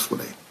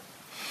purposefully.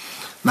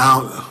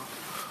 Now,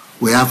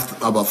 we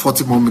have about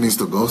 40 more minutes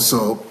to go.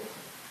 So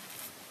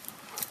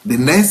the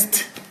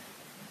next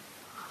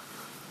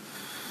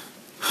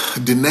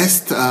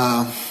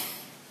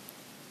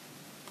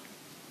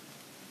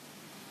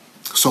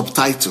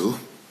subtitle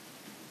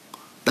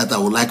that I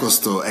would like us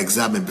to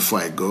examine before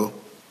I go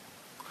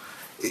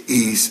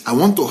is, I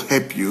want to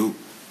help you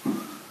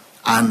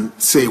and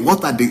say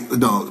what are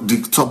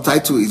the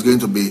subtitle is going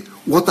to be,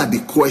 what are the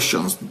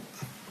questions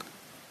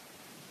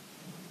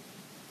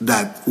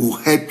that will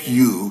help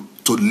you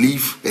to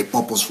live a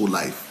purposeful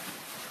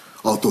life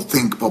or to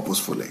think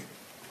purposefully.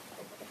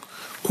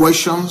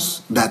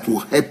 Questions that will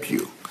help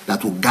you,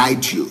 that will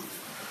guide you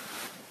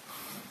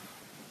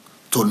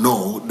to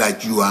know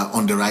that you are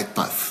on the right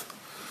path,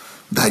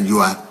 that you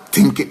are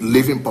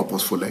living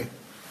purposefully,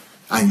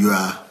 and you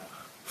are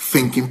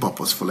thinking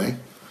purposefully,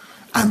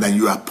 and that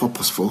you are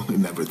purposeful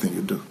in everything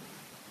you do.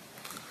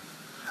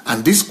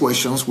 And these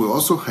questions will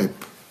also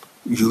help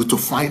you to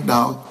find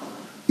out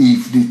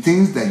if the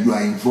things that you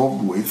are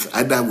involved with,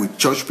 either with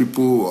church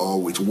people or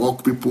with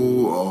work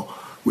people or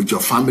with your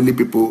family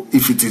people,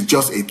 if it is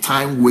just a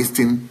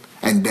time-wasting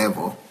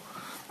endeavor,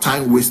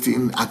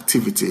 time-wasting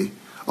activity,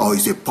 or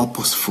is a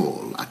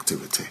purposeful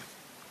activity.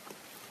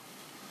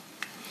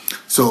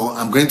 So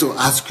I'm going to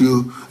ask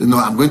you,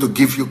 I'm going to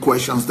give you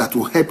questions that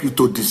will help you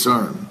to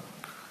discern.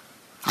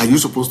 Are you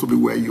supposed to be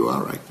where you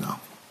are right now?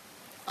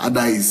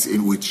 Either it's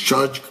with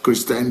church,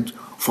 Christian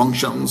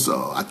functions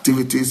or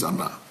activities or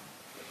not.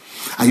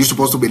 Are you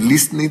supposed to be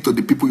listening to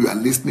the people you are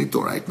listening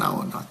to right now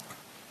or not?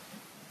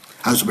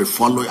 Are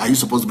you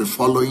supposed to be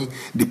following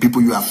the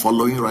people you are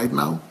following right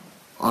now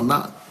or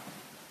not?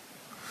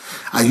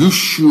 Are you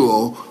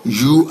sure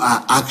you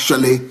are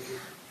actually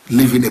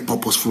living a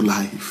purposeful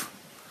life?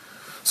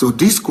 So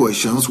these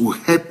questions will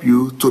help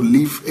you to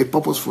live a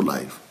purposeful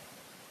life.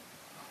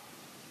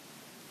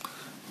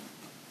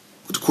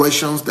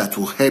 Questions that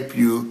will help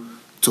you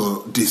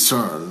to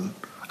discern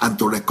and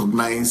to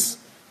recognize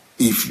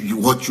if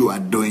what you are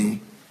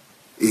doing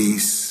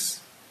is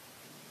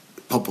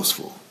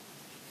purposeful.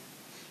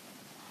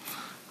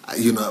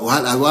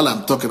 While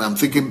I'm talking, I'm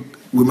thinking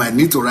we might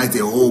need to write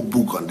a whole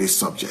book on this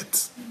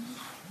subject.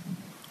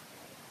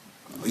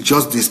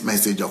 Just this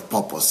message of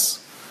purpose.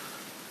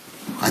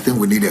 I think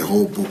we need a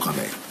whole book on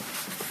it.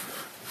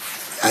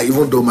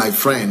 Even though my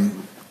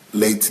friend,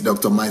 late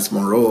Dr. Miles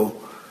Monroe,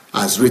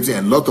 has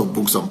written a lot of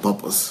books on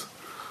purpose,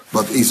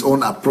 but his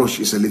own approach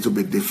is a little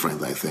bit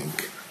different, I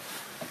think.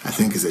 I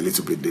think it's a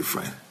little bit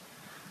different,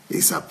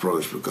 his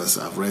approach, because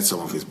I've read some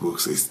of his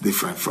books. It's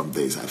different from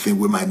this. I think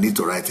we might need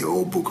to write a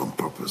whole book on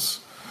purpose.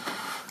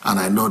 And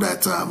I know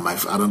that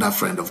another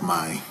friend of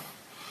mine,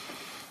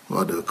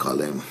 what do you call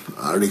him,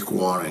 Rick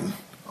Warren,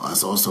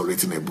 has also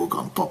written a book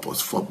on purpose,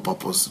 for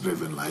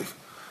purpose-driven life.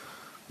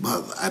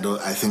 But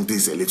I think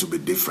this is a little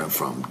bit different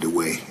from the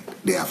way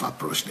they have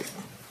approached it.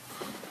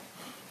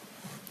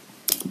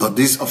 But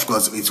this, of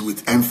course, is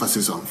with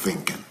emphasis on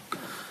thinking,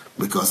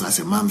 because as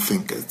a man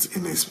thinketh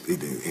in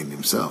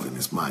himself, in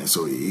his mind,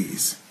 so he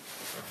is.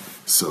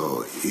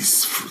 So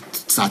it's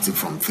starting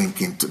from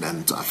thinking to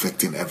then to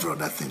affecting every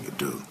other thing you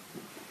do.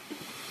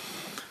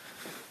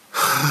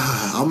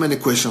 How many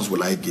questions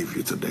will I give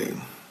you today?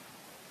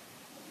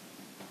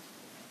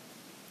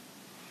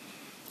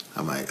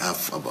 I might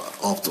have about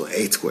up to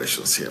 8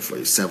 questions here for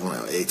you. 7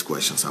 or 8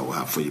 questions I will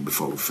have for you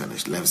before we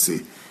finish. Let's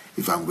see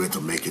if I'm going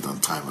to make it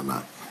on time or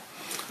not.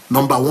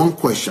 Number 1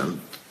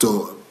 question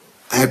to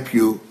help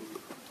you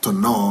to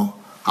know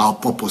how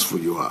purposeful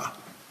you are.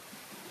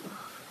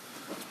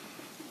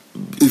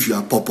 If you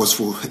are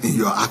purposeful in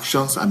your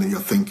actions and in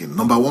your thinking.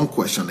 Number 1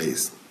 question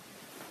is,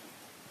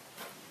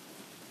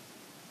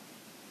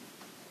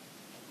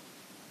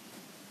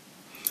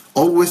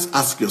 always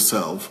ask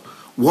yourself,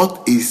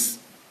 what is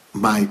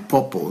my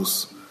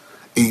purpose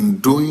in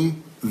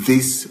doing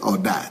this or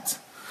that?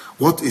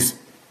 What is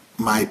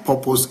my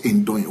purpose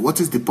in doing? What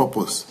is the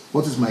purpose?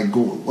 What is my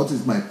goal? What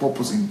is my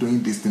purpose in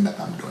doing this thing that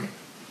I'm doing?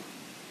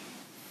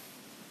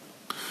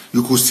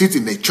 You could sit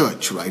in a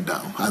church right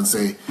now and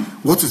say,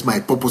 what is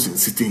my purpose in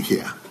sitting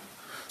here?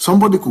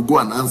 Somebody could go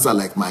and answer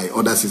like my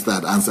other sister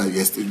had answered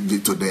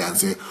today and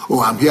say,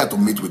 oh, I'm here to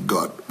meet with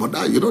God. But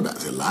that,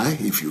 that's a lie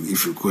if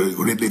you could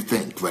really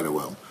think very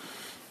well.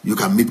 You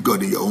can meet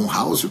God in your own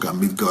house. You can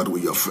meet God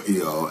with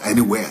your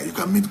anywhere. You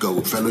can meet God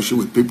with fellowship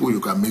with people. You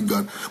can meet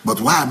God.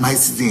 But why am I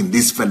sitting in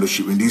this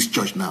fellowship, in this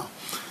church now?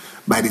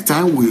 By the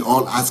time we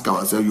all ask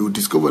ourselves, you will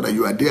discover that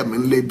you are there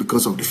mainly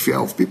because of the fear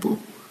of people,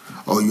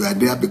 or you are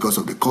there because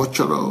of the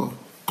cultural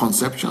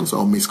conceptions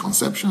or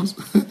misconceptions,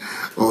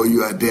 or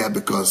you are there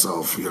because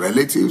of your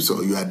relatives,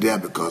 or you are there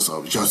because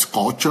of just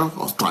culture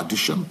or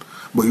tradition.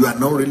 But you are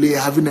not really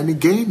having any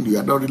gain. You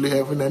are not really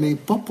having any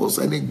purpose,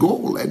 any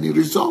goal, any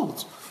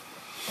result.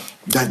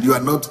 That you are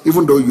not,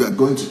 even though you are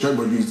going to church,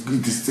 but you do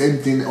the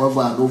same thing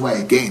over and over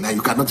again, and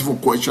you cannot even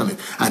question it.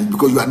 And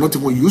because you are not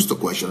even used to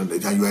questioning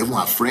it, and you are even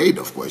afraid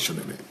of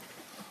questioning it.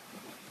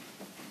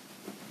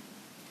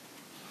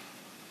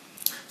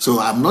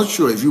 So I'm not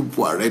sure if you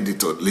people are ready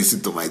to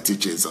listen to my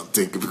teachings and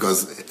think,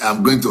 because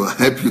I'm going to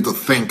help you to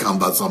think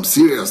about some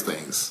serious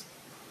things.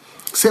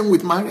 Same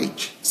with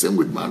marriage. Same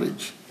with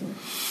marriage.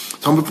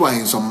 Some people are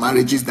in some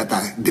marriages that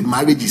the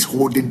marriage is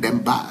holding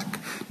them back.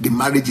 The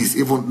marriage is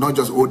even not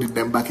just holding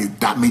them back, it's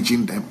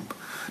damaging them.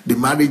 The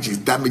marriage is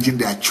damaging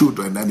their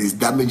children, and it's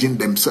damaging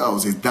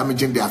themselves, it's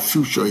damaging their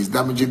future, it's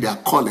damaging their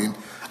calling.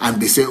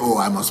 And they say, oh,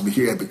 I must be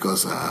here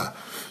because,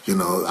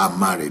 I'm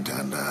married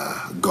and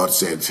God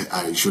said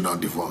I should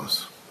not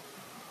divorce.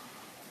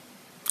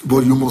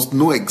 But you must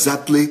know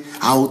exactly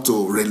how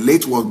to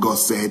relate what God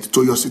said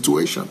to your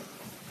situation.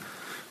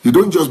 You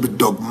don't just be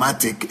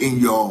dogmatic in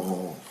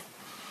your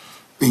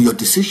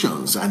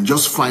decisions and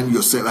just find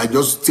yourself, and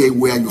just stay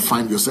where you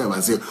find yourself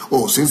and say,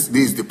 oh, since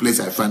this is the place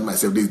I find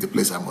myself, this is the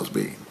place I must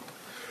be in.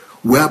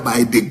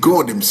 Whereby the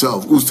God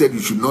himself who said you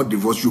should not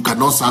divorce, you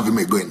cannot serve him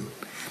again.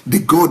 The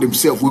God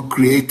himself who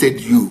created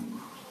you,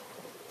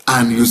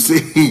 and you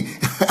say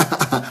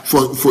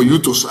for you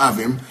to serve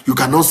him, you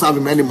cannot serve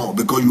him anymore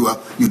because you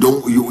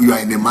are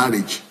in a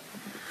marriage.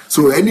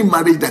 So any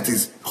marriage that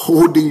is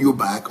holding you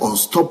back or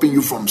stopping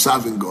you from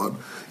serving God,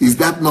 is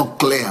that not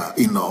clear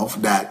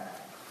enough that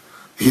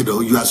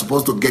you are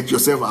supposed to get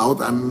yourself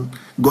out and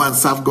go and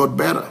serve God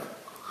better?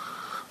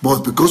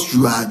 But because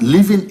you are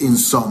living in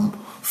some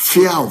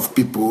fear of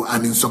people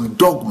and in some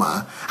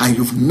dogma, and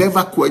you've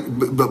never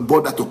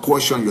bothered to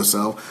question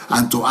yourself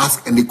and to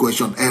ask any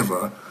question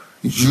ever,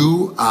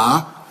 you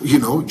are,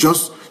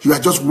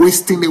 just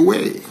wasting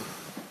away.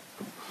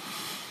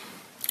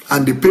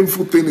 And the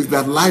painful thing is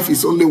that life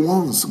is only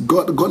once.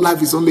 God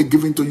life is only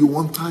given to you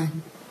one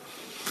time.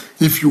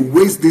 If you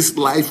waste this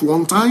life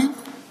one time,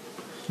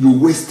 you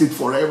waste it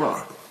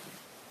forever.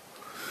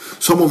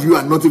 Some of you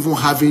are not even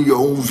having your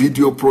own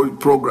video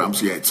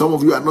programs yet. Some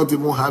of you are not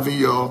even having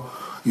your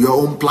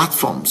own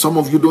platform. Some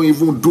of you don't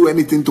even do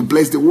anything to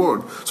bless the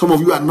world. Some of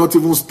you are not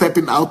even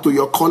stepping out to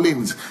your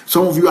callings.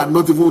 Some of you are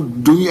not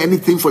even doing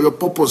anything for your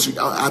purpose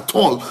at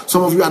all.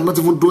 Some of you are not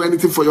even doing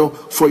anything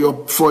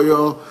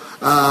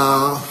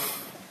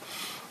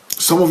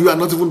some of you are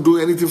not even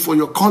doing anything for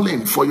your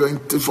calling, for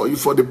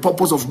the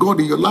purpose of God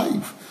in your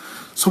life.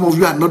 Some of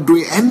you are not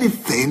doing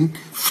anything,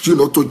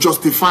 to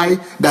justify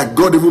that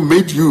God even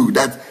made you,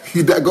 that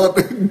God,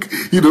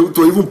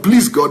 to even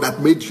please God that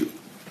made you.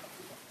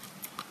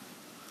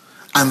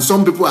 And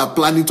some people are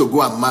planning to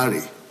go and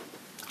marry.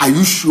 Are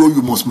you sure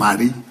you must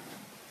marry?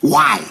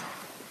 Why?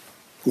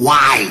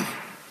 Why?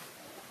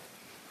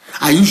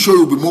 Are you sure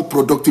you'll be more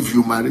productive if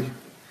you marry?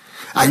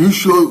 Are you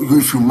sure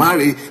if you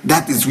marry,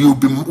 that is, you'll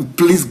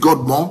please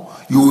God more,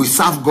 you will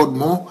serve God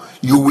more,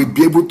 you will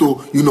be able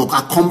to,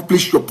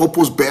 accomplish your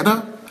purpose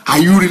better? Are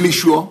you really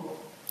sure?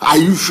 Are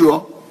you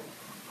sure?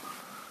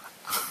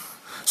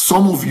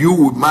 Some of you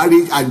would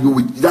marry,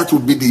 and that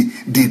would be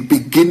the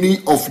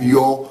beginning of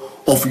your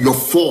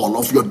fall,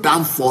 of your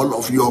downfall,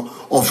 of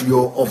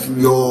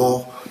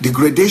your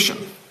degradation.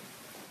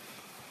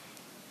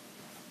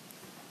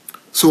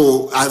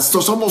 So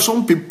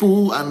some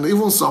people and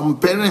even some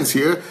parents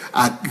here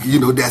are,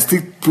 they are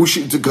still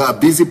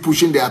busy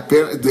pushing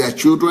their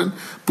children,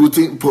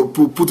 putting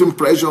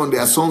pressure on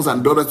their sons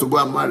and daughters to go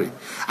and marry.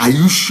 Are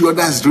you sure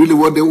that's really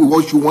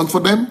what you want for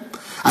them?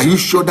 Are you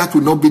sure that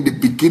will not be the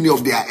beginning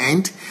of their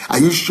end? Are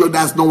you sure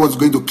that's not what's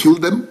going to kill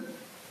them?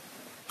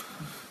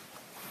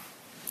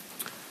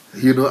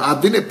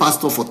 I've been a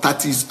pastor for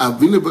 30 years. I've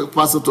been a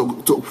pastor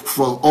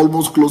for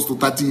almost close to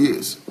 30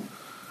 years.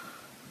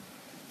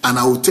 And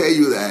I will tell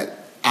you that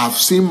I've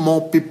seen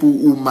more people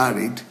who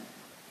married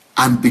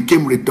and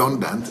became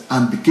redundant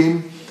and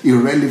became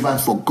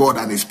irrelevant for God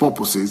and his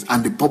purposes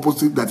and the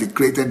purposes that he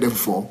created them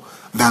for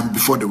than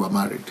before they were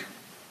married.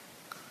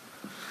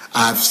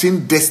 I've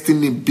seen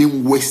destiny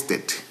being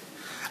wasted.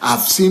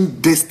 I've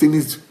seen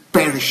destinies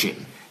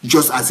perishing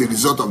just as a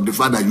result of the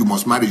fact that you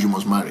must marry, you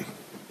must marry.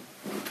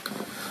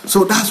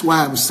 So that's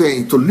why I'm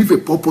saying to live a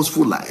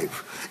purposeful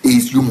life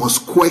is you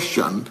must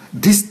question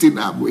this thing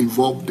I'm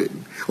involved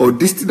in or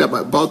this thing I'm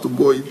about to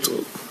go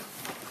into.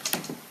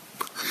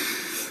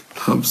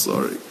 I'm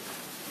sorry.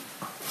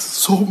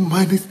 So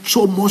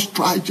much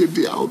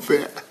tragedy out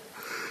there.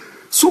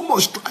 So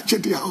much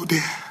tragedy out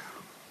there.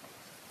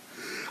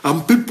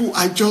 And people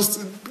are just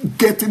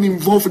getting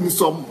involved in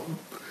some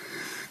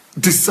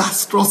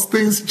disastrous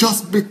things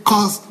just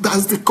because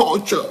that's the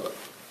culture.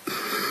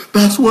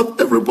 That's what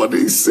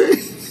everybody is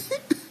saying.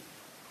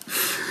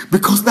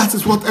 Because that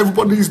is what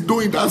everybody is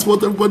doing. That's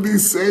what everybody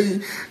is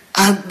saying.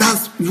 And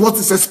that's what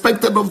is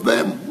expected of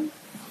them.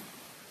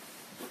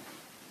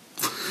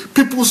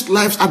 People's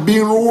lives are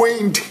being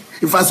ruined.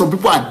 In fact, some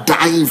people are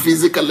dying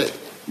physically.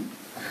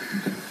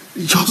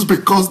 Just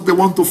because they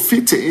want to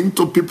fit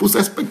into people's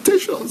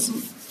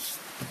expectations.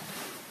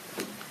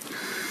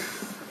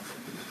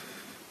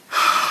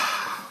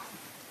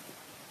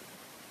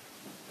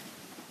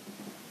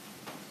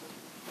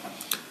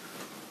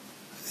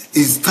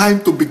 It's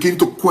time to begin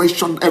to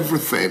question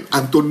everything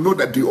and to know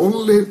that the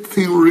only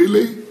thing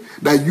really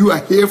that you are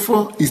here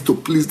for is to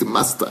please the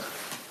master.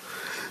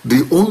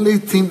 The only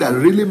thing that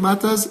really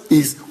matters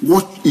is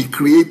what he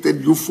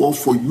created you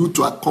for you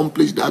to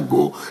accomplish that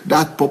goal,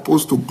 that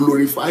purpose, to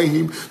glorify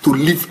him, to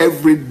live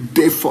every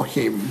day for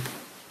him.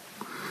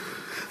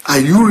 Are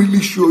you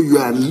really sure you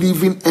are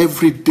living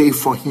every day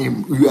for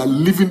him? You are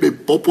living a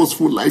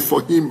purposeful life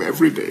for him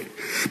every day.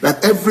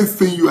 That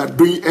everything you are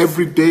doing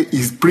every day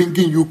is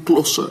bringing you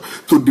closer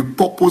to the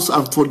purpose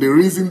and for the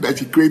reason that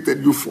he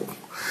created you for.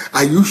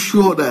 Are you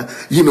sure that,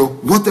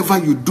 whatever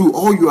you do,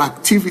 all your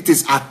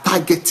activities are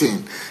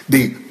targeting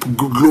the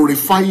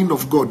glorifying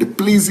of God, the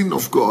pleasing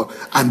of God,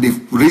 and the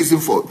reason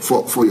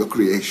for your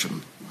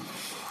creation?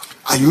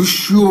 Are you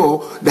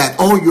sure that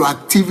all your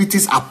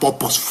activities are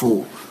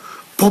purposeful?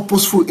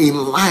 Purposeful in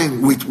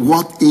line with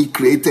what he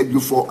created you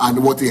for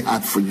and what he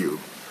had for you.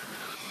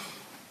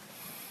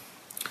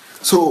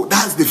 So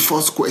that's the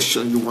first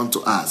question you want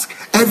to ask.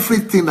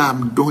 Everything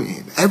I'm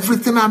doing,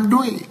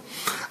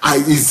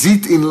 is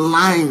it in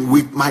line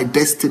with my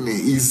destiny?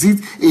 Is it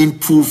in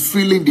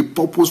fulfilling the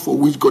purpose for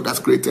which God has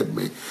created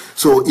me?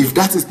 So if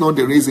that is not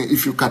the reason,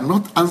 if you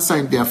cannot answer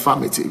in the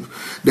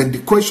affirmative, then the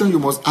question you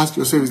must ask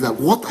yourself is that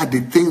what are the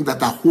things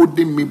that are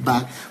holding me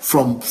back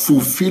from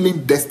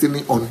fulfilling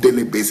destiny on a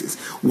daily basis?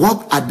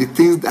 What are the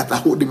things that are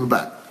holding me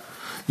back?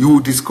 You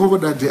will discover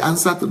that the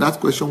answer to that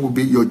question will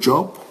be your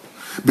job.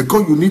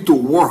 Because you need to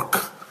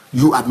work,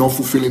 you are not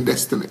fulfilling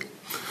destiny.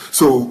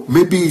 So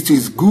maybe it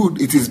is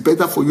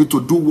better for you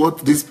to do what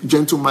this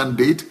gentleman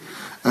did.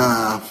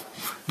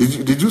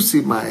 Did you see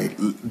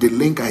the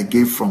link I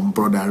gave from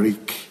Brother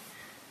Rick?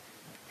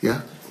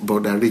 Yeah,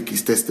 Brother Rick,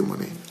 his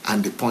testimony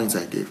and the points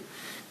I gave.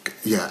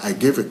 Yeah, I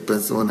gave a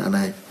person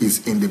and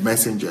it's in the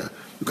messenger.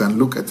 You can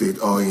look at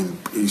it, or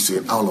it's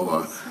in all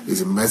over.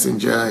 It's in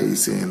messenger,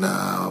 it's in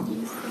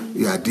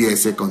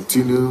DSA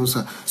continues.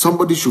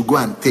 Somebody should go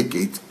and take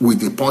it with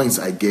the points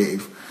I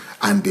gave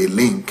and the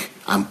link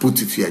and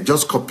put it here.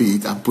 Just copy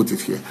it and put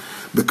it here,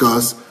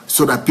 because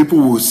so that people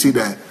will see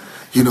that,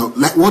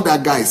 like what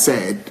that guy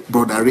said,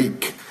 Brother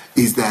Rick,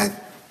 is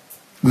that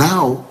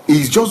now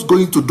he's just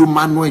going to do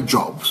manual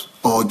jobs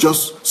or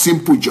just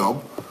simple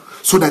job,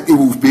 so that he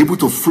will be able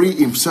to free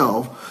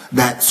himself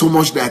that so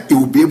much that he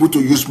will be able to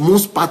use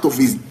most part of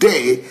his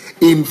day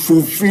in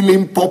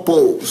fulfilling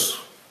purpose.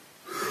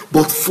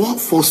 But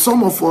for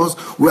some of us,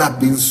 we have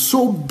been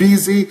so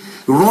busy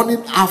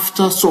running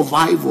after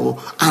survival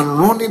and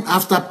running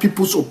after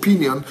people's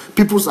opinion,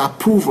 people's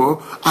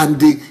approval,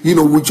 and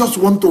we just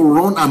want to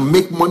run and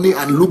make money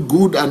and look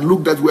good and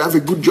look that we have a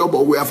good job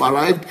or we have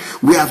arrived.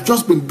 We have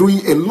just been doing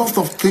a lot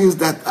of things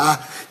that are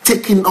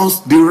taking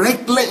us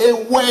directly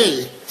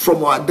away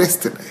from our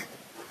destiny.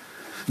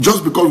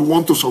 Just because we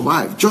want to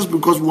survive, just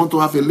because we want to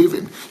have a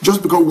living,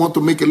 just because we want to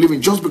make a living,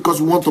 just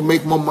because we want to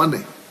make more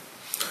money.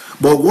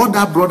 But what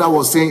that brother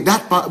was saying,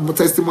 that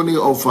testimony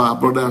of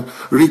Brother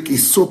Rick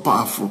is so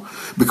powerful,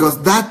 because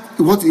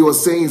what he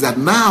was saying is that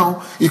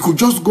now he could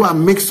just go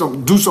and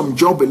do some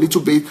job a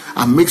little bit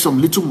and make some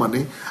little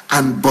money,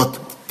 but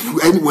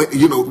anyway,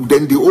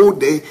 then the whole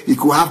day he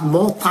could have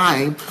more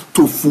time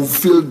to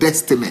fulfill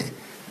destiny.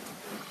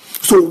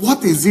 So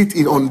what is it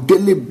on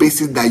daily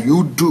basis that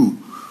you do,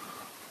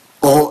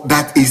 or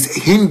that is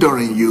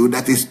hindering you,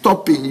 that is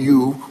stopping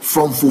you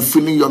from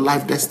fulfilling your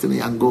life destiny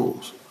and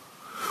goals?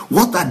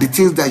 What are the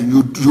things that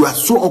you are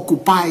so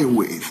occupied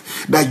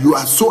with, that you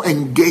are so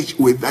engaged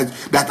with,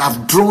 that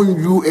have drawn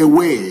you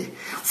away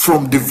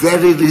from the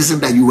very reason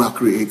that you were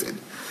created?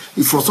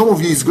 For some of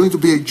you, it's going to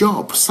be a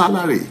job,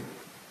 salary,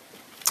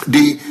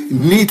 the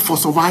need for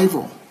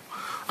survival.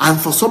 And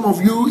for some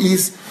of you,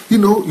 is,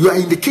 you are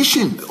in the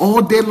kitchen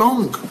all day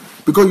long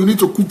because you need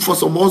to cook for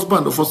some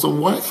husband or for some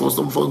wife or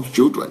for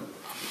children.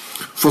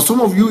 For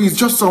some of you, it's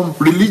just some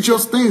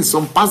religious things.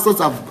 Some pastors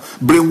have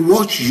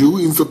brainwashed you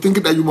into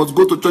thinking that you must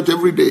go to church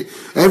every day.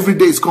 Every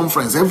day is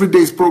conference. Every day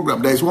is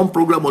program. There is one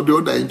program or the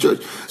other in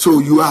church. So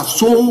you are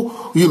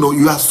so,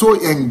 you are so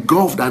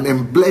engulfed and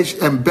embellished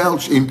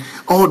in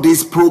all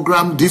this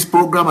program and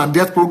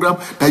that program,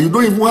 that you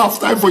don't even have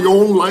time for your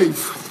own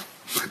life.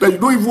 That you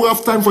don't even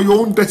have time for your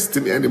own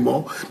destiny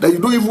anymore. That you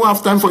don't even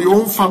have time for your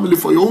own family,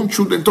 for your own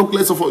children, talk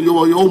less of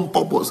your own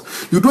purpose.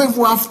 You don't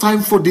even have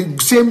time for the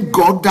same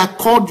God that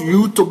called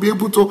you to be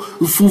able to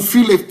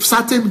fulfill a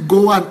certain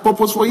goal and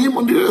purpose for Him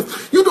on the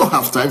earth. You don't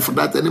have time for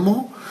that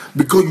anymore,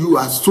 because you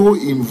are so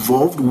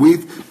involved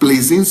with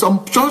pleasing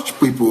some church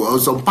people or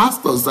some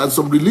pastors and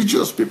some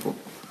religious people.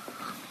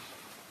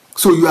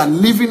 So you are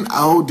living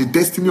out the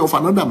destiny of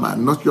another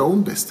man, not your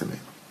own destiny.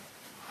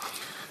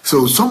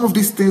 So some of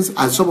these things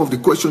are some of the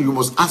questions you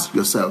must ask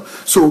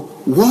yourself. So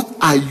what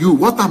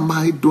am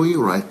I doing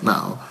right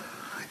now?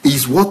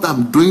 Is what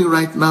I'm doing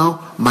right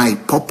now my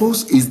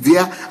purpose?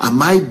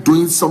 Am I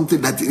doing something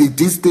that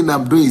this thing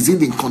I'm doing, is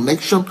it in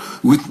connection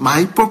with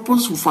my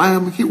purpose, why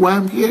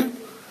I'm here?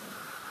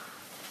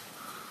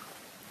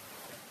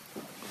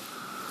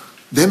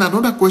 Then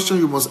another question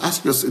you must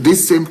ask yourself,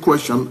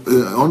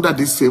 under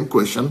this same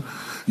question,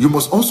 you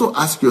must also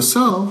ask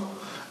yourself,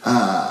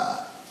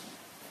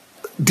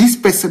 this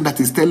person that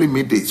is telling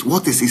me this,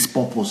 what is his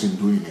purpose in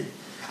doing it?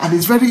 And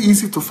it's very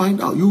easy to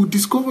find out. You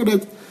discover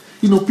that,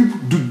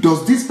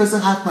 does this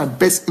person have my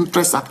best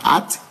interest at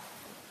heart?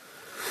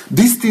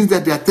 These things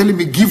that they are telling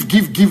me, give,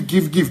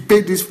 pay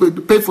this,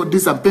 pay for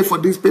this, and pay for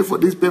this, pay for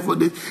this,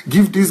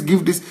 give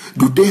this.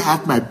 Do they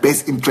have my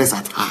best interest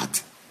at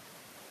heart?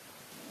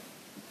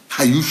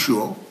 Are you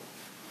sure?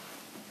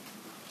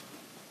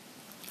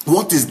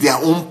 What is their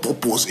own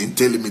purpose in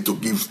telling me to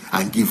give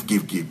and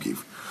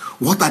give?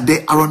 What are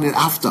they running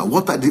after?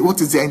 What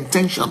is their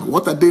intention?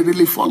 What are they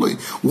really following?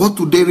 What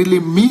do they really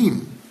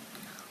mean?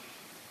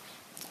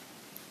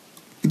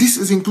 This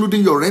is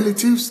including your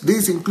relatives. This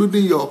is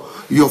including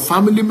your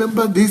family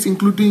members. This is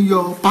including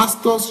your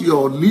pastors,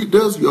 your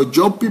leaders, your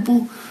job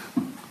people.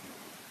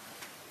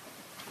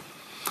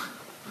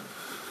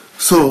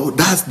 So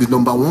that's the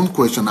number one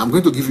question. I'm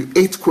going to give you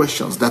 8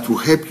 questions that will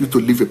help you to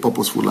live a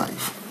purposeful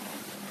life.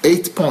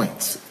 8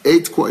 points,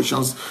 8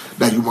 questions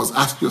that you must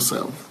ask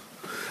yourself.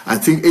 I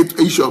think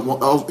each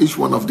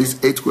one of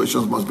these 8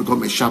 questions must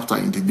become a chapter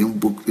in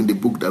the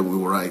book that we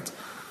will write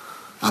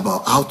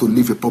about how to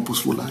live a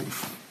purposeful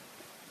life.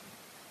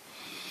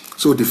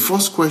 So the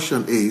first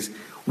question is,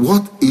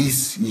 what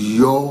is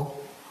your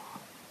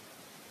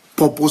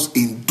purpose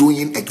in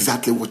doing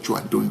exactly what you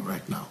are doing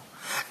right now?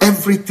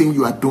 Everything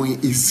you are doing,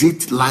 is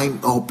it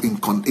lined up,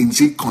 is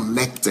it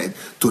connected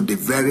to the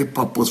very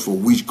purpose for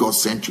which God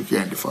sent you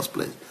here in the first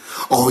place?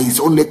 Or is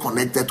only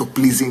connected to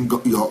pleasing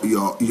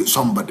your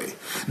somebody?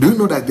 Do you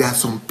know that there are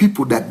some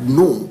people that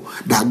know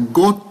that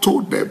God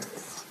told them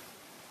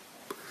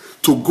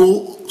to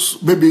go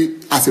maybe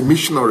as a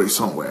missionary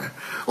somewhere,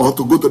 or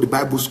to go to the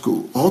Bible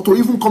school, or to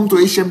even come to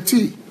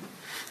HMT?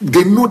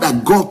 They know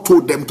that God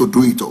told them to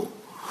do it all.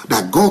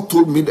 That God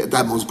told me that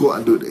I must go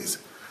and do this.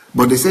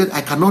 But they said,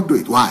 I cannot do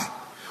it. Why?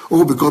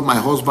 Oh, because my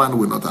husband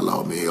will not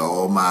allow me,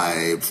 or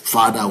my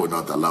father will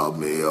not allow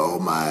me, or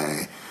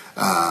my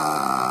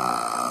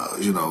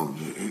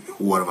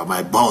whatever,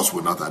 my boss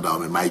will not allow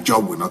me, my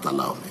job will not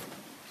allow me.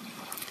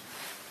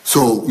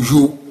 So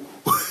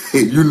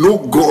you know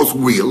God's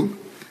will,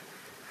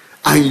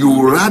 and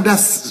you rather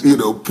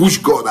push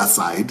God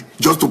aside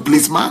just to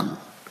please man.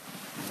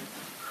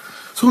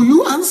 So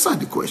you answer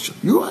the question.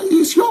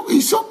 It's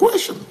your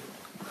question.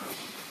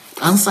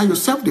 Answer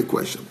yourself the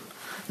question.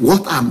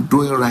 What I'm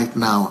doing right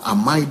now,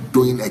 am I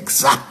doing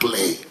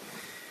exactly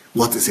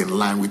what is in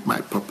line with my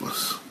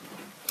purpose?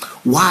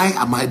 Why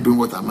am I doing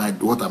what I'm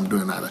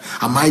doing right now?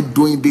 Am I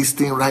doing this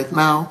thing right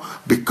now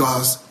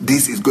because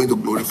this is going to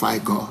glorify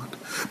God?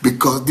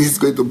 Because this is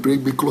going to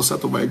bring me closer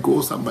to my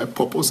goals and my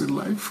purpose in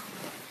life?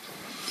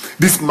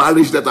 This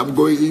marriage that I'm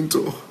going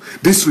into,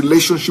 this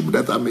relationship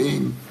that I'm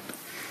in,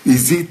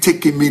 is it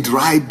taking me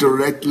right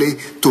directly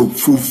to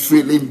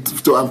fulfilling,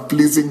 to I'm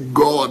pleasing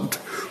God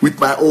with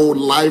my own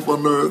life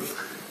on earth?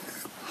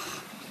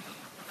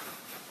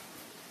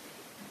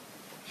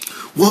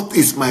 What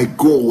is my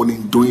goal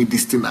in doing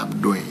this thing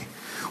I'm doing?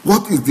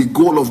 What is the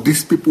goal of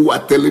these people who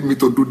are telling me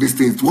to do these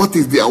things? What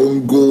is their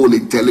own goal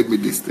in telling me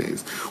these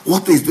things?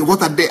 What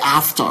are they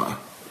after?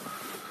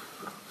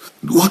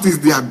 What is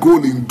their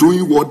goal in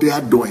doing what they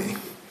are doing?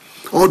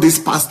 All these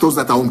pastors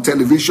that are on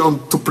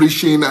television to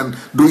preaching and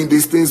doing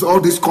these things,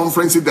 all these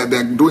conferences that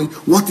they're doing,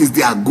 what is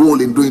their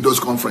goal in doing those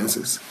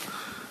conferences?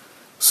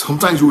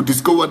 Sometimes you will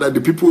discover that the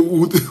people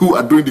who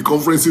are doing the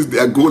conferences,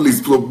 their goal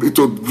is to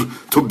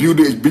build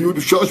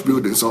a church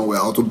building somewhere,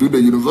 or to build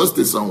a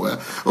university somewhere,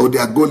 or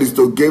their goal is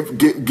to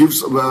do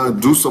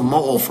some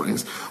more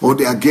offerings, or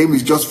their game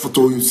is just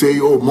to say,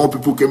 oh, more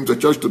people came to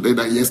church today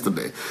than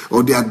yesterday,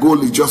 or their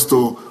goal is just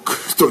to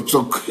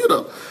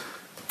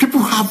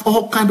people have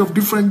all kind of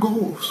different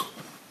goals.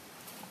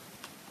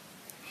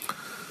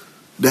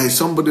 There is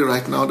somebody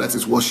right now that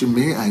is watching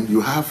me, and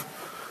you have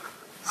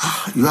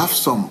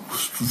some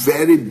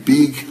very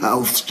big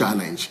health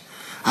challenge.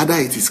 Either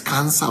it is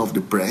cancer of the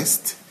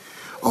breast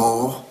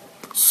or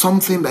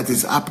something that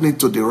is happening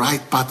to the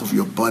right part of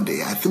your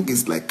body. I think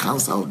it's like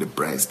cancer of the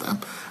breast.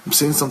 I'm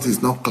saying something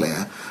is not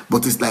clear,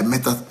 but it's like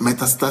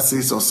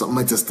metastasis or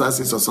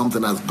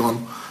something has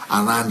gone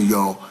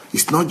around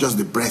it's not just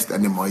the breast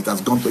anymore. It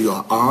has gone to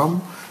your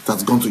arm, it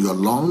has gone to your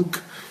lung,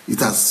 it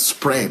has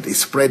spread. It's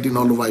spreading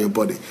all over your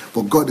body.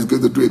 But God is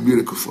going to do a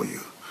miracle for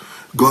you.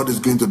 God is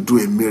going to do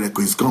a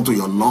miracle. It's gone to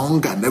your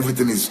lung and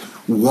everything is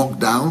walked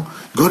down.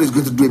 God is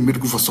going to do a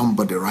miracle for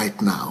somebody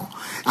right now.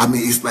 I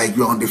mean, it's like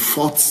you're on the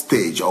 4th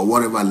stage or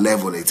whatever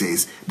level it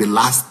is, the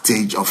last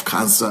stage of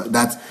cancer,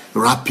 that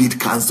rapid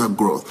cancer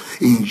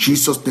growth. In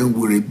Jesus' name,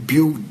 we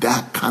rebuke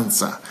that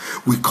cancer.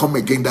 We come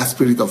against that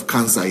spirit of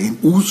cancer in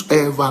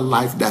whosoever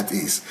life that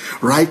is.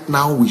 Right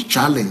now, we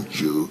challenge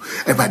you,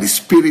 and by the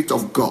Spirit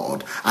of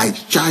God, I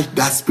charge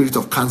that spirit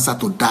of cancer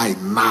to die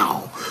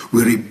now.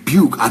 We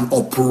rebuke and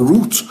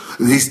uproot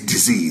this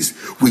disease.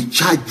 We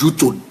charge you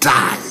to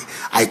die.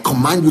 I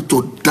command you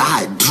to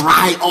die,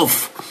 dry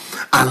off,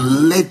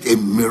 and let a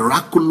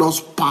miraculous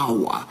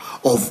power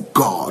of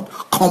God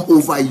come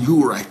over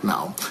you right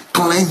now,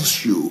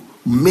 cleanse you,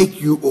 make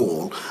you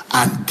whole,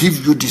 and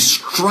give you the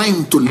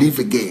strength to live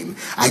again.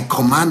 I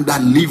command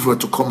that liver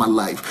to come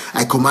alive.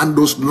 I command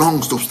those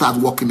lungs to start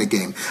working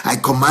again. I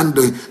command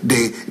the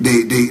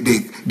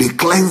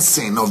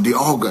cleansing of the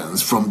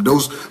organs from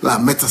those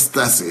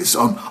metastases,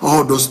 on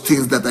all those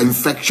things that are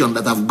infection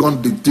that have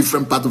gone to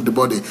different parts of the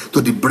body,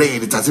 to the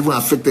brain. It has even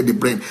affected the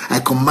brain. I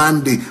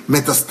command the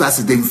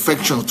metastasis, the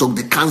infections, to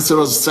the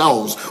cancerous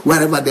cells,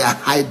 wherever they are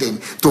hiding,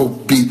 to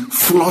be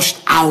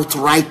flushed out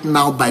right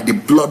now by the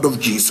blood of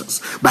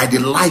Jesus, by the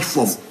life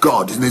of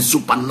God in a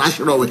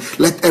supernatural way.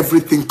 Let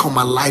everything come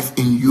alive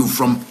in you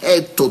from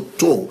head to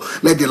toe.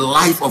 Let the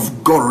life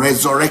of God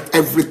resurrect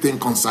everything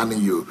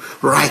concerning you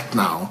right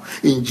now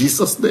in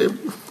Jesus' name.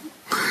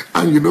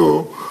 And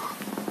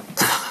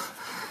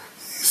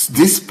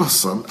this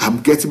person,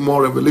 I'm getting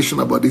more revelation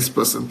about this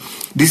person.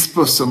 This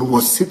person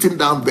was sitting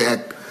down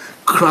there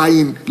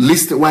crying,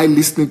 while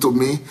listening to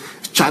me.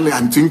 Charlie,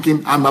 I'm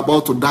thinking, I'm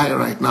about to die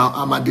right now.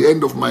 I'm at the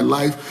end of my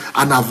life,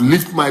 and I've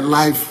lived my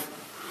life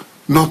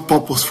not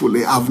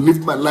purposefully. I've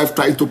lived my life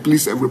trying to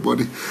please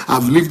everybody.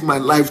 I've lived my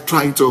life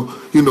trying to,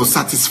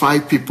 satisfy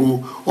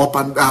people up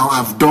and down.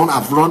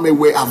 I've run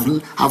away.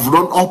 I've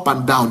run up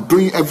and down,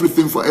 doing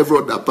everything for every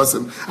other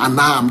person, and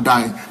now I'm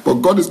dying. But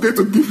God is going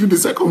to give you the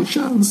second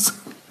chance.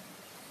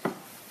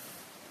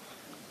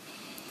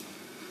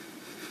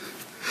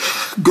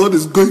 God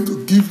is going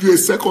to give you a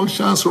second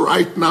chance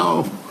right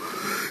now.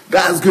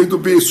 That's going to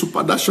be a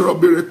supernatural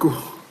miracle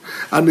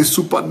and a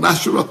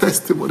supernatural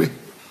testimony.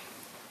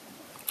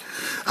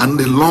 And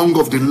the lung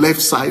of the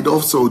left side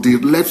also, the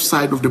left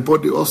side of the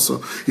body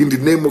also, in the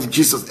name of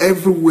Jesus,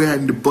 everywhere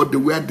in the body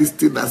where this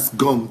thing has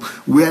gone,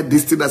 where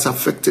this thing has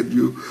affected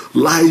you,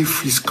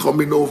 life is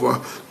coming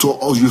over to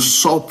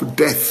usurp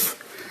death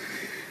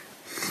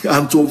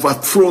and to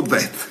overthrow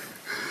death.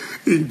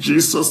 In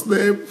Jesus'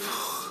 name.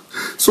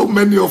 So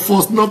many of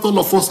us, not all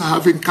of us are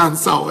having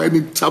cancer or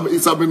any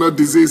terminal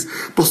disease,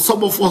 but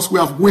some of us, we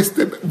have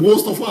wasted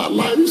most of our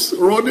lives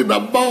running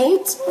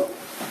about,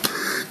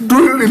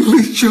 doing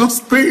religious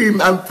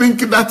thing and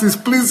thinking that is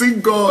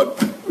pleasing God.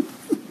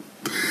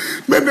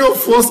 Many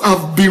of us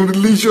have been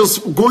religious,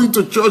 going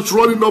to church,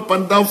 running up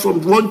and down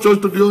from one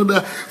church to the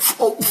other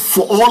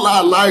for all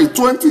our lives,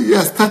 20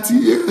 years, 30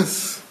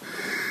 years.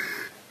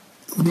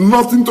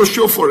 Nothing to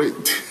show for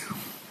it.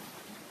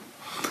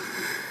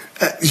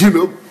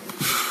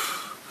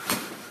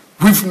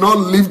 We've not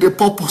lived a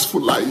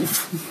purposeful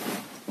life.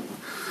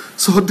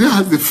 So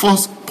that's the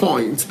first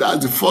point.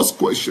 That's the first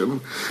question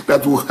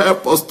that will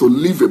help us to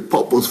live a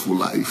purposeful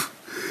life.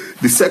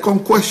 The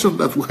second question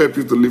that will help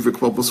you to live a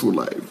purposeful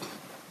life.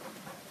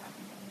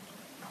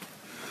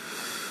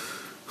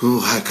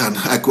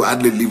 I could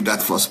hardly leave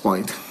that first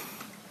point.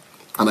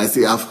 And I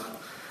say I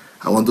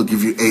want to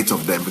give you 8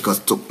 of them,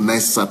 because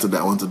next Saturday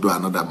I want to do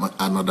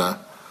another.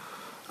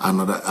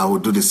 I will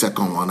do the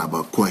second one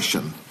about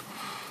question.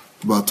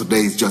 But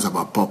today is just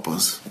about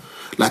purpose.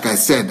 Like I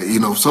said,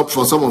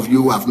 for some of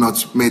you who have not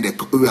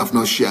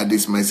shared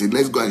this message,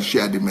 let's go and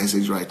share the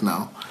message right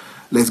now.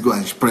 Let's go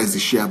and press the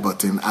share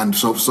button. And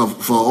so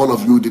for all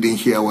of you who didn't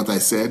hear what I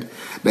said,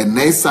 the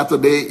next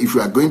Saturday, if you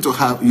are going to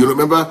have, you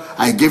remember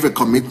I gave a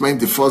commitment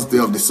the first day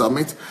of the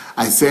summit.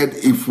 I said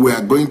if we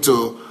are going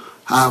to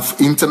have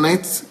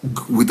internet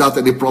without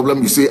any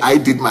problem. You see, I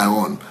did my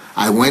own.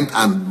 I went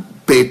and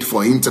paid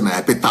for internet.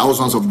 I paid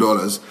thousands of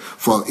dollars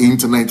for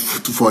internet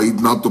for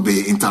it not to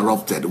be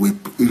interrupted. We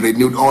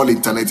renewed all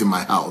internet in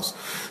my house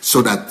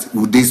so that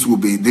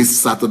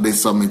this Saturday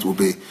summit will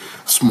be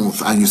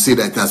smooth. And you see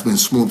that it has been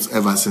smooth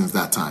ever since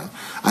that time.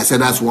 I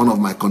said that's one of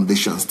my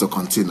conditions to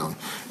continue.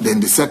 Then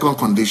the second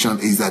condition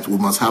is that we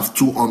must have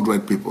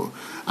 200 people.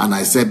 And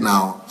I said,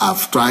 now,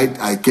 I've tried.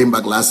 I came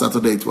back last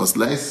Saturday. It was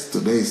less.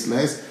 Today is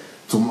less.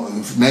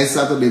 Next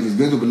Saturday, if it's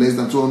going to be less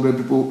than 200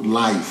 people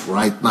live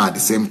right now at the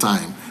same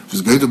time, if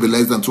it's going to be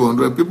less than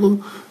 200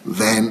 people,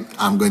 then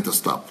I'm going to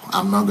stop.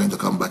 I'm not going to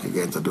come back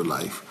again to do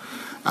live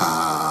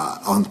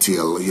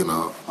until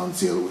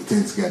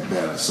things get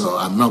better. So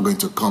I'm not going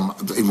to come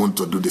even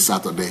to do the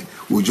Saturday.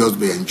 We'll just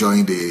be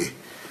enjoying the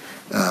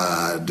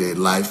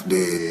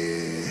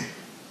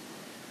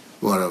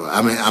whatever.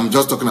 I mean, I'm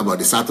just talking about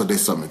the Saturday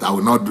summit. I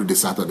will not do the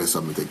Saturday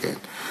summit again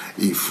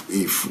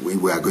if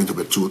we are going to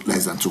be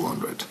less than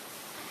 200.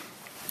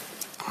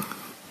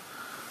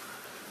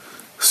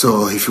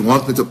 So if you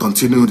want me to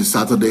continue the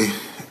Saturday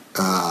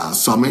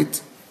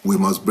summit, we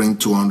must bring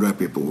 200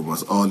 people. We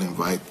must all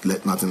invite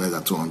nothing less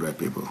than 200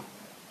 people.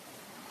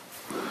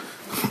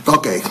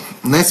 Okay,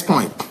 next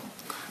point.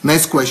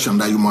 Next question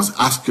that you must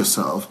ask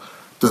yourself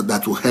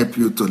that will help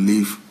you to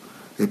live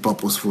a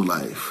purposeful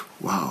life.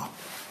 Wow.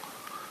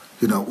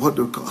 You know, what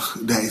do you call?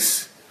 There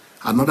is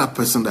another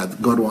person that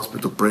God wants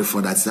me to pray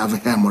for that's having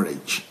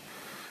hemorrhage.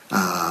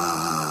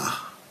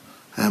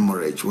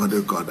 Hemorrhage, what do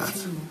you call that?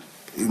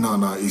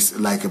 No, it's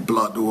like a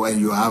blood when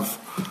you have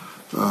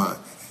huh?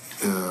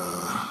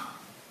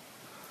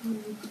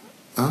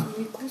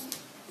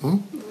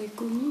 No.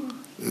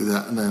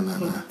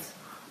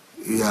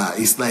 Yeah,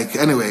 it's like,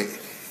 anyway,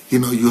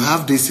 you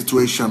have this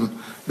situation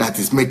that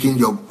is making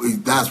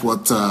that's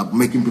what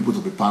making people to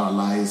be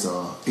paralyzed,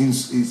 or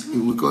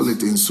we call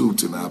it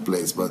insult in our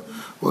place, but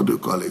what do you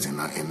call it in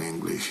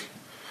English?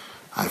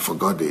 I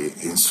forgot the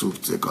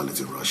insult they call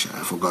it in Russia. I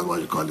forgot what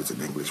you call it in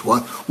English.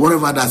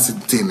 Whatever that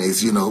thing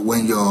is,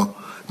 when you're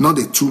not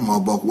a tumor,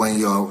 but when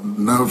your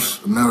nerve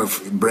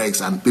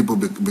breaks and people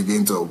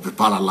begin to be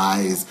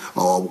paralyzed,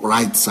 or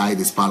right side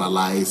is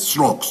paralyzed,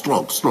 stroke.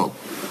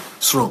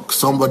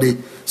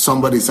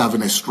 Somebody's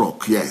having a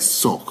stroke, yes,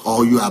 stroke,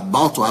 or you are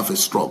about to have a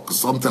stroke,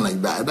 something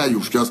like that. Either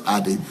you've just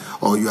had it,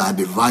 or you are at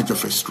the verge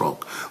of a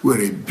stroke. We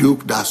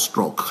rebuke that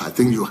stroke. I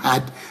think you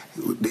had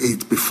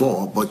it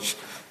before, but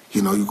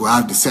you could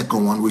have the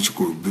second one, which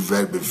could be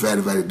very,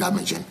 very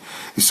damaging.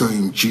 So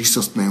in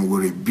Jesus' name,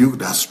 we rebuke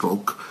that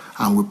stroke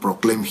and we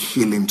proclaim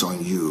healing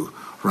on you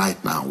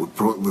right now. We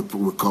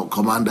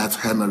command that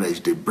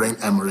hemorrhage, the brain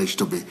hemorrhage,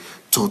 to be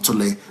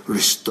totally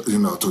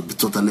to be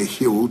totally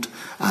healed,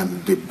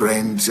 and the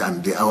brains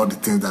and all the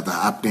things that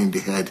are happening in the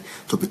head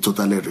to be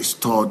totally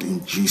restored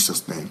in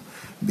Jesus' name.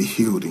 Be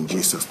healed in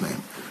Jesus'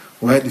 name.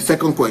 Well, the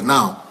second point.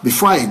 Now,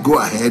 before I go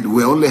ahead,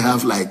 we only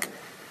have like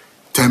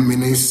 10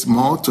 minutes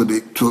more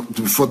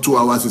before 2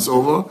 hours is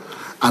over,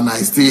 and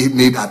I still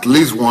need at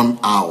least 1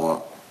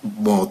 hour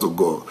more to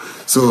go.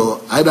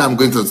 So either I'm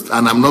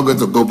not going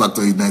to go back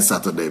to it next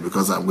Saturday,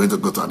 because I'm going to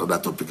go to another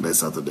topic next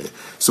Saturday.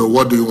 So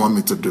what do you want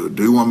me to do?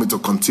 Do you want me to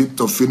continue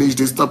to finish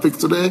this topic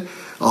today,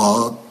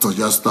 or to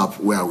just stop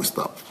where we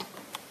stop?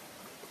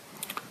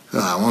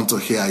 I want to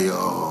hear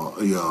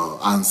your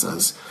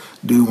answers.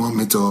 Do you want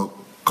me to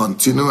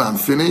continue and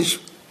finish?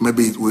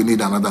 Maybe we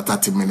need another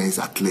 30 minutes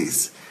at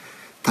least.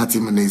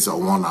 30 minutes or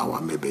 1 hour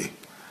maybe.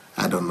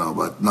 I don't know,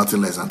 but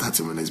nothing less than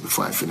 30 minutes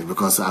before I finish,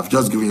 because I've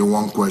just given you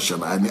one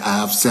question. I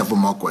have several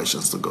more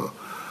questions to go.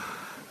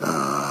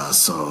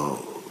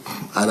 So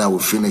either we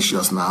finish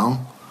just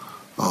now,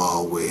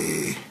 or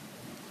we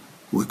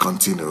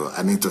continue.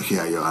 I need to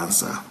hear your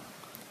answer.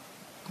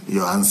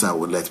 Your answer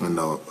will let me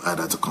know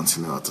either to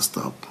continue or to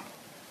stop.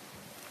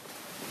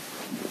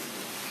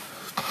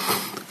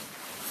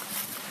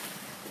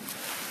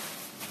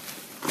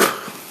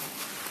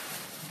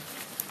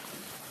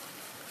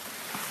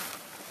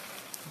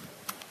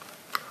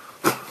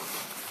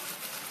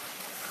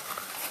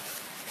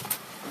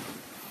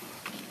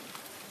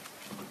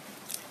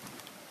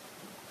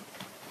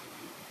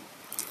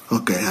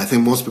 Okay, I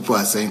think most people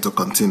are saying to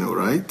continue,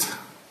 right?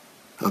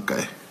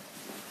 Okay.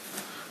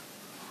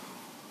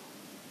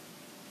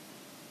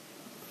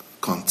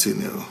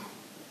 Continue.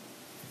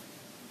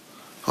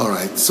 All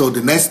right, so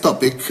the next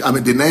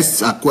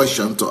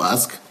question to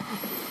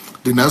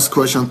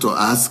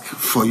ask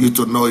for you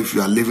to know if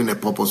you are living a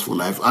purposeful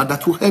life, and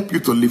that will help you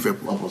to live a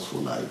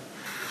purposeful life,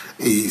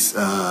 is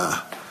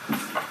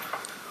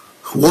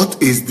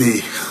what is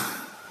the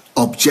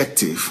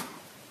objective,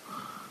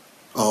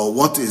 or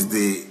what is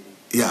the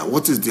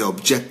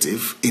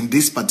objective in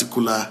this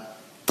particular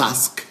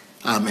task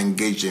I'm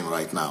engaged in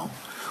right now?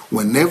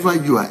 Whenever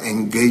you are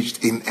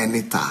engaged in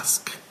any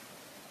task,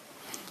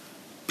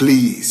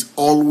 please,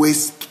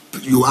 always,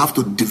 you have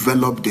to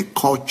develop the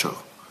culture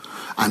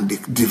and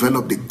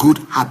develop the good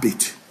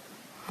habit.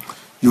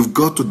 You've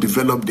got to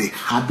develop the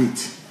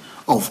habit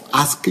of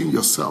asking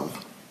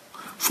yourself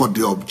for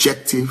the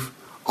objective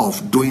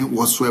of doing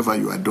whatsoever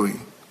you are doing.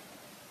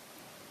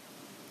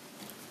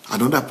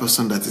 Another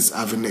person that is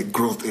having a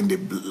growth in the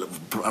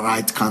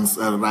right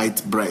cancer of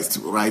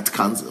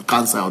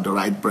the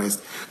right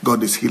breast,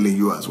 God is healing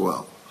you as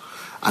well.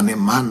 And a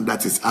man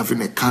that is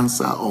having a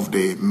cancer of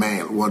the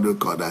male, what do you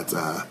call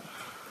that?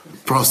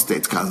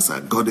 Prostate cancer,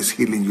 God is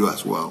healing you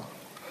as well.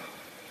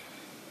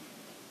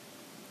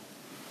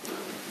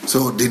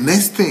 So the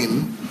next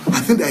thing,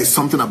 I think there is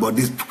something about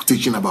this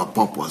teaching about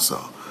purpose. So,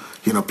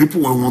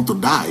 people won't want to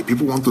die.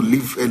 People want to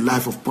live a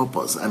life of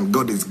purpose, and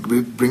God is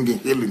bringing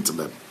healing to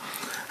them.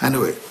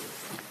 Anyway,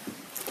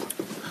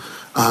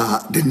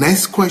 the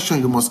next question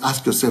you must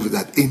ask yourself is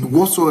that in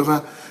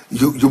whatsoever,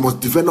 you must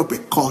develop a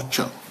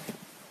culture.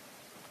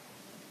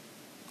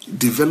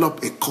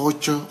 Develop a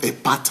culture, a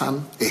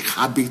pattern, a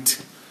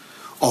habit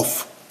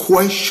of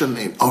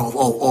questioning,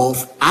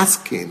 of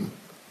asking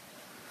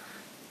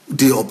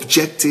the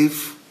objective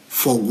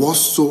for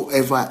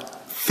whatsoever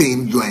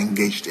thing you are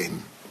engaged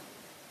in.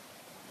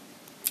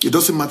 It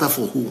doesn't matter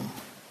for whom.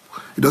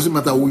 It doesn't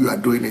matter who you are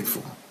doing it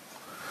for.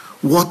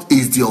 What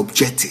is the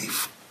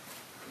objective?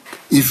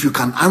 If you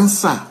can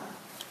answer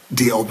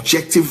the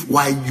objective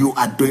why you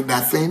are doing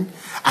that thing,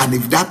 and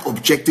if that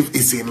objective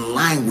is in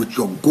line with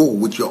your goal,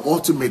 with your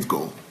ultimate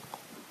goal,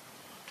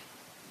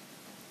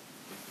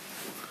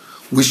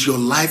 with your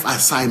life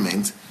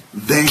assignment,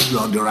 then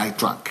you're on the right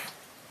track.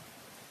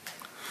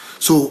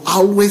 So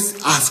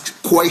always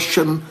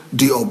question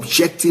the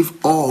objective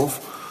of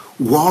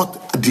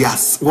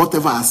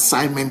whatever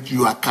assignment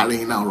you are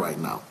carrying out right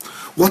now.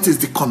 What is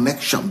the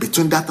connection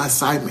between that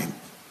assignment,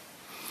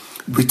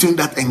 between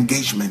that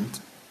engagement,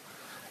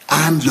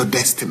 and your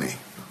destiny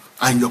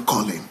and your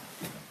calling?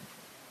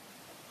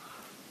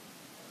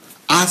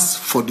 Ask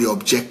for the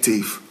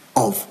objective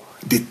of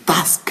the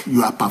task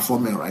you are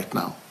performing right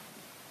now.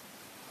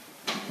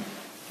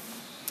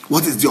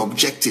 What is the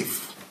objective?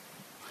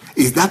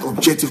 Is that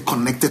objective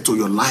connected to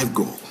your life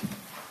goal?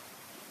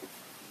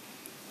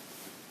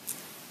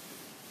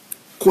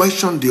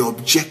 Question the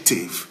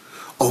objective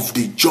of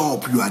the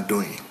job you are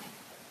doing.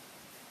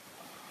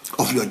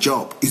 Of your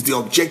job. Is the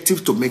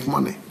objective to make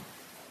money?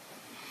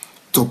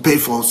 To pay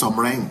for some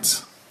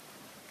rent?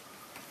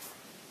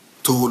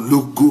 To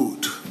look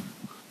good?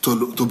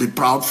 To be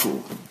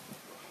proudful?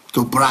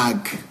 To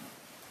brag?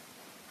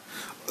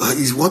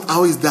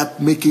 How is that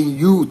making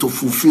you to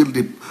fulfill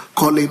the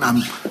calling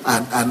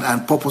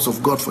and purpose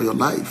of God for your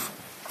life?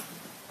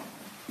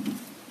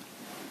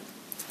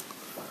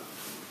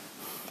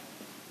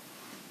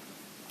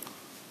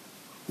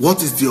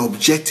 What is the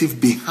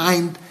objective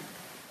behind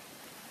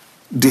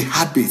the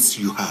habits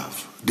you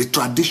have, the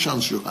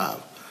traditions you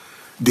have,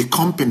 the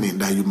company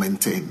that you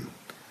maintain,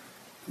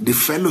 the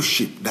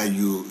fellowship that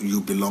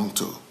you belong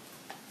to,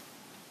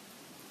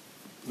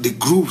 the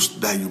groups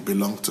that you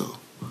belong to,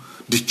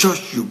 the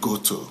church you go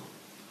to,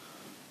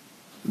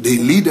 the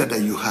leader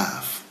that you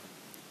have,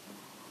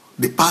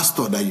 the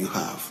pastor that you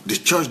have, the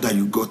church that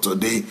you go to,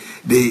 the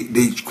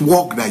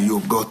work that you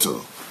go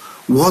to?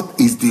 What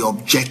is the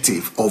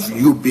objective of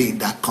you being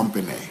that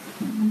company?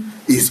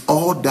 Is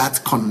all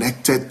that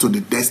connected to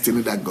the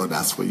destiny that God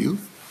has for you?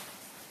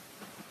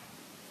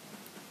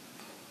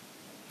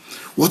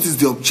 What is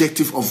the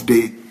objective of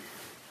the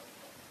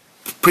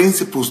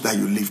principles that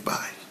you live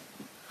by?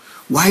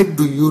 Why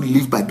do you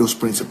live by those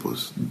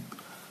principles?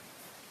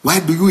 Why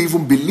do you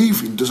even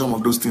believe in some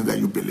of those things that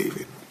you believe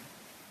in?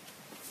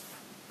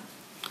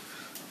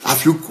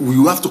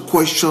 You have to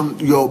question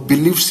your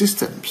belief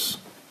systems.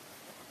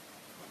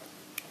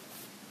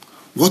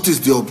 What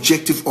is the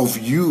objective of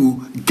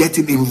you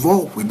getting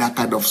involved with that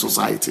kind of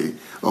society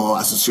or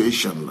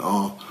association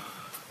or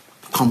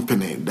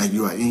company that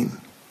you are in?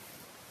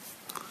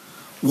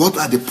 What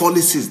are the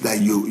policies that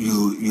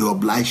you're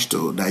obliged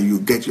to, that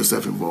you get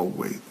yourself involved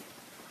with?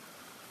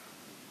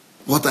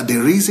 What are the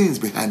reasons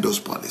behind those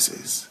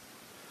policies?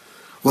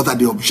 What are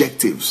the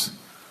objectives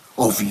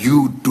of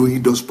you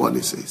doing those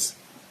policies?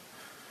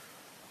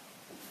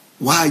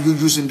 Why are you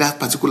using that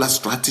particular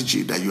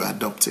strategy that you're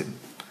adopting?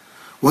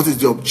 What is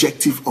the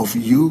objective of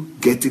you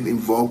getting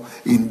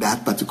involved in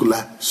that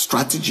particular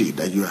strategy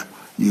that you are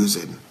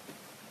using?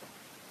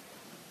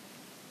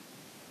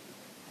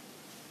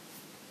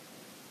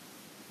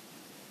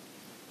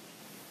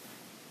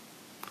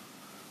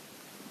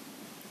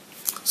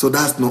 So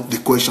that's not the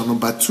question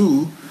number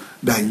 2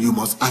 that you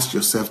must ask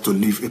yourself to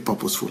live a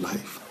purposeful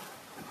life.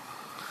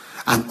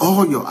 And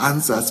all your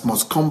answers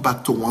must come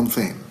back to one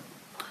thing.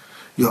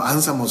 Your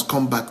answer must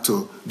come back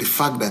to the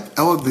fact that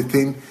all the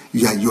thing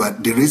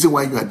the reason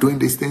why you are doing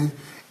this thing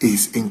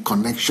is in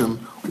connection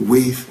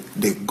with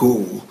the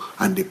goal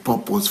and the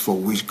purpose for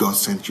which God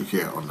sent you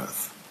here on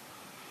earth.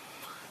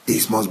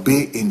 It must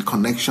be in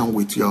connection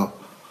with your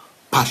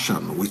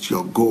passion, with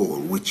your goal,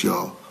 with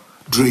your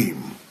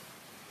dream,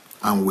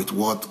 and with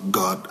what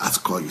God has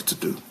called you to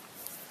do.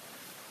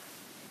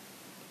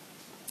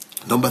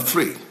 Number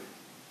 3.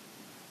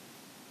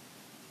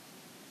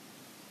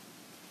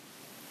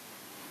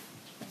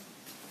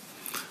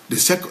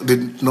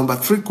 The number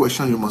 3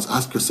 question you must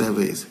ask yourself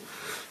is,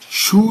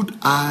 should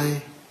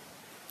I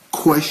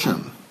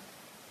question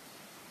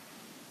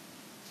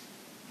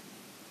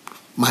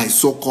my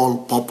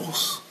so-called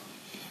purpose?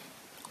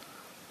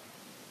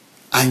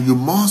 And you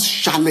must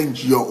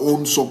challenge your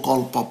own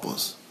so-called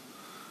purpose.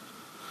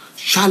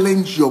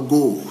 Challenge your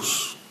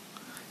goals.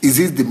 Is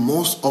this the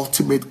most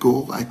ultimate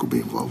goal I could be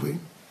involved in?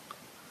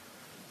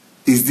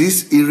 Is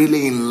this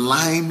really in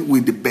line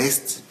with the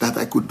best that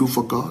I could do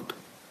for God?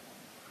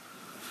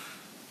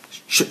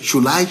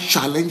 Should I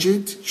challenge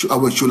it?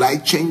 Should I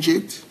change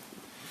it?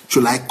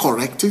 Should I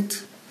correct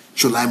it?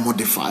 Should I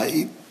modify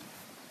it?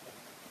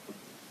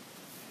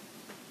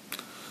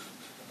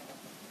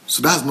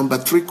 So that's number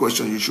 3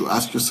 question you should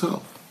ask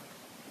yourself.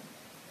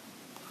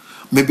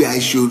 Maybe I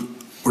should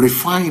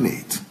refine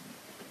it.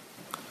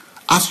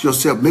 Ask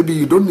yourself, maybe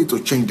you don't need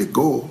to change the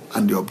goal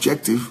and the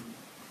objective.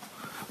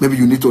 Maybe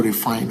you need to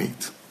refine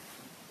it.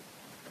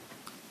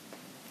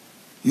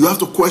 You have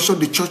to question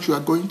the church you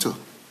are going to.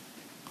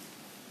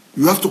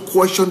 You have to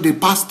question the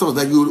pastor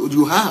that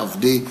you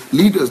have, the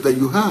leaders that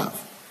you have.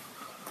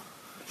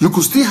 You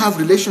could still have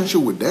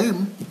relationship with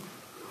them,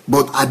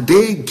 but are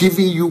they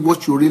giving you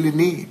what you really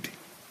need?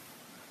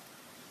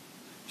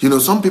 You know,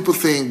 some people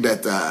think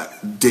that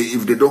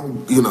if they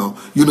don't, you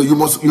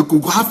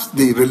could have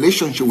the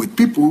relationship with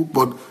people,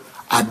 but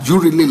are you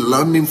really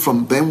learning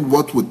from them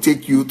what would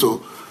take you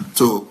to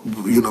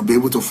be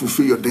able to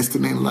fulfill your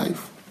destiny in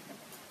life?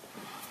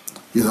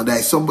 You know, there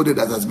is somebody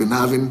that has been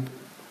having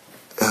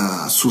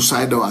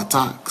suicidal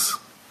attacks.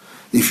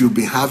 If you've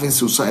been having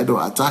suicidal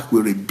attacks,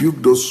 we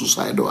rebuke those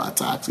suicidal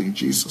attacks in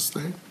Jesus'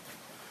 name.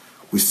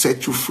 We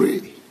set you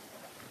free.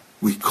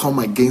 We come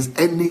against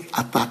any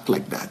attack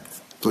like that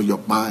to your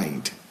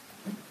mind.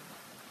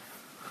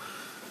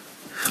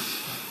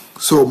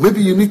 So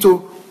maybe you need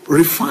to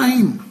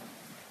refine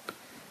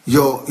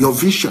your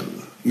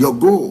vision, your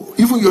goal,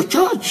 even your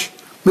church.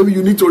 Maybe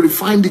you need to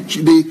refine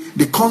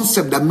the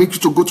concept that makes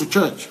you to go to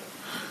church.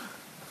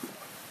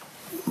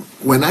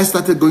 When I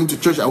started going to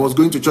church, I was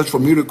going to church for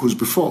miracles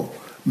before.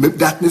 Maybe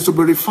that needs to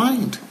be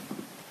refined.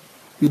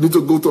 You need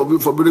to go to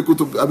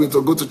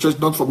go to church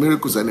not for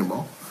miracles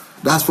anymore.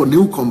 That's for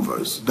new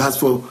converts. That's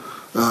for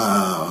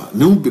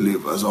new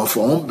believers or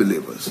for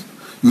unbelievers.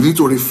 You need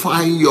to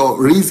refine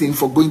your reason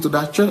for going to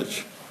that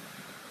church.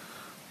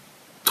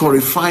 To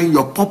refine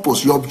your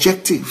purpose, your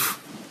objective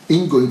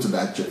in going to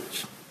that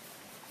church.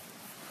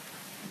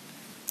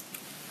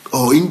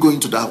 Or in going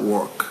to that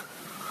work.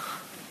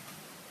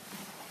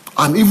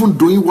 And even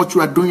doing what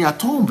you are doing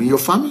at home in your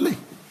family.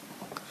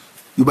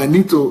 You might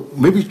need to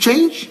maybe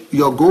change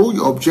your goal,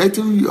 your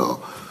objective,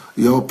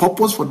 your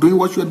purpose for doing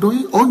what you are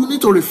doing, or you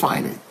need to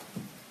refine it.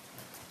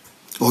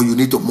 Or you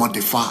need to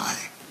modify.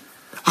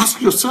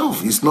 Ask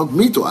yourself, it's not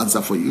me to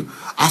answer for you.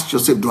 Ask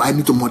yourself, do I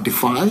need to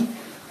modify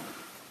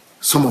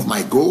some of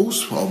my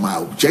goals or my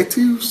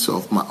objectives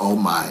or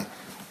my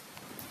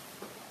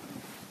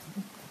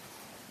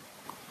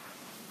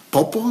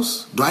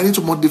purpose? Do I need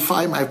to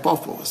modify my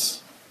purpose?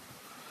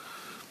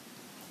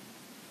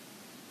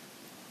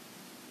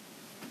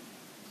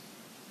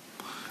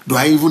 Do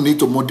I even need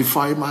to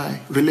modify my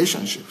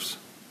relationships?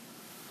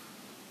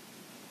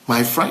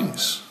 My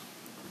friends?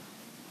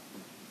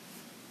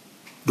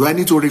 Do I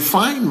need to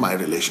refine my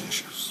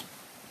relationships?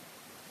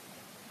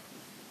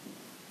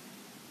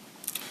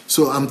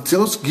 So I'm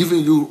just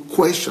giving you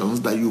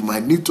questions that you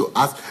might need to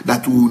ask,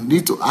 that you will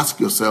need to ask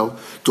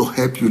yourself to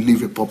help you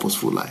live a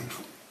purposeful life.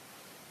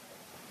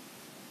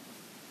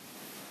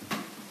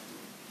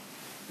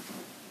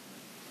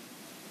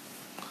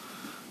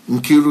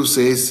 Nkiru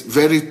says,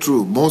 very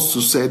true, most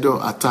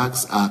suicidal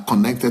attacks are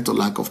connected to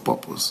lack of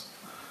purpose.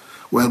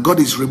 Well, God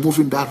is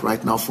removing that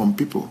right now from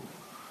people.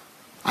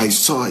 I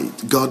saw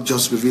it. God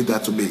just revealed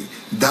that to me.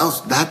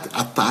 That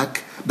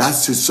attack, that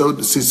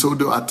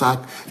suicidal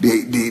attack,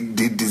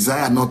 the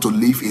desire not to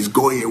live is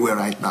going away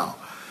right now.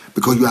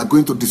 Because you are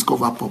going to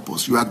discover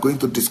purpose. You are going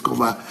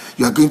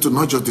to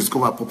not just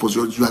discover purpose,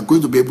 you are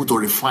going to be able to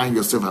refine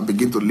yourself and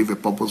begin to live a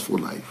purposeful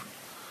life.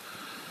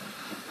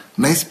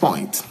 Next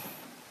point.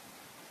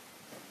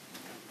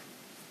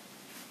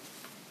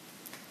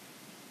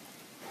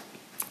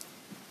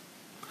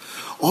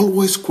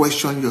 Always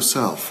question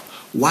yourself.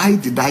 Why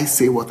did I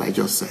say what I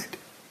just said?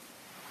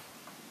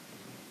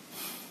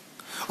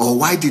 Or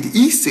why did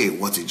he say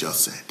what he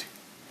just said?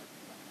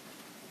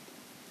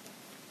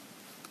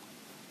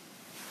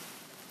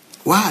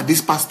 Why are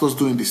these pastors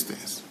doing these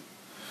things?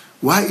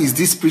 Why is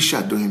this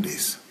preacher doing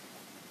this?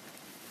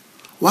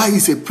 Why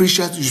is a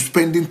preacher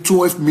spending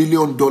 $12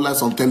 million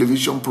on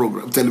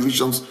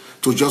televisions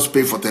to just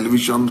pay for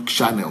television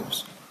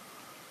channels?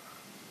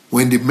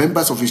 When the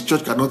members of his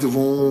church cannot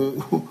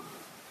even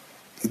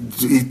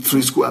eat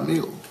 3 square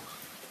meals.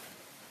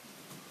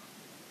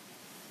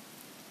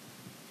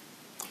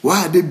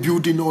 Why are they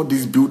building all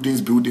these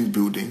buildings?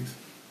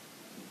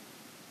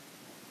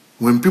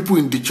 When people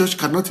in the church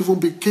cannot even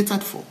be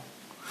catered for.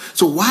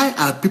 So why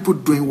are people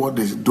doing what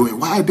they're doing?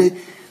 Why are they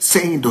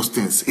saying those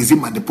things? Is it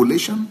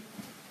manipulation?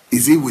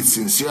 Is it with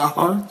sincere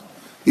heart?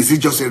 Is it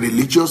just a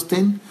religious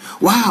thing?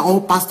 Why are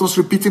all pastors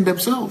repeating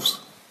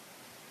themselves?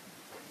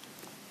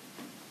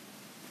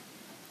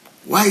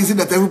 Why is it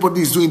that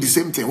everybody is doing the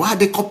same thing? Why are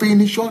they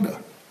copying each other?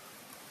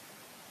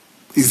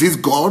 Is this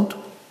God?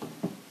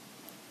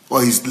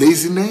 Or is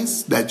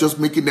laziness that just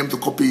making them to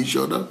copy each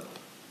other?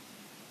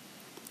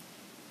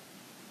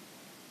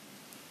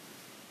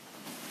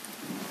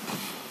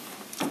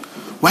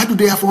 Why do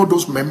they have all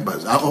those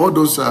members, all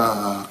those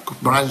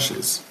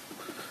branches?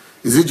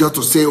 Is it just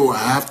to say, oh, I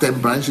have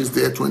 10 branches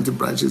there, 20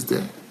 branches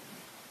there?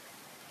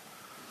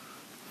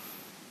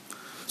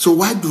 So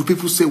why do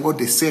people say what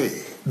they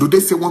say? Do they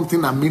say one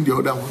thing and mean the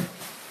other one?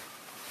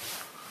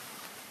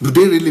 Do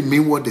they really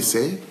mean what they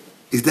say?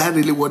 Is that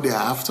really what they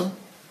are after?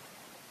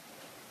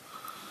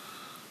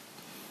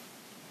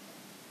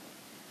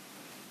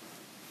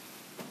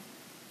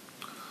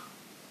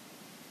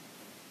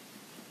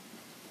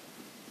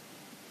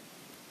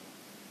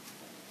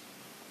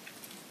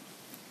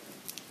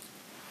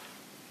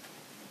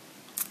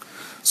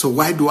 So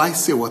why do I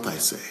say what I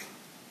say?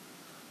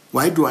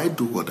 Why do I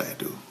do what I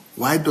do?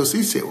 Why does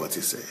he say what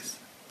he says?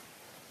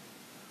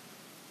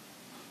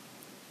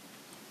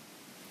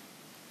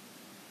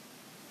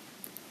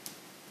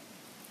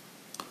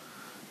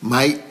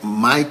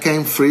 Mike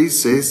and Free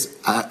says,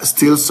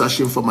 still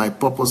searching for my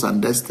purpose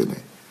and destiny.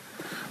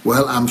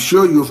 Well, I'm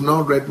sure you've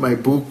not read my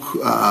book,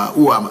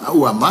 Who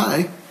Am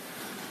I?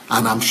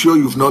 And I'm sure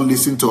you've not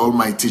listened to all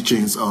my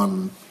teachings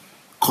on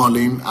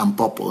calling and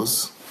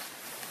purpose.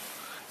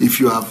 If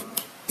you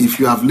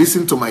have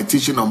listened to my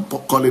teaching on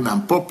calling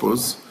and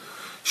purpose,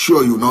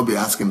 sure you'll not be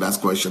asking that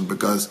question,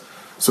 because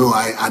so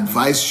I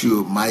advise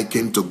you, Mike,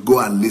 to go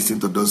and listen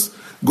to those.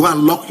 Go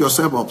and lock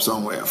yourself up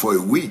somewhere for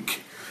a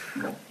week,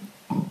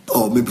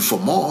 or maybe for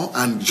more,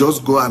 and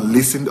just go and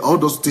listen. All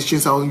those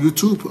teachings are on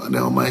YouTube, and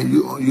they're on my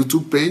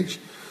YouTube page,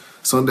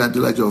 Sunday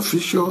Adelaide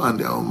Official, and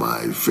they're on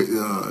my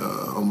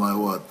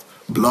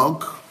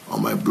blog,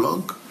 on my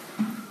blog.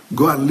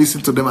 Go and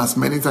listen to them as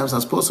many times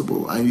as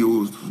possible, and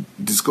you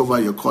discover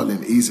your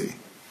calling easy.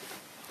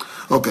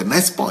 Okay,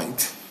 next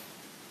point.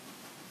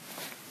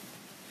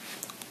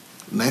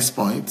 Next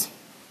point.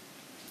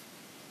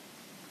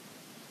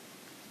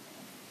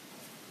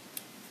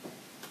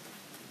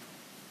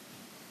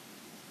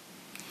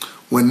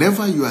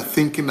 Whenever you are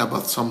thinking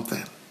about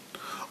something,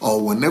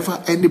 or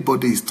whenever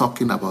anybody is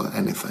talking about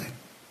anything,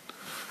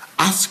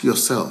 ask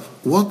yourself,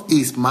 what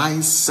is my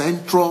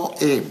central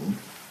aim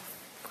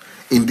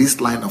in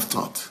this line of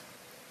thought?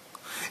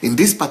 In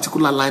this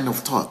particular line of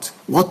thought,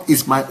 what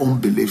is my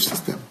own belief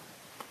system?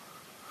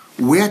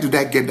 Where did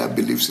I get that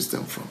belief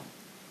system from?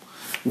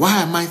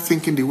 Why am I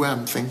thinking the way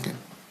I'm thinking?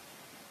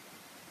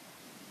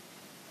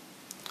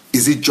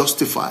 Is it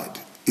justified?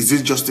 Is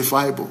it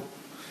justifiable?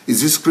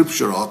 Is it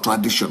scriptural or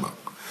traditional?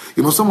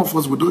 You know, some of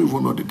us, we don't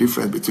even know the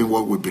difference between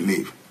what we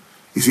believe.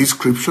 Is it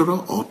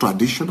scriptural or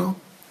traditional?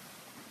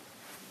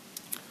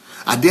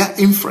 Are there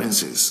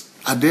inferences?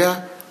 Are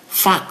there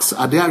facts?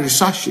 Are there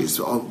researches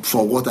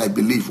for what I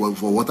believe, or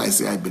for what I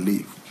say I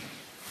believe?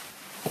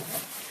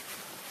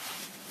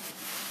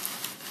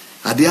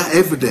 Are there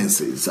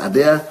evidences? Are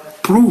there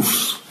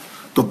proofs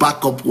to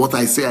back up what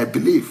I say I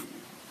believe?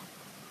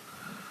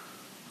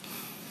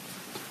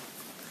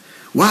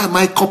 Why am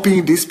I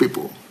copying these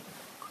people?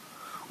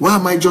 Why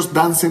am I just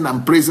dancing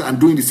and praising and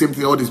doing the same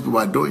thing all these people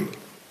are doing?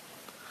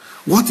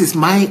 What is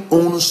my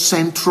own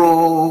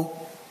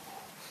central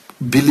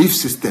belief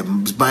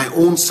system, my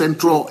own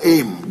central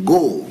aim,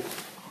 goal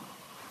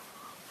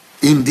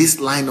in this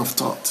line of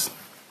thought?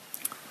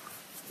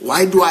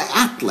 Why do I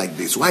act like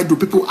this? Why do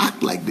people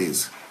act like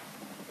this?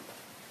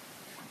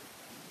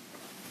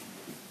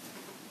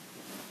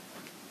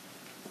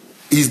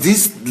 Is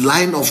this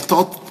line of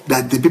thought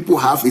that the people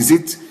have, is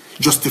it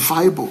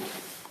justifiable?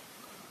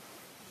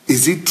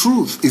 Is it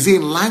truth? Is it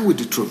in line with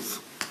the truth?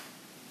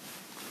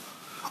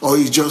 Or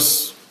is it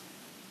just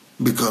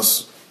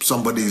because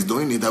somebody is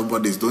doing it,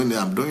 everybody is doing it,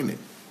 I'm doing it?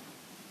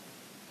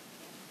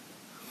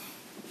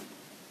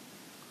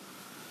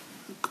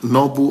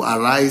 Nobu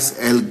Arise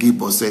El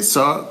Gibo says,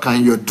 sir,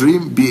 can your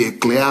dream be a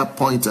clear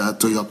pointer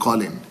to your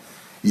calling?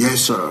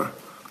 Yes, sir,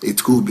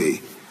 it could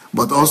be.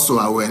 But also,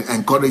 I will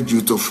encourage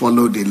you to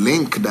follow the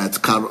link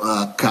that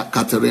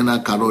Katerina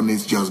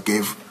Karonis just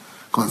gave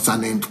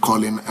concerning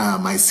calling,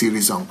 my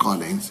series on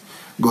callings.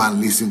 Go and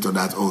listen to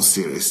that whole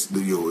series.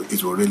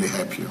 It will really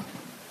help you.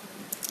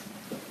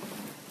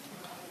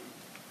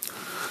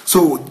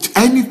 So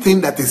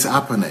anything that is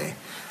happening,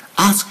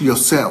 ask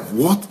yourself,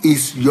 what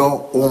is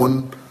your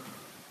own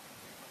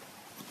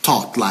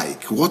thought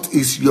like? What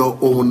is your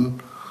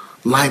own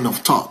line of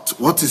thought?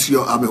 What is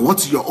your, what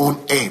is your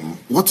own aim?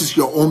 What is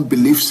your own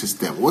belief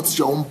system? What is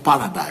your own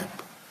paradigm?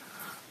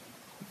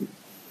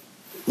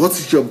 What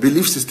is your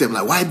belief system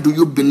like? Why do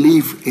you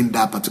believe in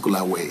that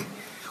particular way?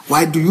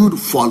 Why do you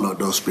follow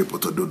those people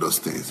to do those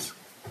things?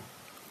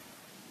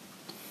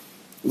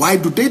 Why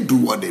do they do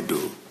what they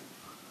do?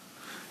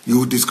 You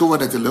will discover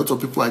that a lot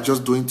of people are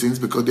just doing things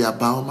because they are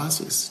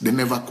biomasses. They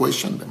never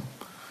question them.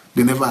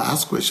 They never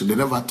ask questions. They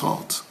never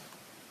thought.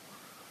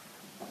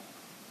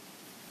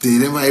 They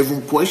never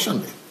even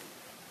question it.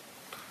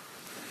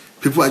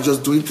 People are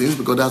just doing things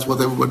because that's what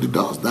everybody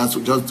does. That's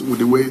just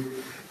the way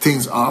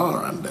things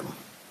are around them.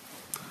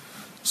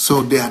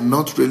 So they are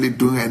not really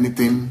doing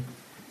anything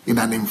in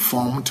an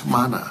informed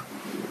manner.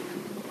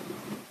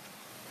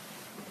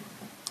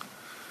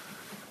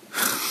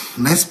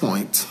 Next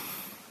point.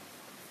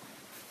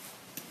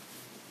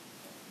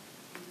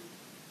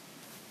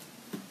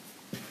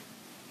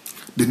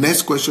 The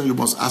next question you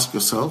must ask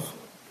yourself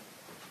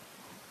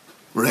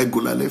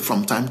regularly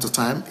from time to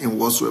time in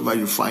whatsoever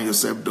you find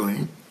yourself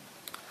doing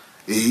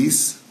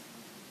is,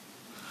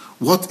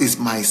 what is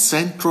my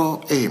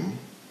central aim?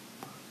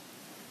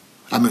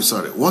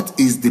 What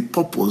is the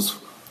purpose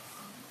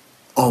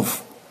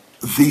of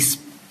this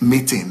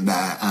meeting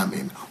that I am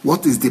in?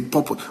 What is the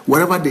purpose?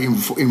 Wherever they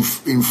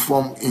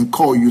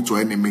call you to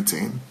any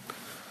meeting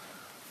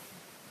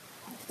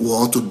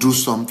or to do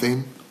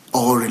something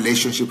or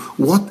relationship,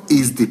 what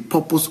is the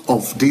purpose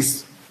of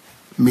this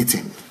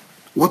meeting?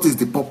 What is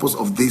the purpose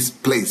of this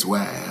place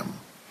where I am?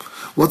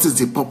 What is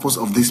the purpose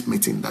of this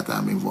meeting that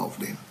I'm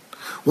involved in?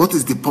 What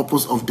is the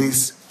purpose of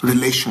this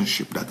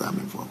relationship that I'm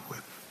involved with?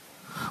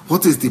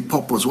 What is the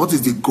purpose? What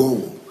is the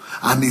goal?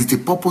 And is the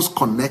purpose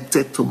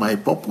connected to my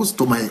purpose,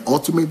 to my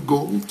ultimate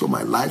goal, to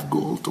my life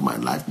goal, to my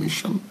life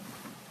mission?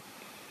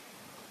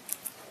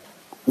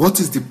 What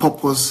is the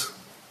purpose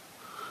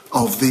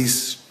of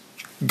this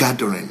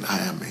gathering I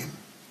am in?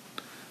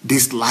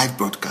 This live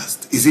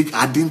broadcast? Is it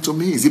adding to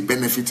me? Is it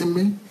benefiting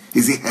me?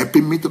 Is it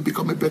helping me to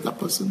become a better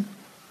person?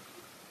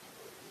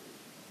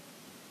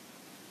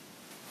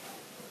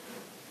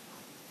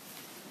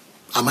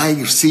 Am I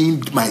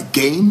seeing my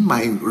gain,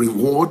 my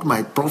reward,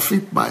 my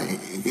profit, my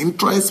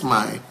interest,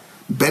 my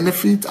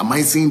benefit? Am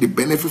I seeing the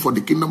benefit for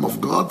the kingdom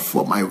of God,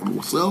 for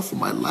myself, for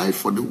my life,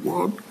 for the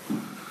world?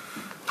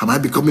 Am I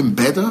becoming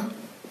better?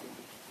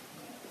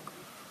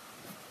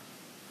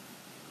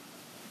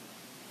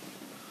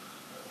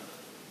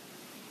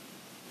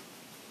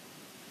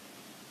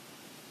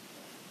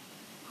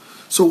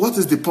 So what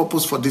is the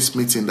purpose for this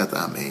meeting that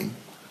I'm in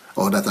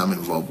or that I'm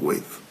involved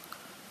with?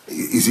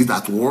 Is it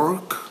at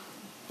work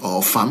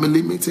or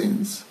family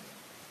meetings?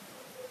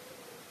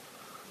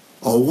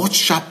 Or what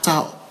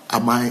chapter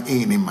am I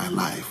in my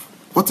life?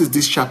 What is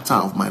this chapter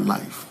of my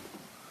life?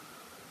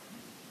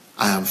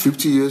 I am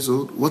 50 years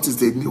old. What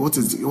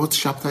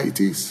chapter it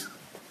is?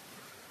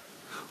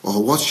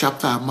 Or what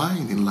chapter am I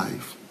in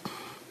life?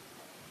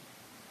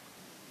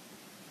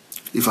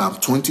 If I'm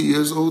 20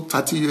 years old,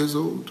 30 years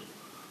old,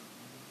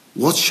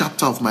 what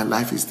chapter of my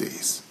life is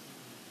this?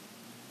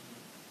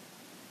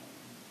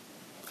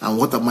 And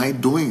what am I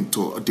doing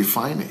to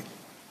define it?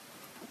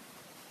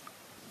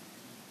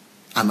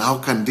 And how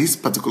can these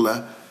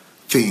particular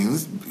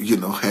things,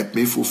 help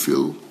me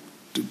fulfill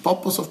the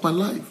purpose of my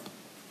life?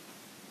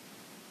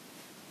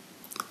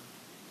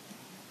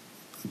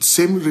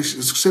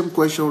 Same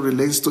question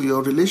relates to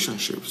your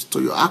relationships, to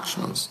your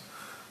actions.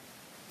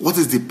 What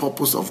is the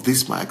purpose of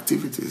these, my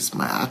activities,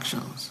 my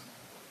actions?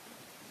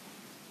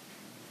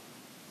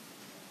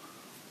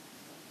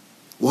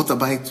 What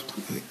am I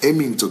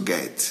aiming to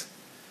get,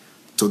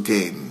 to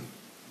gain,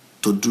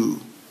 to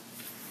do?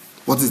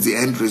 What is the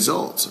end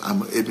result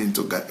I'm aiming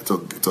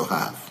to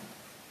have?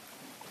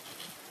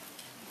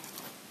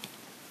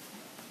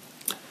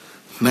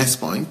 Next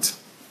point.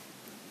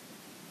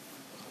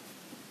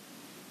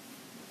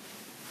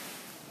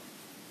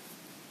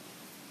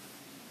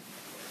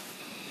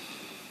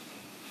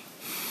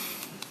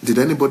 Did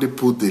anybody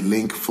put the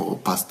link for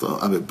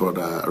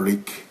Brother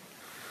Rick?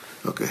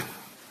 Okay.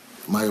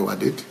 Mayowa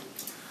did?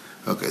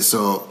 Okay,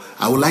 so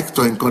I would like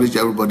to encourage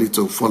everybody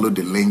to follow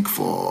the link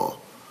for,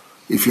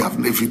 if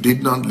you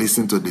did not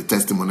listen to the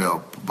testimony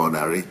of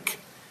Brother Rick,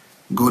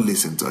 go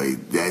listen to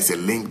it. There is a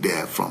link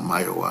there from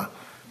Mayowa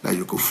that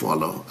you could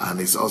follow, and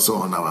it's also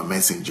on our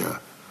messenger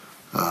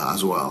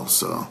as well.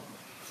 So,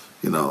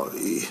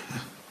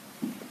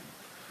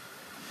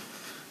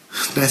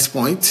 next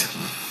point.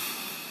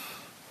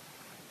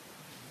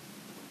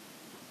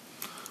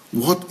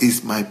 What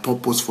is my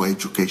purpose for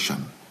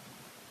education?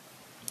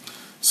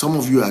 Some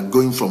of you are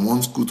going from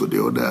one school to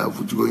the other,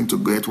 going to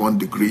get one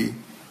degree,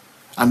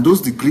 and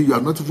those degrees, you are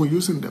not even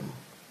using them.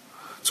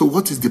 So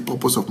what is the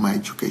purpose of my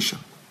education?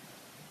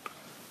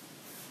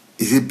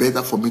 Is it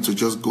better for me to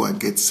just go and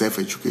get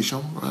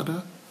self-education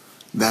rather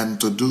than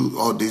to do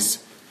all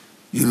these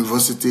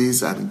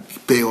universities and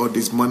pay all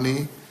this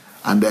money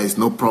and there is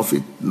no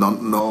profit,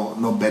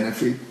 no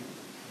benefit?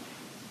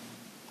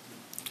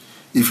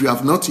 If you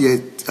have not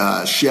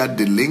yet shared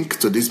the link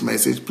to this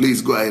message,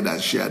 please go ahead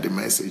and share the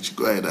message.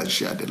 Go ahead and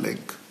share the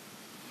link.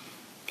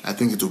 I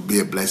think it will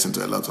be a blessing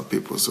to a lot of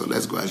people, so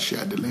let's go and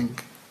share the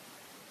link.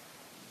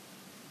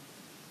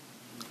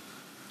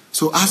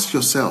 So ask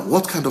yourself,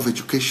 what kind of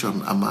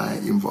education am I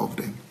involved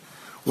in?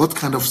 What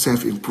kind of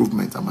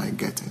self-improvement am I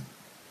getting?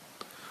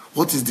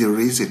 What is the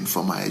reason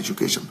for my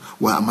education?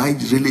 Well, am I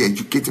really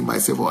educating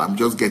myself, or I'm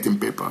just getting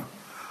paper?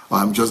 Or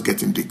I'm just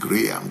getting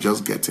degree, I'm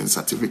just getting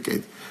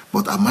certificate?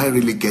 But am I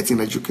really getting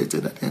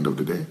educated at the end of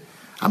the day?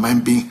 Am I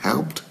being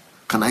helped?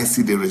 Can I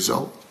see the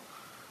result?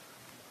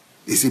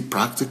 Is it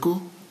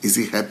practical? Is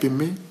it helping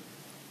me?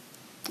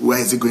 Where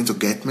is it going to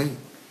get me?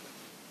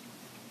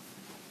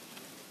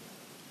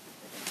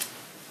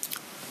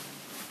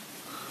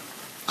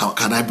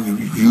 Can I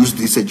use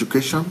this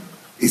education?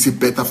 Is it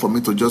better for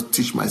me to just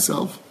teach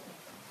myself?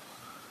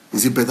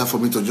 Is it better for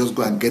me to just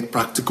go and get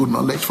practical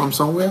knowledge from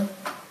somewhere?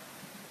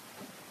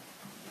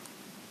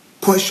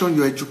 Question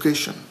your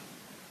education.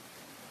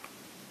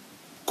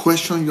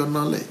 Question your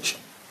knowledge.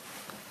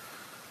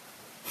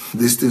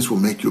 These things will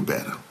make you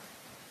better.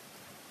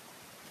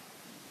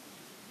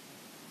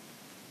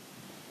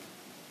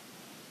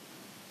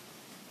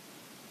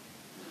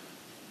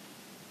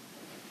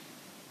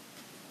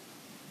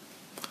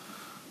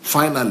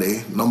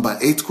 Finally, number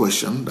 8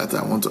 question that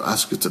I want to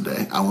ask you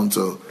today, I want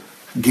to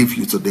give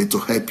you today to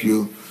help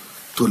you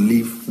to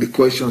live, the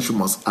questions you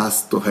must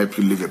ask to help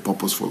you live a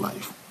purposeful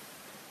life.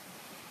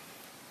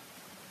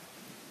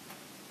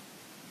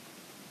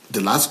 The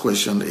last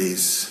question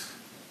is,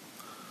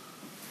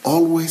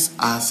 always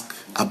ask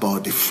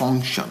about the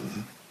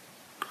function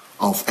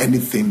of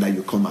anything that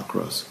you come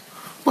across.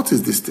 What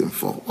is this thing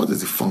for? What is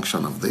the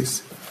function of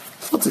this?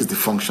 What is the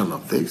function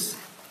of this?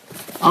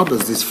 How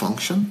does this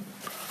function?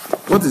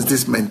 What is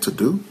this meant to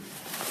do?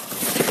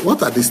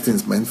 What are these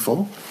things meant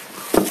for?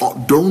 Or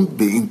don't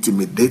be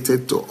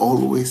intimidated to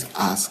always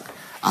ask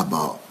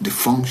about the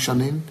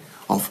functioning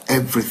of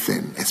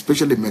everything,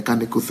 especially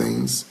mechanical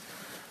things,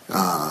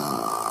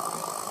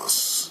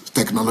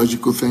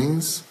 technological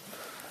things,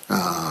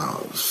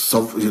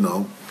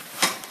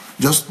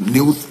 just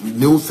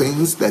new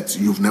things that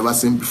you've never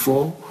seen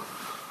before,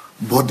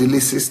 bodily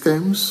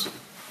systems,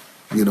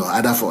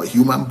 either for a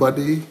human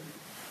body,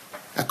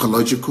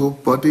 ecological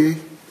body,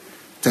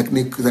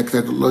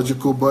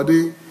 technological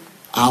body,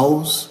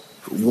 house,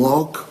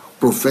 work,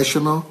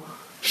 professional.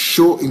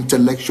 Show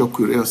intellectual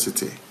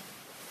curiosity.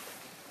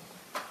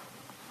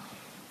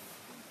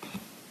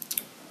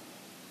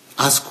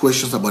 Ask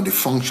questions about the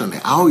functioning.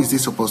 How is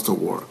this supposed to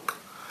work?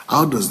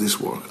 How does this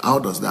work? How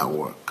does that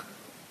work?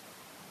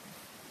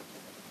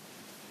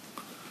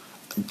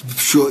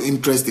 Show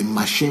interest in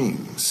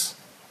machines.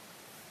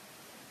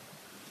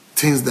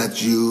 Things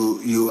that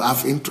you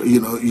have,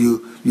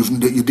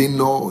 you didn't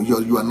know,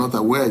 you are not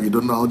aware, you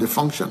don't know how they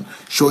function.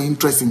 Show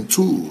interest in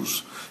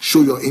tools.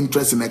 Show your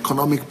interest in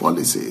economic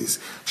policies.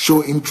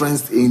 Show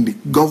interest in the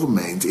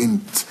government.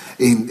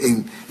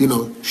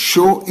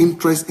 Show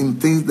interest in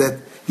things that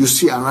you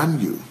see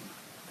around you.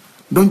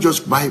 Don't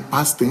just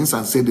bypass things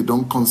and say they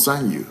don't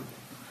concern you.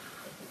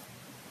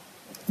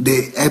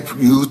 They help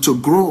you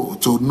to grow,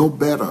 to know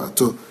better,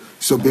 to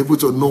be able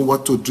to know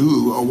what to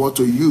do or what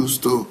to use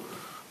to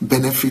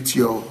benefit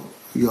your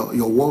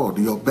world.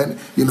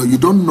 You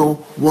don't know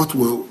what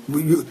will.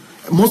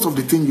 Most of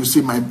the things you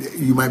see,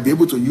 you might be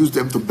able to use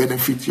them to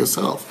benefit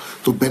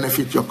yourself, to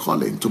benefit your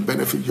calling, to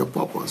benefit your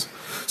purpose.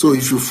 So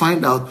if you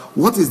find out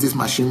what is this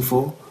machine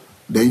for,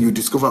 then you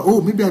discover, oh,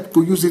 maybe I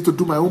could use it to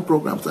do my own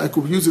programs. I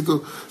could use it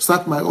to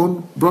start my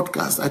own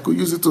broadcast. I could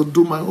use it to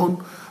do my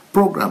own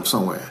program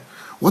somewhere.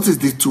 What is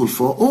this tool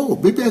for? Oh,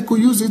 maybe I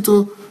could use it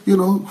to,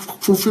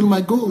 fulfill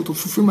my goal, to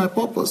fulfill my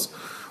purpose.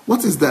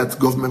 What is that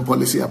government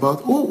policy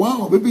about? Oh,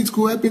 wow, maybe it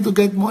could help me to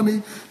get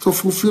money to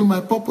fulfill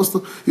my purpose.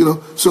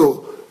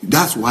 So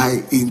that's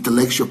why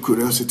intellectual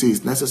curiosity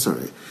is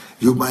necessary.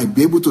 You might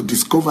be able to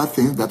discover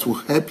things that will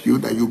help you,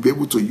 that you'll be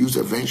able to use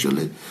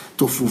eventually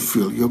to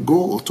fulfill your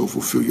goal, to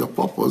fulfill your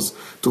purpose,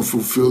 to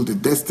fulfill the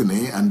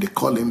destiny and the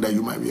calling that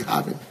you might be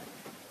having.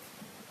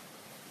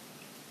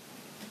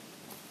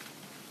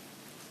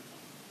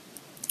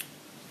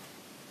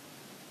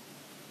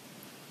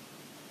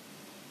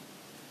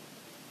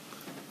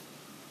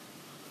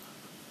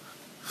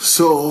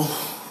 So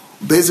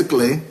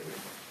basically,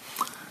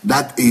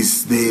 that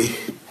is the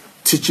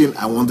teaching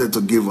I wanted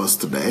to give us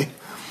today.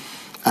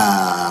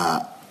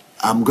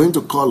 I'm going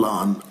to call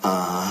on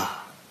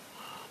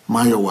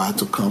Mayowa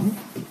to come,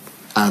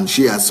 and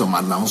she has some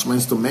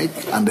announcements to make,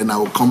 and then I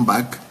will come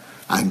back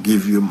and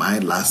give you my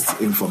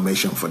last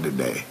information for the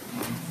day.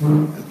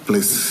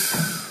 Please.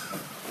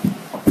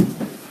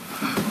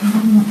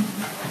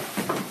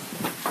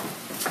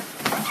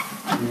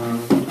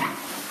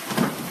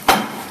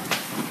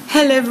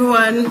 Hello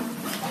everyone.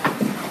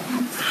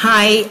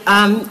 Hi.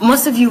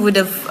 Most of you would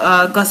have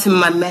gotten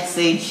my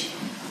message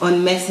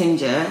on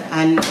Messenger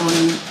and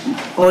on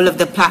all of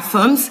the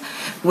platforms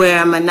where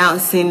I'm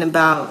announcing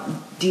about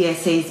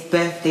DSA's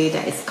birthday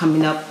that is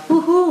coming up.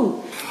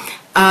 Woohoo!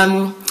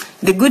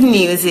 The good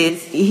news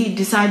is he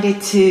decided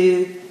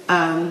to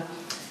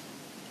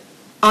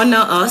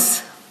honor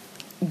us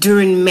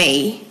during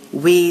May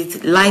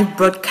with live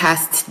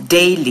broadcasts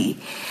daily,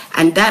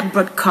 and that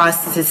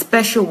broadcast is a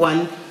special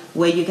one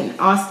where you can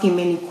ask him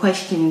any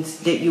questions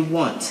that you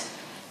want,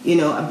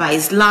 about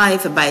his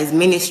life, about his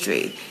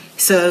ministry.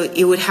 So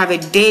he would have a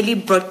daily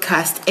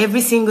broadcast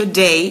every single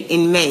day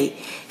in May.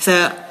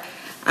 So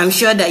I'm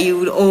sure that you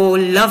would all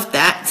love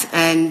that,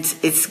 and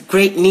it's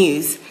great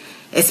news,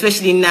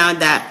 especially now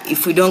that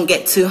if we don't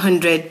get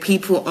 200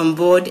 people on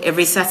board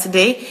every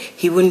Saturday,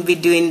 he wouldn't be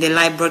doing the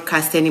live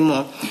broadcast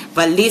anymore.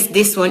 But at least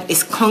this one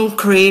is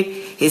concrete,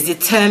 he's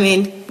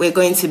determined. We're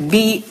going to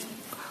be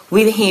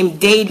with him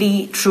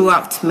daily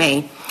throughout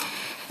May.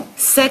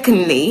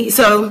 Secondly,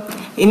 so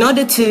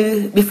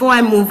before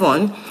I move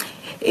on,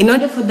 In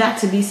order for that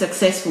to be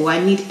successful, I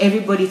need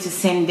everybody to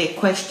send their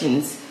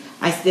questions.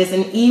 There's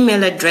an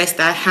email address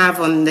that I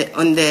have on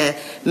the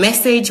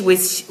message,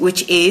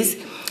 which is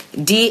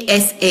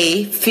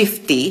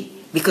DSA50,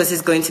 because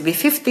it's going to be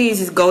 50,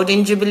 it's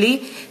Golden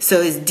Jubilee.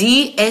 So it's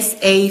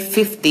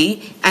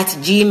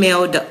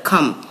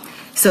DSA50@gmail.com.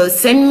 So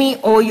send me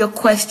all your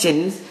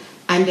questions,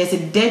 and there's a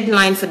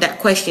deadline for that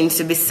question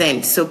to be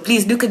sent. So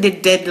please look at the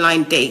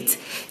deadline date.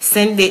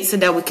 Send it so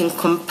that we can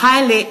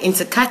compile it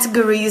into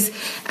categories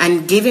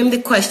and give him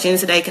the questions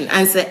so that he can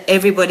answer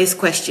everybody's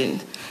question.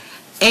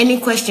 Any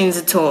questions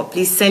at all,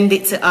 please send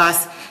it to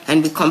us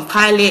and we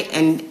compile it,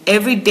 and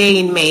every day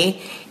in May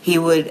he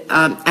would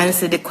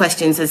answer the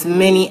questions, as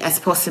many as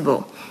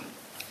possible.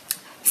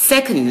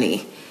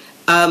 Secondly,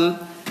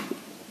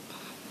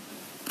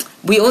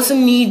 we also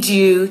need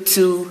you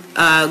to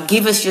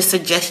give us your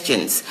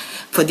suggestions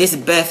for this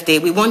birthday.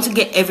 We want to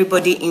get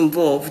everybody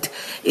involved.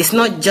 It's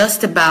not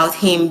just about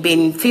him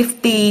being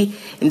 50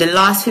 in the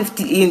last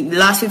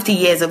 50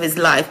 years of his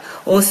life,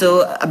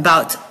 also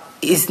about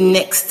his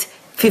next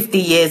 50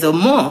 years or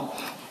more,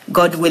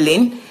 God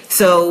willing.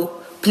 So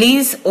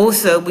please,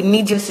 also, we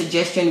need your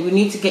suggestion. We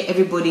need to get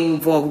everybody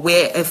involved.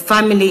 We're a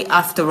family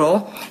after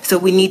all, so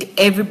we need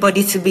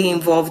everybody to be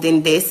involved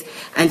in this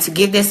and to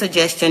give their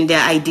suggestion,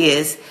 their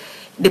ideas.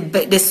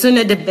 The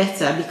sooner the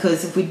better,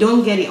 because if we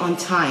don't get it on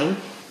time,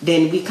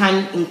 then we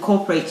can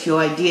incorporate your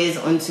ideas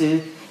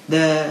onto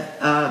the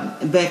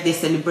birthday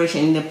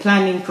celebration in the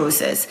planning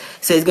process.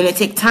 So it's going to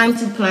take time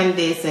to plan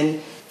this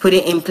and put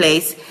it in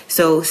place.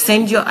 So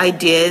send your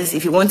ideas.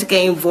 If you want to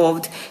get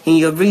involved in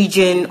your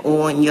region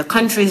or in your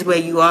countries where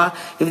you are,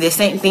 if there's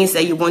certain things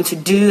that you want to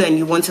do and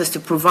you want us to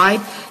provide,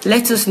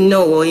 let us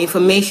know, or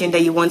information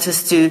that you want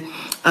us to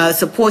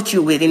support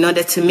you with in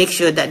order to make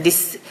sure that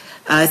this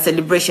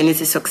celebration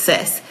is a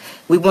success.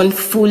 We want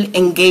full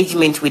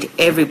engagement with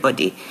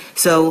everybody.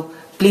 So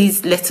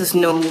please let us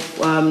know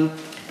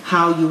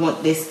how you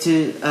want this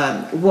to,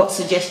 what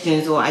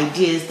suggestions or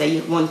ideas that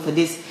you want for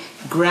this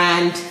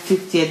grand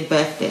 50th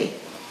birthday.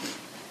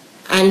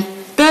 And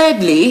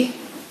thirdly,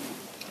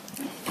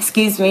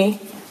 excuse me,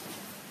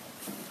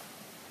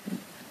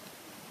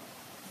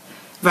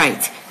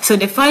 right, so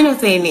the final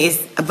thing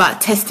is about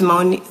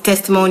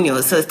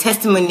testimonials, so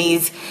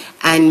testimonies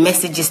and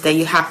messages that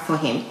you have for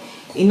him.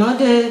 In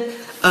order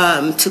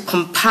to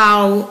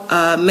compile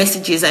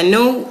messages, I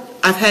know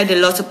I've heard a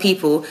lot of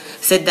people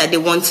said that they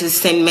want to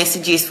send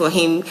messages to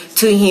him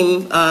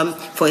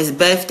for his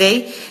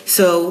birthday.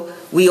 So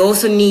we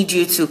also need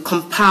you to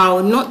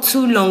compile, not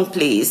too long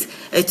please,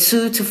 a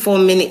 2 to 4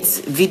 minutes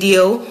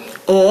video,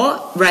 or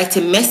write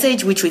a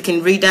message which we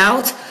can read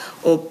out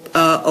or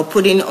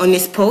put in on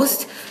his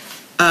post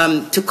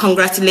to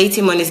congratulate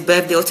him on his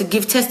birthday, or to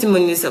give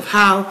testimonies of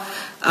how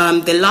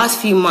the last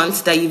few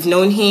months that you've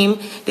known him,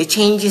 the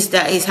changes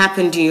that has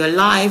happened in your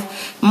life,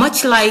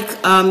 much like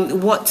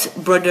what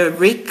Brother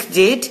Rick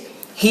did.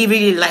 He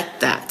really liked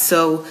that.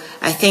 So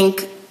I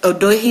think,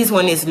 although his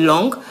one is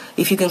long,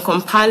 if you can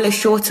compile a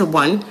shorter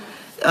one,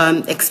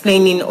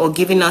 explaining or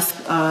giving us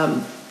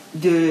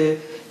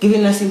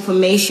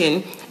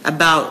information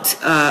about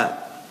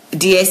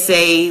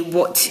DSA,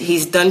 what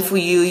he's done for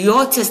you,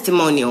 your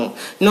testimonial,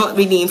 not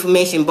really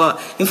information, but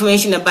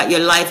information about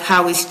your life,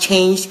 how it's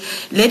changed.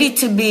 Let it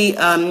to be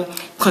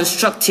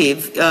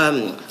constructive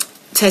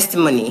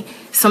testimony,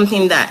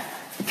 something that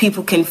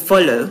people can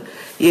follow.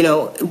 You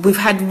know, we've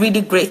had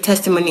really great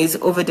testimonies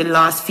over the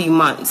last few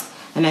months,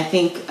 and I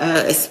think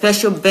a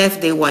special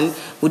birthday one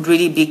would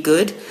really be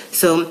good.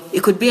 So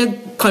it could be a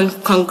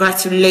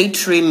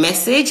congratulatory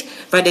message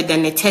rather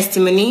than a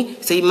testimony.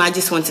 So you might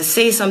just want to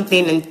say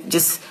something and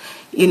just,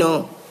 you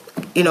know,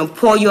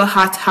 pour your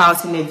heart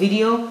out in a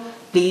video.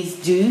 Please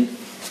do.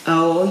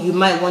 Or you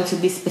might want to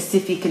be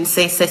specific and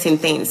say certain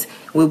things.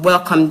 We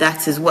welcome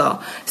that as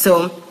well.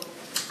 So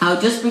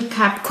I'll just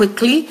recap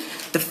quickly.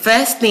 The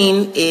first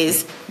thing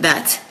is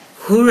that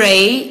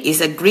Hooray is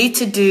agreed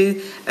to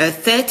do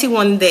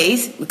 31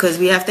 days, because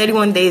we have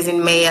 31 days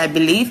in May, I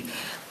believe,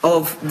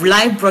 of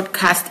live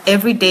broadcast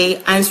every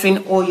day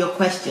answering all your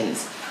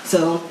questions.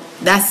 So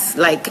that's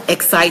like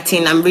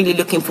exciting. I'm really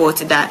looking forward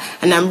to that.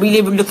 And I'm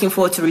really looking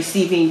forward to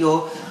receiving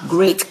your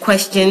great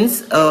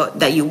questions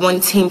that you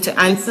want him to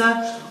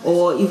answer,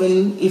 or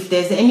even if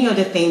there's any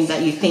other thing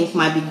that you think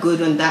might be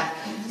good on that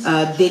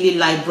daily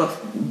live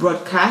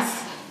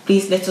broadcast,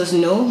 please let us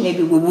know.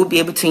 Maybe we will be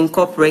able to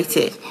incorporate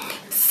it.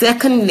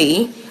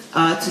 Secondly,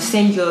 to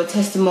send your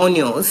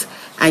testimonials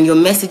and your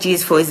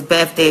messages for his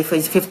birthday, for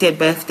his 50th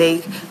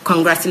birthday,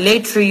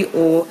 congratulatory,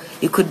 or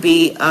it could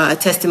be a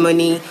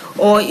testimony,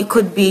 or it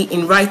could be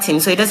in writing.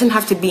 So it doesn't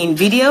have to be in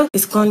video.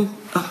 It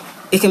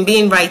can be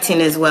in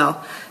writing as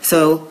well.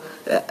 So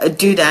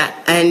do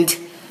that. And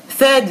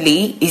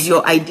thirdly is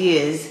your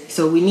ideas.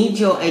 So we need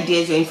your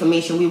ideas, your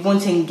information. We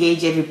want to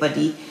engage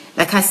everybody.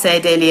 Like I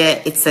said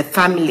earlier, it's a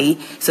family.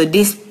 So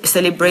this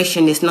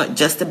celebration is not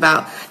just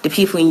about the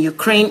people in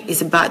Ukraine.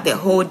 It's about the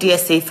whole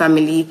DSA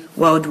family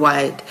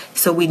worldwide.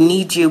 So we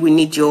need you. We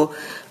need your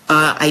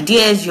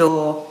ideas,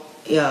 your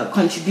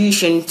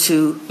contribution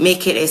to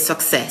make it a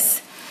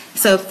success.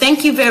 So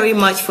thank you very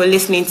much for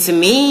listening to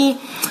me.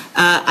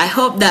 I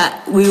hope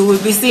that we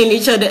will be seeing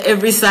each other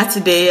every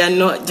Saturday and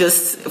not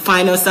just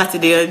final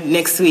Saturday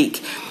next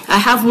week. I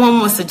have one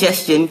more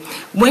suggestion.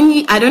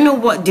 I don't know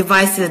what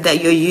devices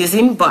that you're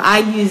using, but I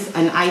use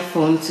an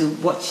iPhone to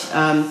watch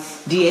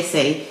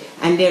DSA,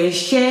 and there is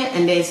share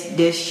and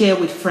there's share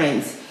with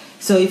friends.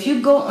 So if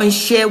you go on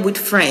share with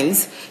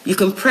friends, you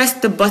can press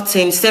the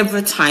button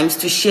several times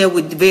to share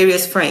with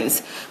various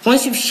friends.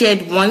 Once you've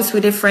shared once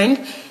with a friend,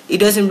 it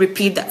doesn't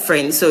repeat that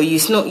friend. So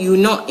you're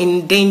not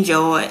in danger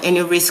or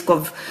any risk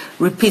of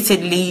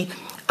repeatedly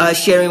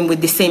sharing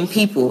with the same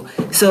people.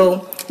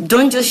 So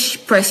don't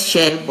just press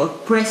share,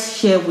 but press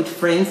share with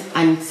friends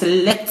and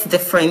select the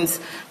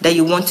friends that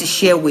you want to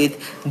share with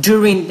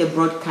during the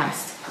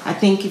broadcast. I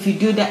think if you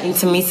do that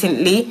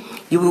intermittently,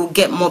 you will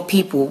get more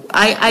people.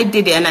 I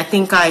did it, and I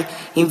think I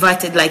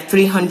invited like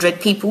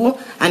 300 people,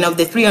 and of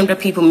the 300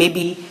 people,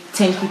 maybe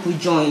 10 people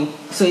joined.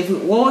 So if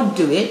we all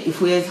do it, if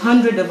there's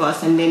 100 of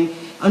us, and then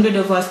 100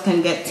 of us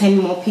can get 10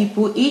 more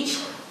people each,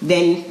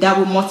 then that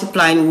will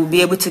multiply, and we'll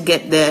be able to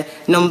get the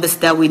numbers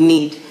that we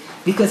need.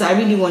 Because I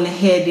really want to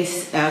hear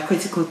this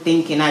critical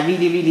thinking. I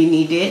really, really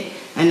need it,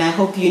 and I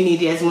hope you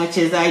need it as much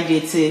as I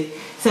did too.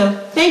 So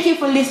thank you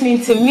for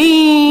listening to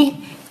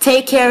me.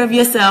 Take care of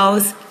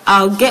yourselves.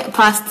 I'll get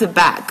past the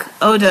back.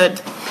 Odod.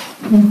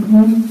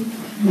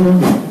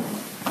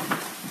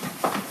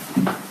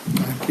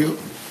 Thank you.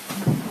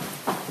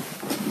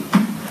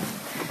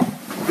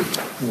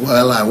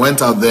 Well, I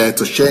went out there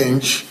to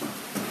change,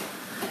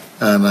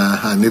 and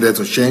I needed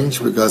to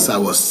change because I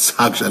was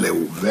actually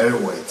very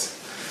wet.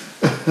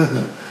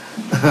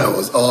 I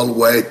was all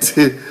wet,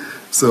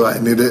 so I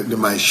needed,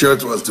 my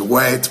shirt was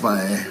wet,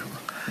 my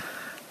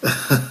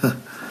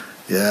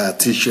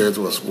t-shirt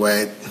was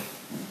wet.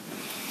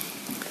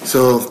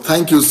 So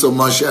thank you so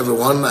much,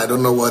 everyone. I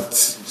don't know what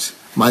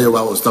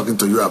Mayowa was talking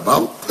to you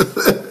about,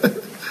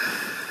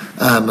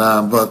 and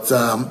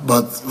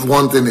but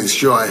one thing is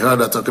sure, I heard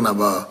her talking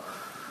about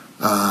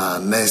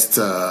next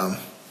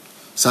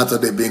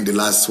Saturday being the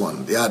last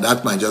one. Yeah,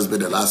 that might just be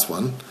the last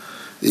one.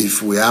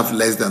 If we have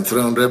less than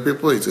 300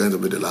 people, it's going to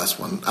be the last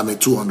one. I mean,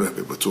 200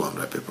 people.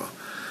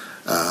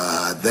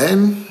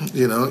 Then,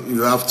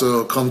 you have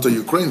to come to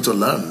Ukraine to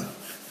learn.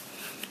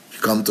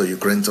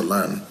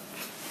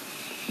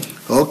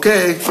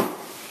 Okay.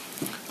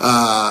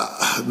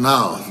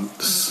 Now,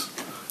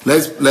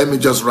 let me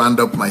just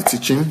round up my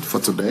teaching for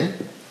today.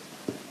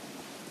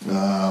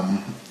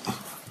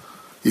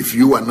 If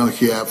you are not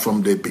here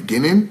from the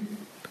beginning,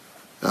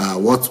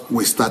 what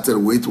we started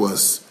with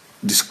was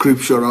the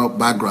scriptural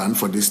background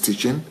for this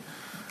teaching.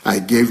 I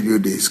gave you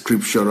the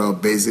scriptural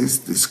basis,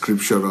 the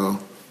scriptural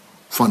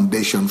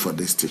foundation for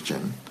this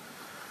teaching.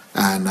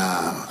 And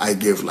I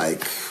gave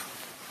like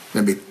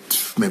maybe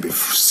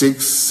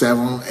 6,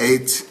 7,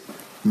 8,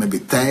 maybe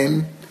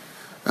 10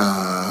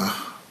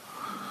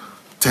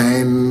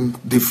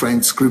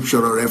 different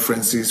scriptural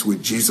references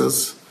with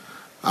Jesus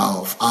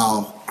of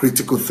our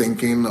critical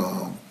thinking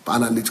or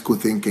analytical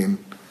thinking,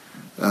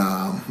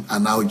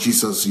 and how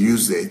Jesus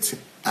used it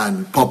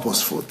and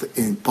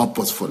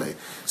purposefully.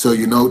 So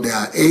there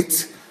are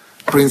 8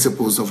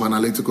 principles of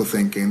analytical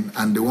thinking,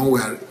 and the one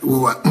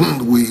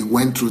we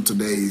went through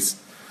today is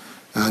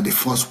the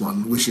first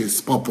one, which is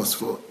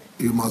purposeful.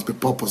 You must be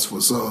purposeful.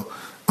 So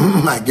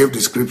I gave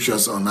the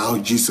scriptures on how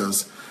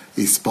Jesus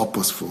is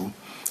purposeful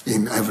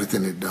in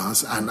everything he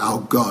does, and how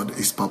God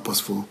is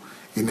purposeful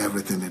in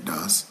everything he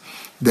does.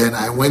 Then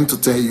I went to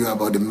tell you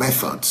about the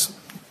methods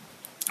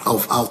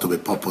of how to be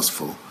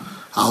purposeful,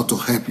 how to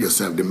help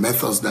yourself, the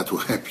methods that will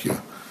help you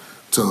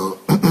to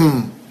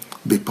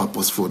be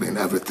purposeful in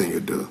everything you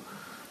do.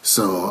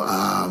 So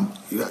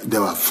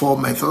there were 4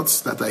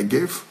 methods that I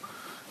gave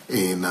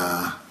in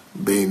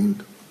being,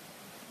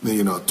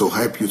 to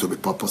help you to be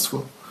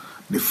purposeful.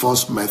 The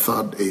first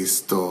method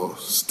is to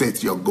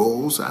state your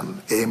goals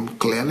and aim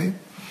clearly.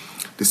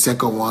 The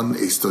second one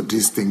is to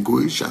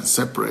distinguish and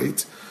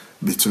separate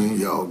between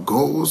your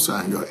goals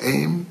and your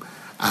aim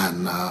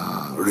and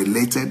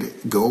related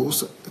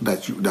goals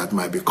that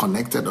might be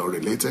connected or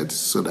related,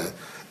 so that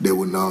they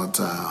will not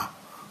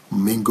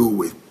mingle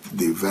with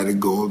the very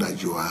goal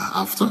that you are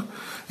after.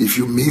 If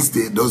you miss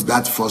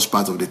that first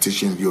part of the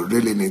teaching, you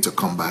really need to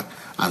come back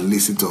and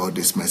listen to all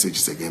these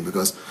messages again,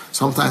 because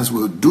sometimes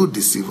we'll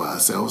deceive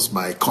ourselves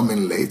by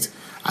coming late,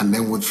 and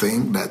then we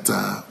think that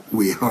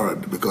we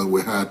heard, because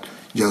we heard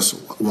just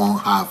one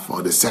half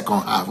or the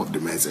second half of the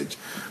message.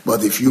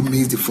 But if you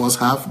miss this first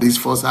half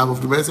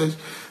of the message,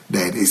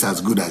 then it's as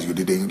good as you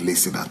didn't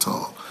listen at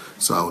all.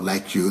 So I would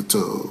like you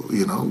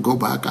to, go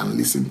back and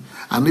listen.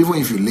 And even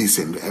if you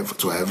listen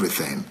to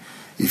everything,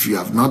 if you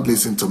have not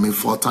listened to me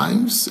 4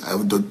 times,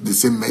 the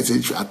same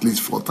message at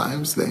least 4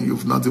 times, then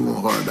you've not even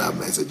heard that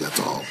message at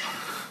all.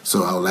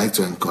 So I would like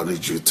to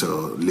encourage you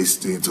to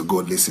go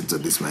listen to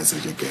this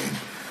message again.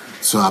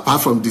 So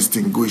apart from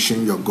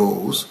distinguishing your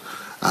goals,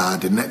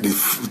 the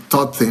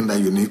third thing that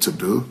you need to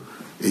do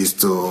is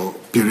to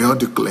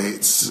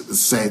periodically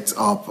set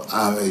up,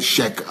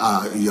 check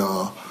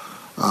your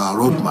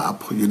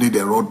roadmap. You need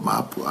a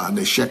roadmap and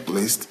a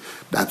checklist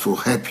that will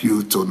help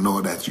you to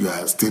know that you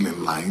are still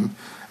in line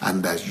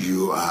and that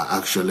you are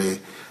actually,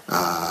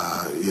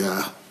 that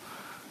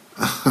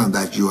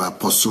you are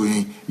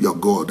pursuing your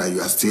goal, that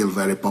you are still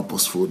very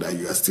purposeful, that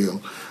you are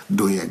still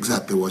doing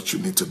exactly what you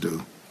need to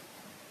do.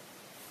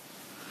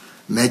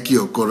 Neki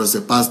Okoro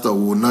says, Pastor,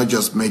 we will not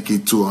just make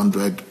it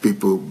 200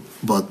 people,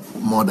 but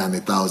more than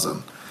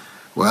 1,000.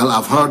 Well,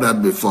 I've heard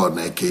that before,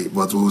 Neki,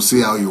 but we'll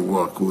see how you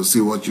work. We'll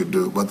see what you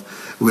do. But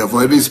we have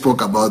already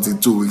spoke about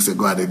it 2 weeks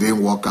ago and it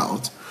didn't work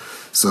out.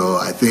 So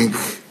I think,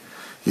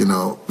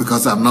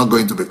 because I'm not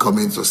going to be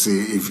coming to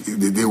see if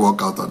they did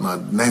work out or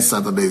not. Next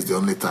Saturday is the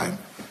only time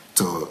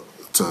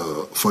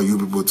for you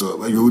people to,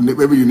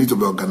 maybe you need to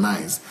be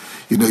organized.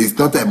 It's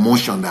not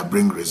emotion that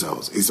brings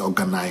results. It's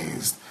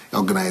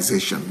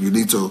organization. You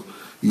need to,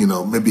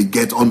 maybe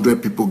get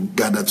 100 people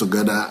gathered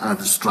together and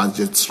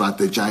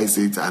strategize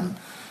it and,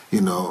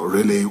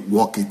 really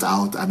work it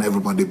out and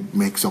everybody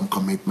make some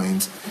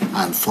commitments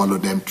and follow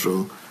them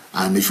through.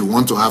 And if you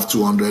want to have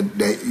 200,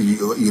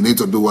 you need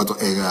to do what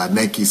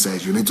Neki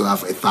says. You need to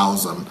have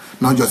 1,000,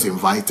 not just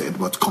invited,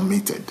 but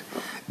committed.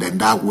 Then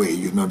that way,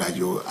 you know that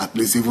you, at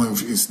least even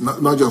if it's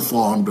not just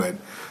 400,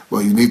 but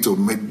you need to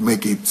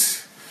make it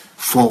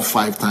 4 or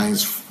 5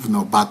 times,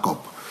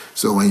 backup.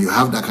 So when you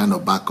have that kind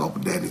of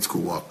backup, then it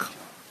could work.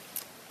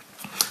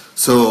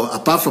 So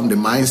apart from the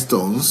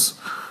milestones,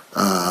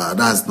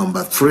 that's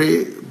number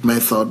 3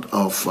 method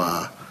of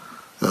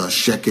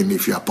checking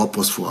if you are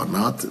purposeful or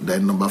not.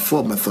 Then number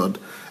 4 method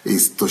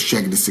is to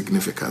check the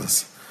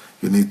significance.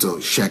 You need to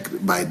check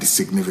by the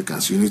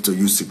significance. You need to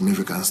use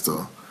significance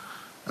to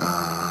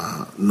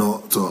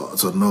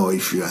know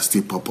if you are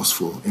still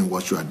purposeful in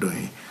what you are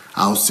doing.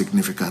 How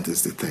significant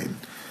is the thing?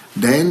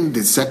 Then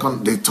the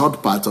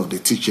third part of the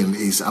teaching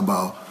is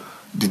about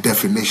the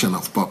definition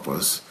of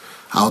purpose.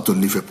 How to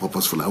live a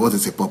purposeful life. What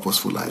is a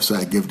purposeful life? So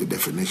I gave the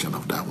definition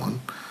of that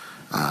one.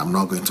 I'm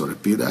not going to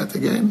repeat that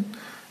again.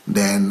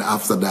 Then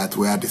after that,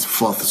 we had this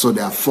 4th. So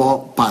there are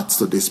 4 parts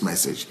to this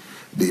message.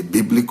 The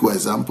biblical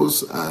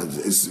examples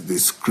is the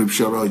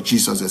scriptural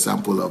Jesus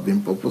example of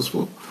being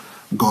purposeful.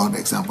 God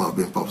example of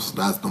being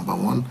purposeful. That's number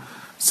 1.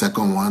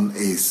 Second one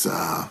is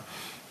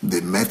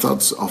the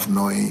methods of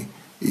knowing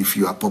if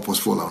you are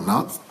purposeful or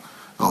not,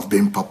 of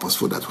being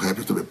purposeful that will help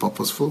you to be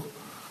purposeful.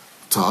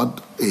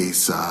 Third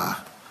is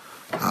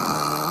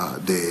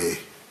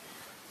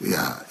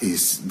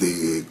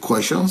the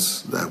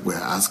questions that we're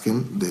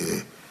asking,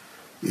 the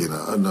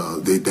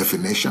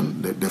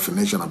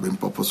definition of being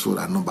purposeful,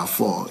 and number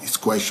 4 is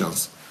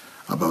questions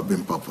about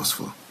being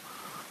purposeful.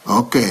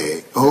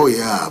 Okay. Oh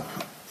yeah.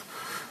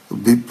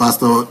 Big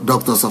Pastor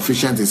Dr.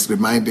 Sufficient is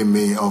reminding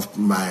me of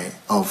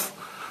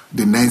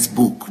the next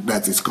book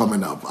that is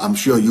coming up. I'm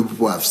sure you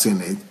people have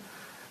seen it.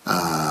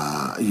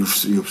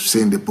 You've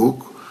seen the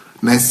book.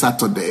 Next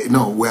Saturday,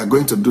 we are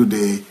going to do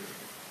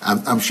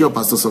I'm sure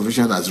Pastor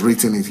Sufficient has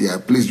written it here.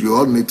 Please, you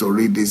all need to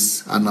read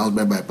this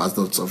announcement by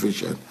Pastor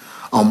Sufficient.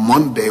 On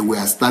Monday, we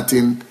are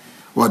starting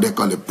what they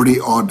call a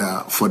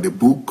pre-order for the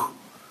book.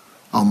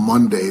 On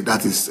Monday,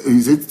 that is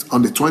it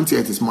on the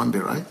 28th is Monday,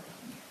 right?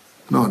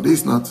 No, this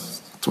is not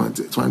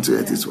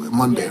 28th is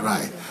Monday,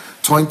 right?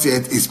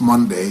 28th is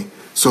Monday.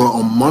 So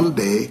on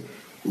Monday,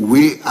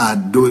 we are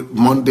doing,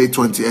 Monday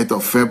 28th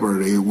of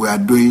February, we are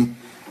doing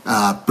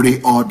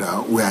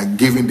pre-order. We are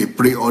giving the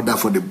pre-order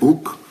for the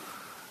book.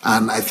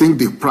 And I think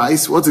the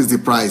price, what is the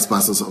price,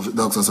 Pastor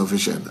Dr.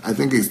 Sufficient? I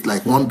think it's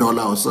like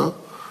 $1 or so.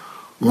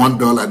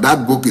 $1.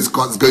 That book is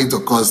going to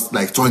cost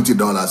like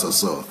 $20 or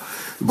so.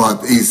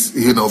 But it's,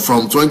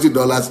 from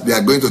 $20, they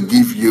are going to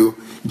give you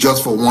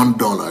just for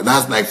 $1.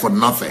 That's like for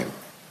nothing.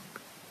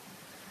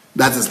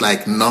 That is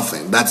like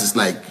nothing. That is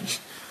like,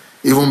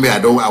 even me, I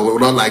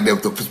would not like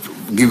them to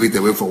give it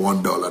away for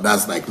 $1.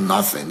 That's like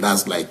nothing.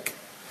 That's like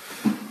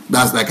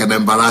an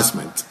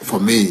embarrassment for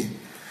me.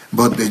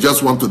 But they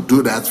just want to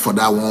do that for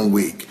that 1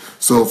 week.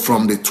 So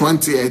from the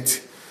 28th,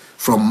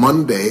 from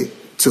Monday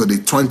till the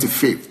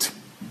 25th,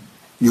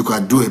 you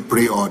can do a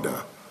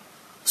pre-order.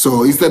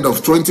 So instead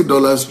of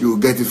 $20, you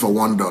get it for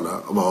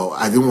 $1. Well,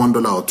 I think $1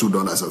 or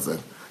 $2 or something.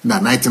 Now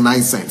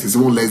 99 cents. It's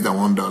even less than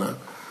 $1.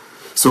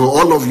 So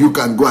all of you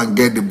can go and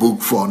get the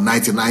book for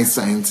 99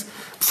 cents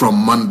from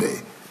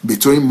Monday.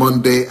 Between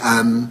Monday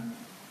and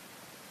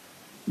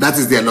that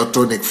is the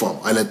electronic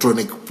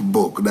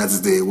book. That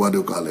is the, what do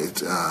you call it?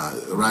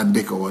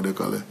 Randic, or what do you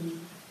call it?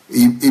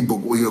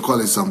 E-book, you call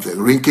it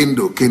something.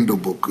 Kindle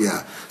book,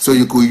 yeah. So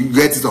you could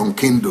get it on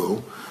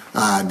Kindle,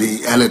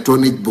 the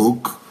electronic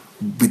book,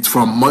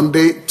 from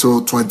Monday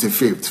to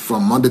 25th,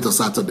 from Monday to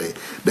Saturday.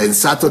 Then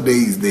Saturday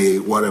is the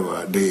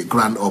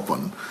grand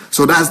open.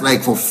 So that's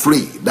like for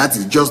free. That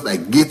is just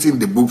like getting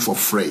the book for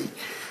free.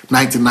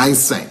 99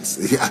 cents.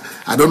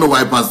 I don't know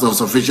why Pastor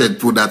Sufficient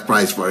put that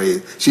price for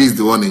it. She's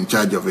the one in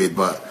charge of it,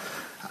 but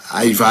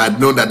if I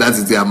had known that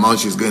is the amount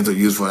she's going to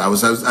use for it, I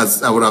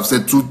would have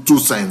said 2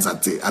 cents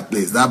at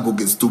least. That book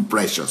is too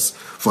precious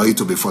for it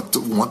to be for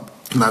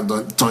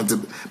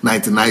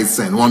 99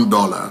 cents,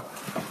 $1.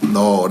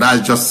 No,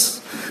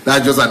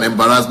 That's just an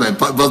embarrassment.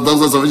 But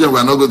Dr. Sufficient, we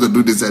are not going to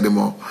do this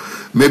anymore.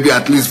 Maybe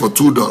at least for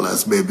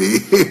 $2, maybe.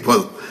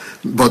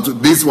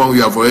 but this one we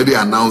have already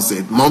announced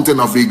it. Mountain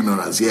of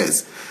Ignorance,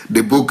 yes.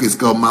 The book is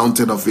called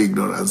Mountain of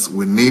Ignorance.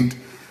 We need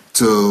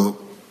to,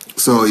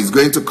 so it's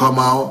going to come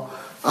out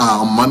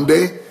on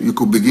Monday. You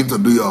could begin to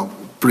do your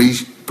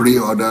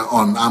pre-order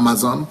on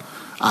Amazon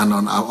and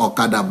on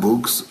Okada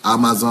Books,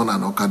 Amazon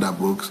and Okada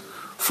Books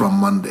from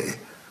Monday.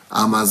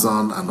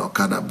 Amazon and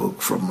Okada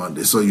Book from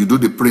Monday. So you do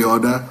the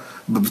pre-order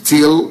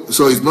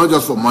so it's not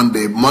just for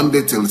Monday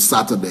till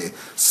Saturday.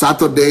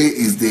 Saturday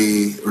is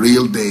the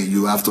real day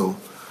you have to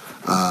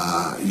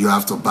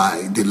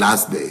buy, the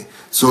last day.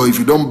 So if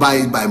you don't buy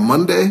it by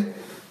Monday,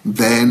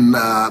 then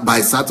by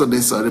next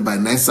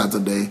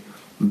Saturday,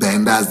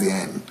 then that's the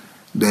end.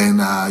 Then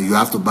you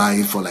have to buy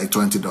it for like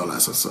 $20 or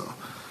so.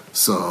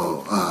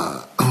 So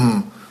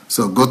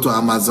so go to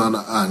Amazon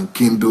and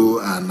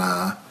Kindle and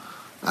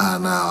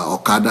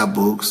Okada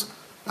Books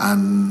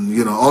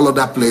and all of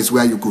that place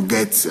where you could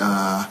get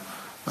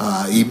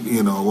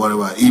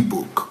whatever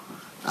ebook,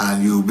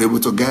 and you'll be able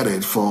to get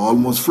it for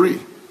almost free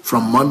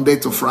from Monday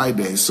to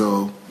Friday.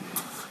 So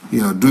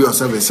do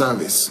yourself a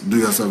service.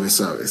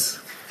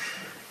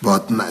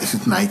 But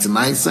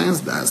 99 cents,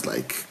 that's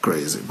like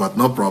crazy, but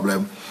no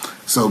problem.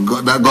 So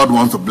God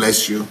wants to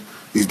bless you.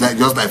 It's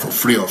just like for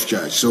free of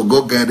charge. So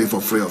go get it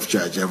for free of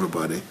charge,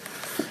 everybody.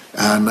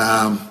 And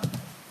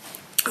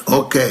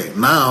okay,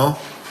 now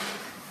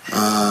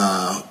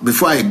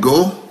before I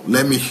go,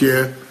 let me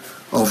hear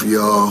of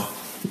your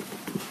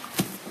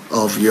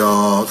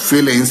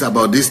feelings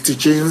about these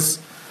teachings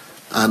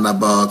and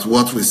about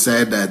what we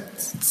said that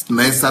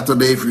next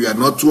Saturday, if you are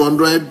not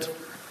 200,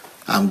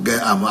 I'm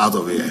out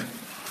of here.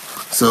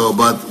 So,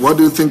 but what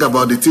do you think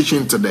about the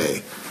teaching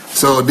today?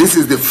 So this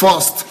is the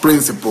first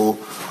principle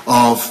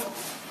of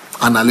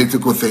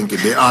analytical thinking,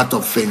 the art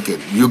of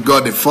thinking. You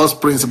got the first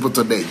principle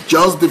today,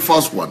 just the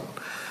first one.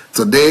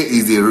 Today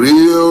is the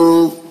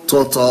real,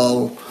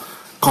 total,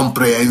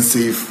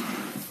 comprehensive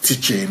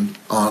teaching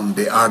on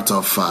the art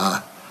of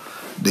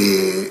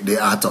the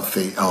art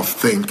of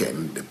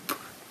thinking,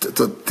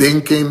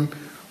 thinking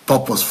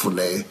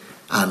purposefully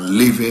and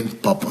living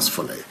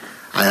purposefully.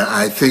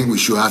 I think we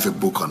should have a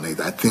book on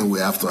it. I think we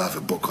have to have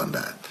a book on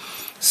that.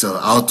 So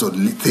how to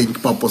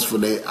think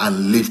purposefully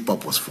and live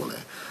purposefully.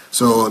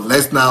 So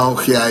let's now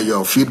hear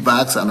your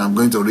feedbacks, and I'm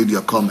going to read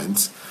your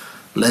comments.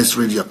 Let's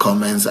read your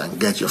comments and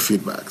get your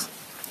feedbacks.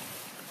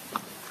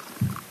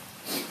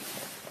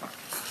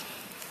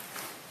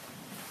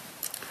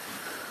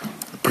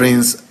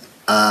 Prince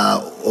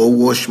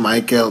Owosh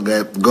Michael,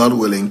 God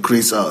will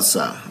increase us,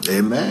 sir.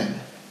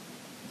 Amen.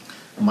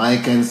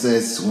 Michael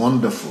says,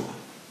 wonderful.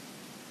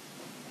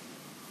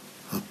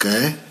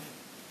 Okay.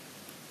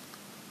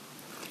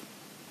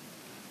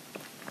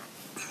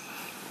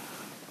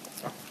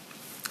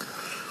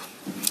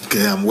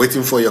 Okay, I'm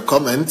waiting for your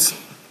comments.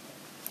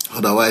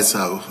 Otherwise,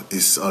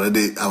 it's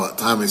already, our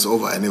time is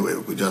over anyway.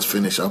 We just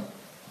finish up.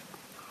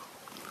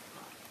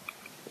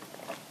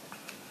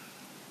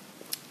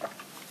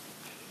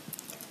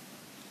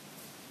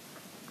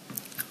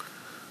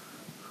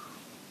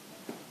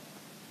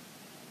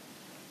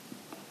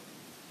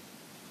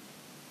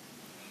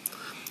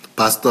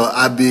 Pastor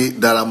Abi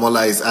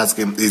Daramola is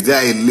asking, is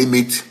there a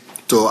limit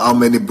to how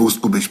many books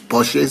could be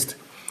purchased?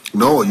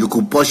 No, you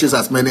could purchase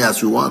as many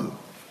as you want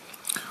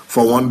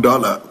for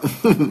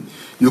 $1.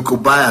 You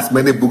could buy as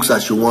many books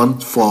as you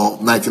want for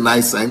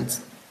 99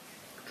 cents.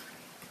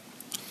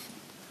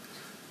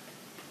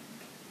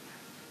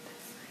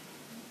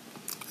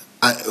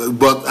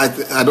 But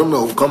I don't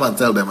know. Come and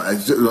tell them. I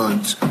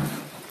don't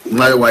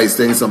know why he's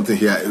saying something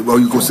here. Well,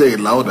 you could say it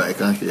louder. I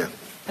can't hear.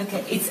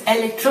 Okay, it's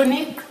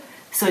electronic.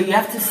 So you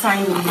have to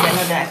sign in with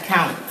another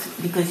account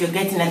because you're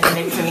getting an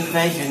electronic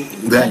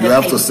version. Then you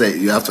have to say,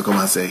 you have to come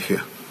and say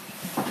here.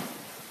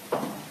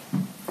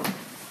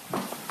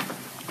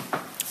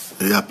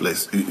 Yeah,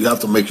 please. You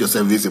have to make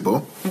yourself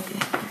visible.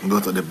 Okay.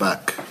 Go to the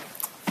back.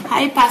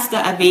 Hi, Pastor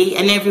Abe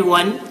and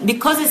everyone.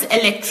 Because it's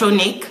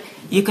electronic,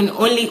 you can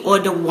only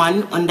order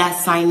one on that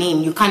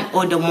sign-in. You can't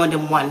order more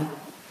than one.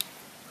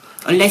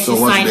 Unless you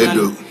sign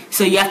on.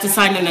 So you have to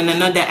sign on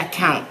another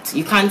account.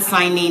 You can't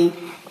sign in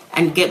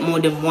and get more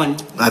than one.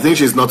 I think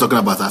she's not talking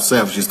about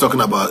herself. She's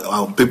talking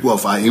about people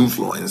of her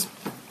influence.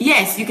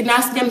 Yes, you can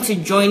ask them to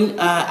join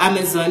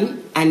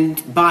Amazon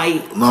and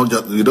buy. No,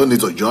 you don't need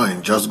to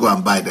join. Just go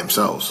and buy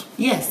themselves.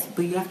 Yes,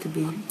 but you have to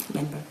be a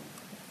member.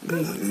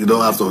 You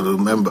don't have to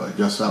remember.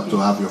 You just have to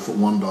have your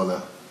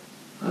 $1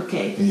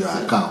 in your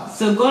account.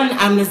 So go on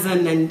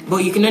Amazon,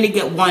 but you can only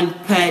get one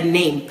per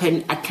name,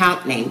 per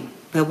account name,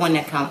 per one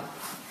account.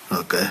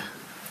 Okay.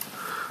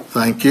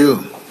 Thank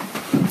you.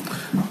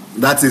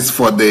 That is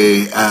for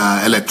the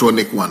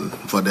electronic one,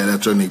 for the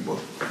electronic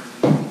book.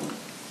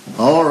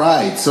 All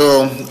right.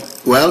 So,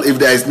 well, if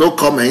there is no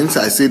comments,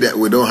 I see that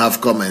we don't have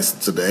comments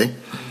today.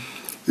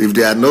 If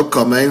there are no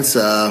comments,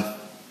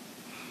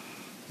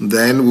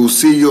 then we'll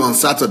see you on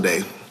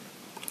Saturday.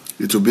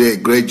 It will be a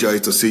great joy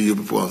to see you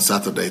people on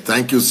Saturday.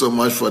 Thank you so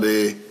much for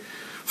the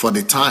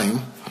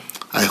time.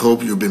 I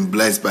hope you've been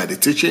blessed by the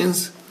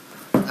teachings,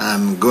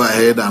 and go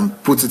ahead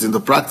and put it into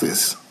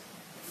practice.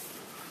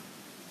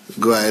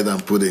 Go ahead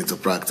and put it into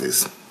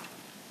practice.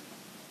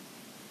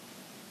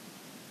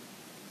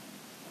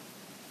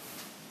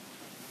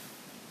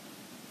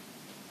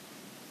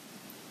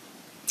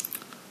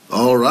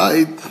 All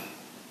right.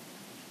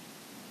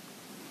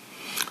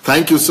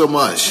 Thank you so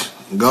much.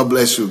 God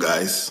bless you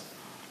guys.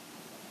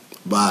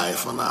 Bye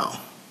for now.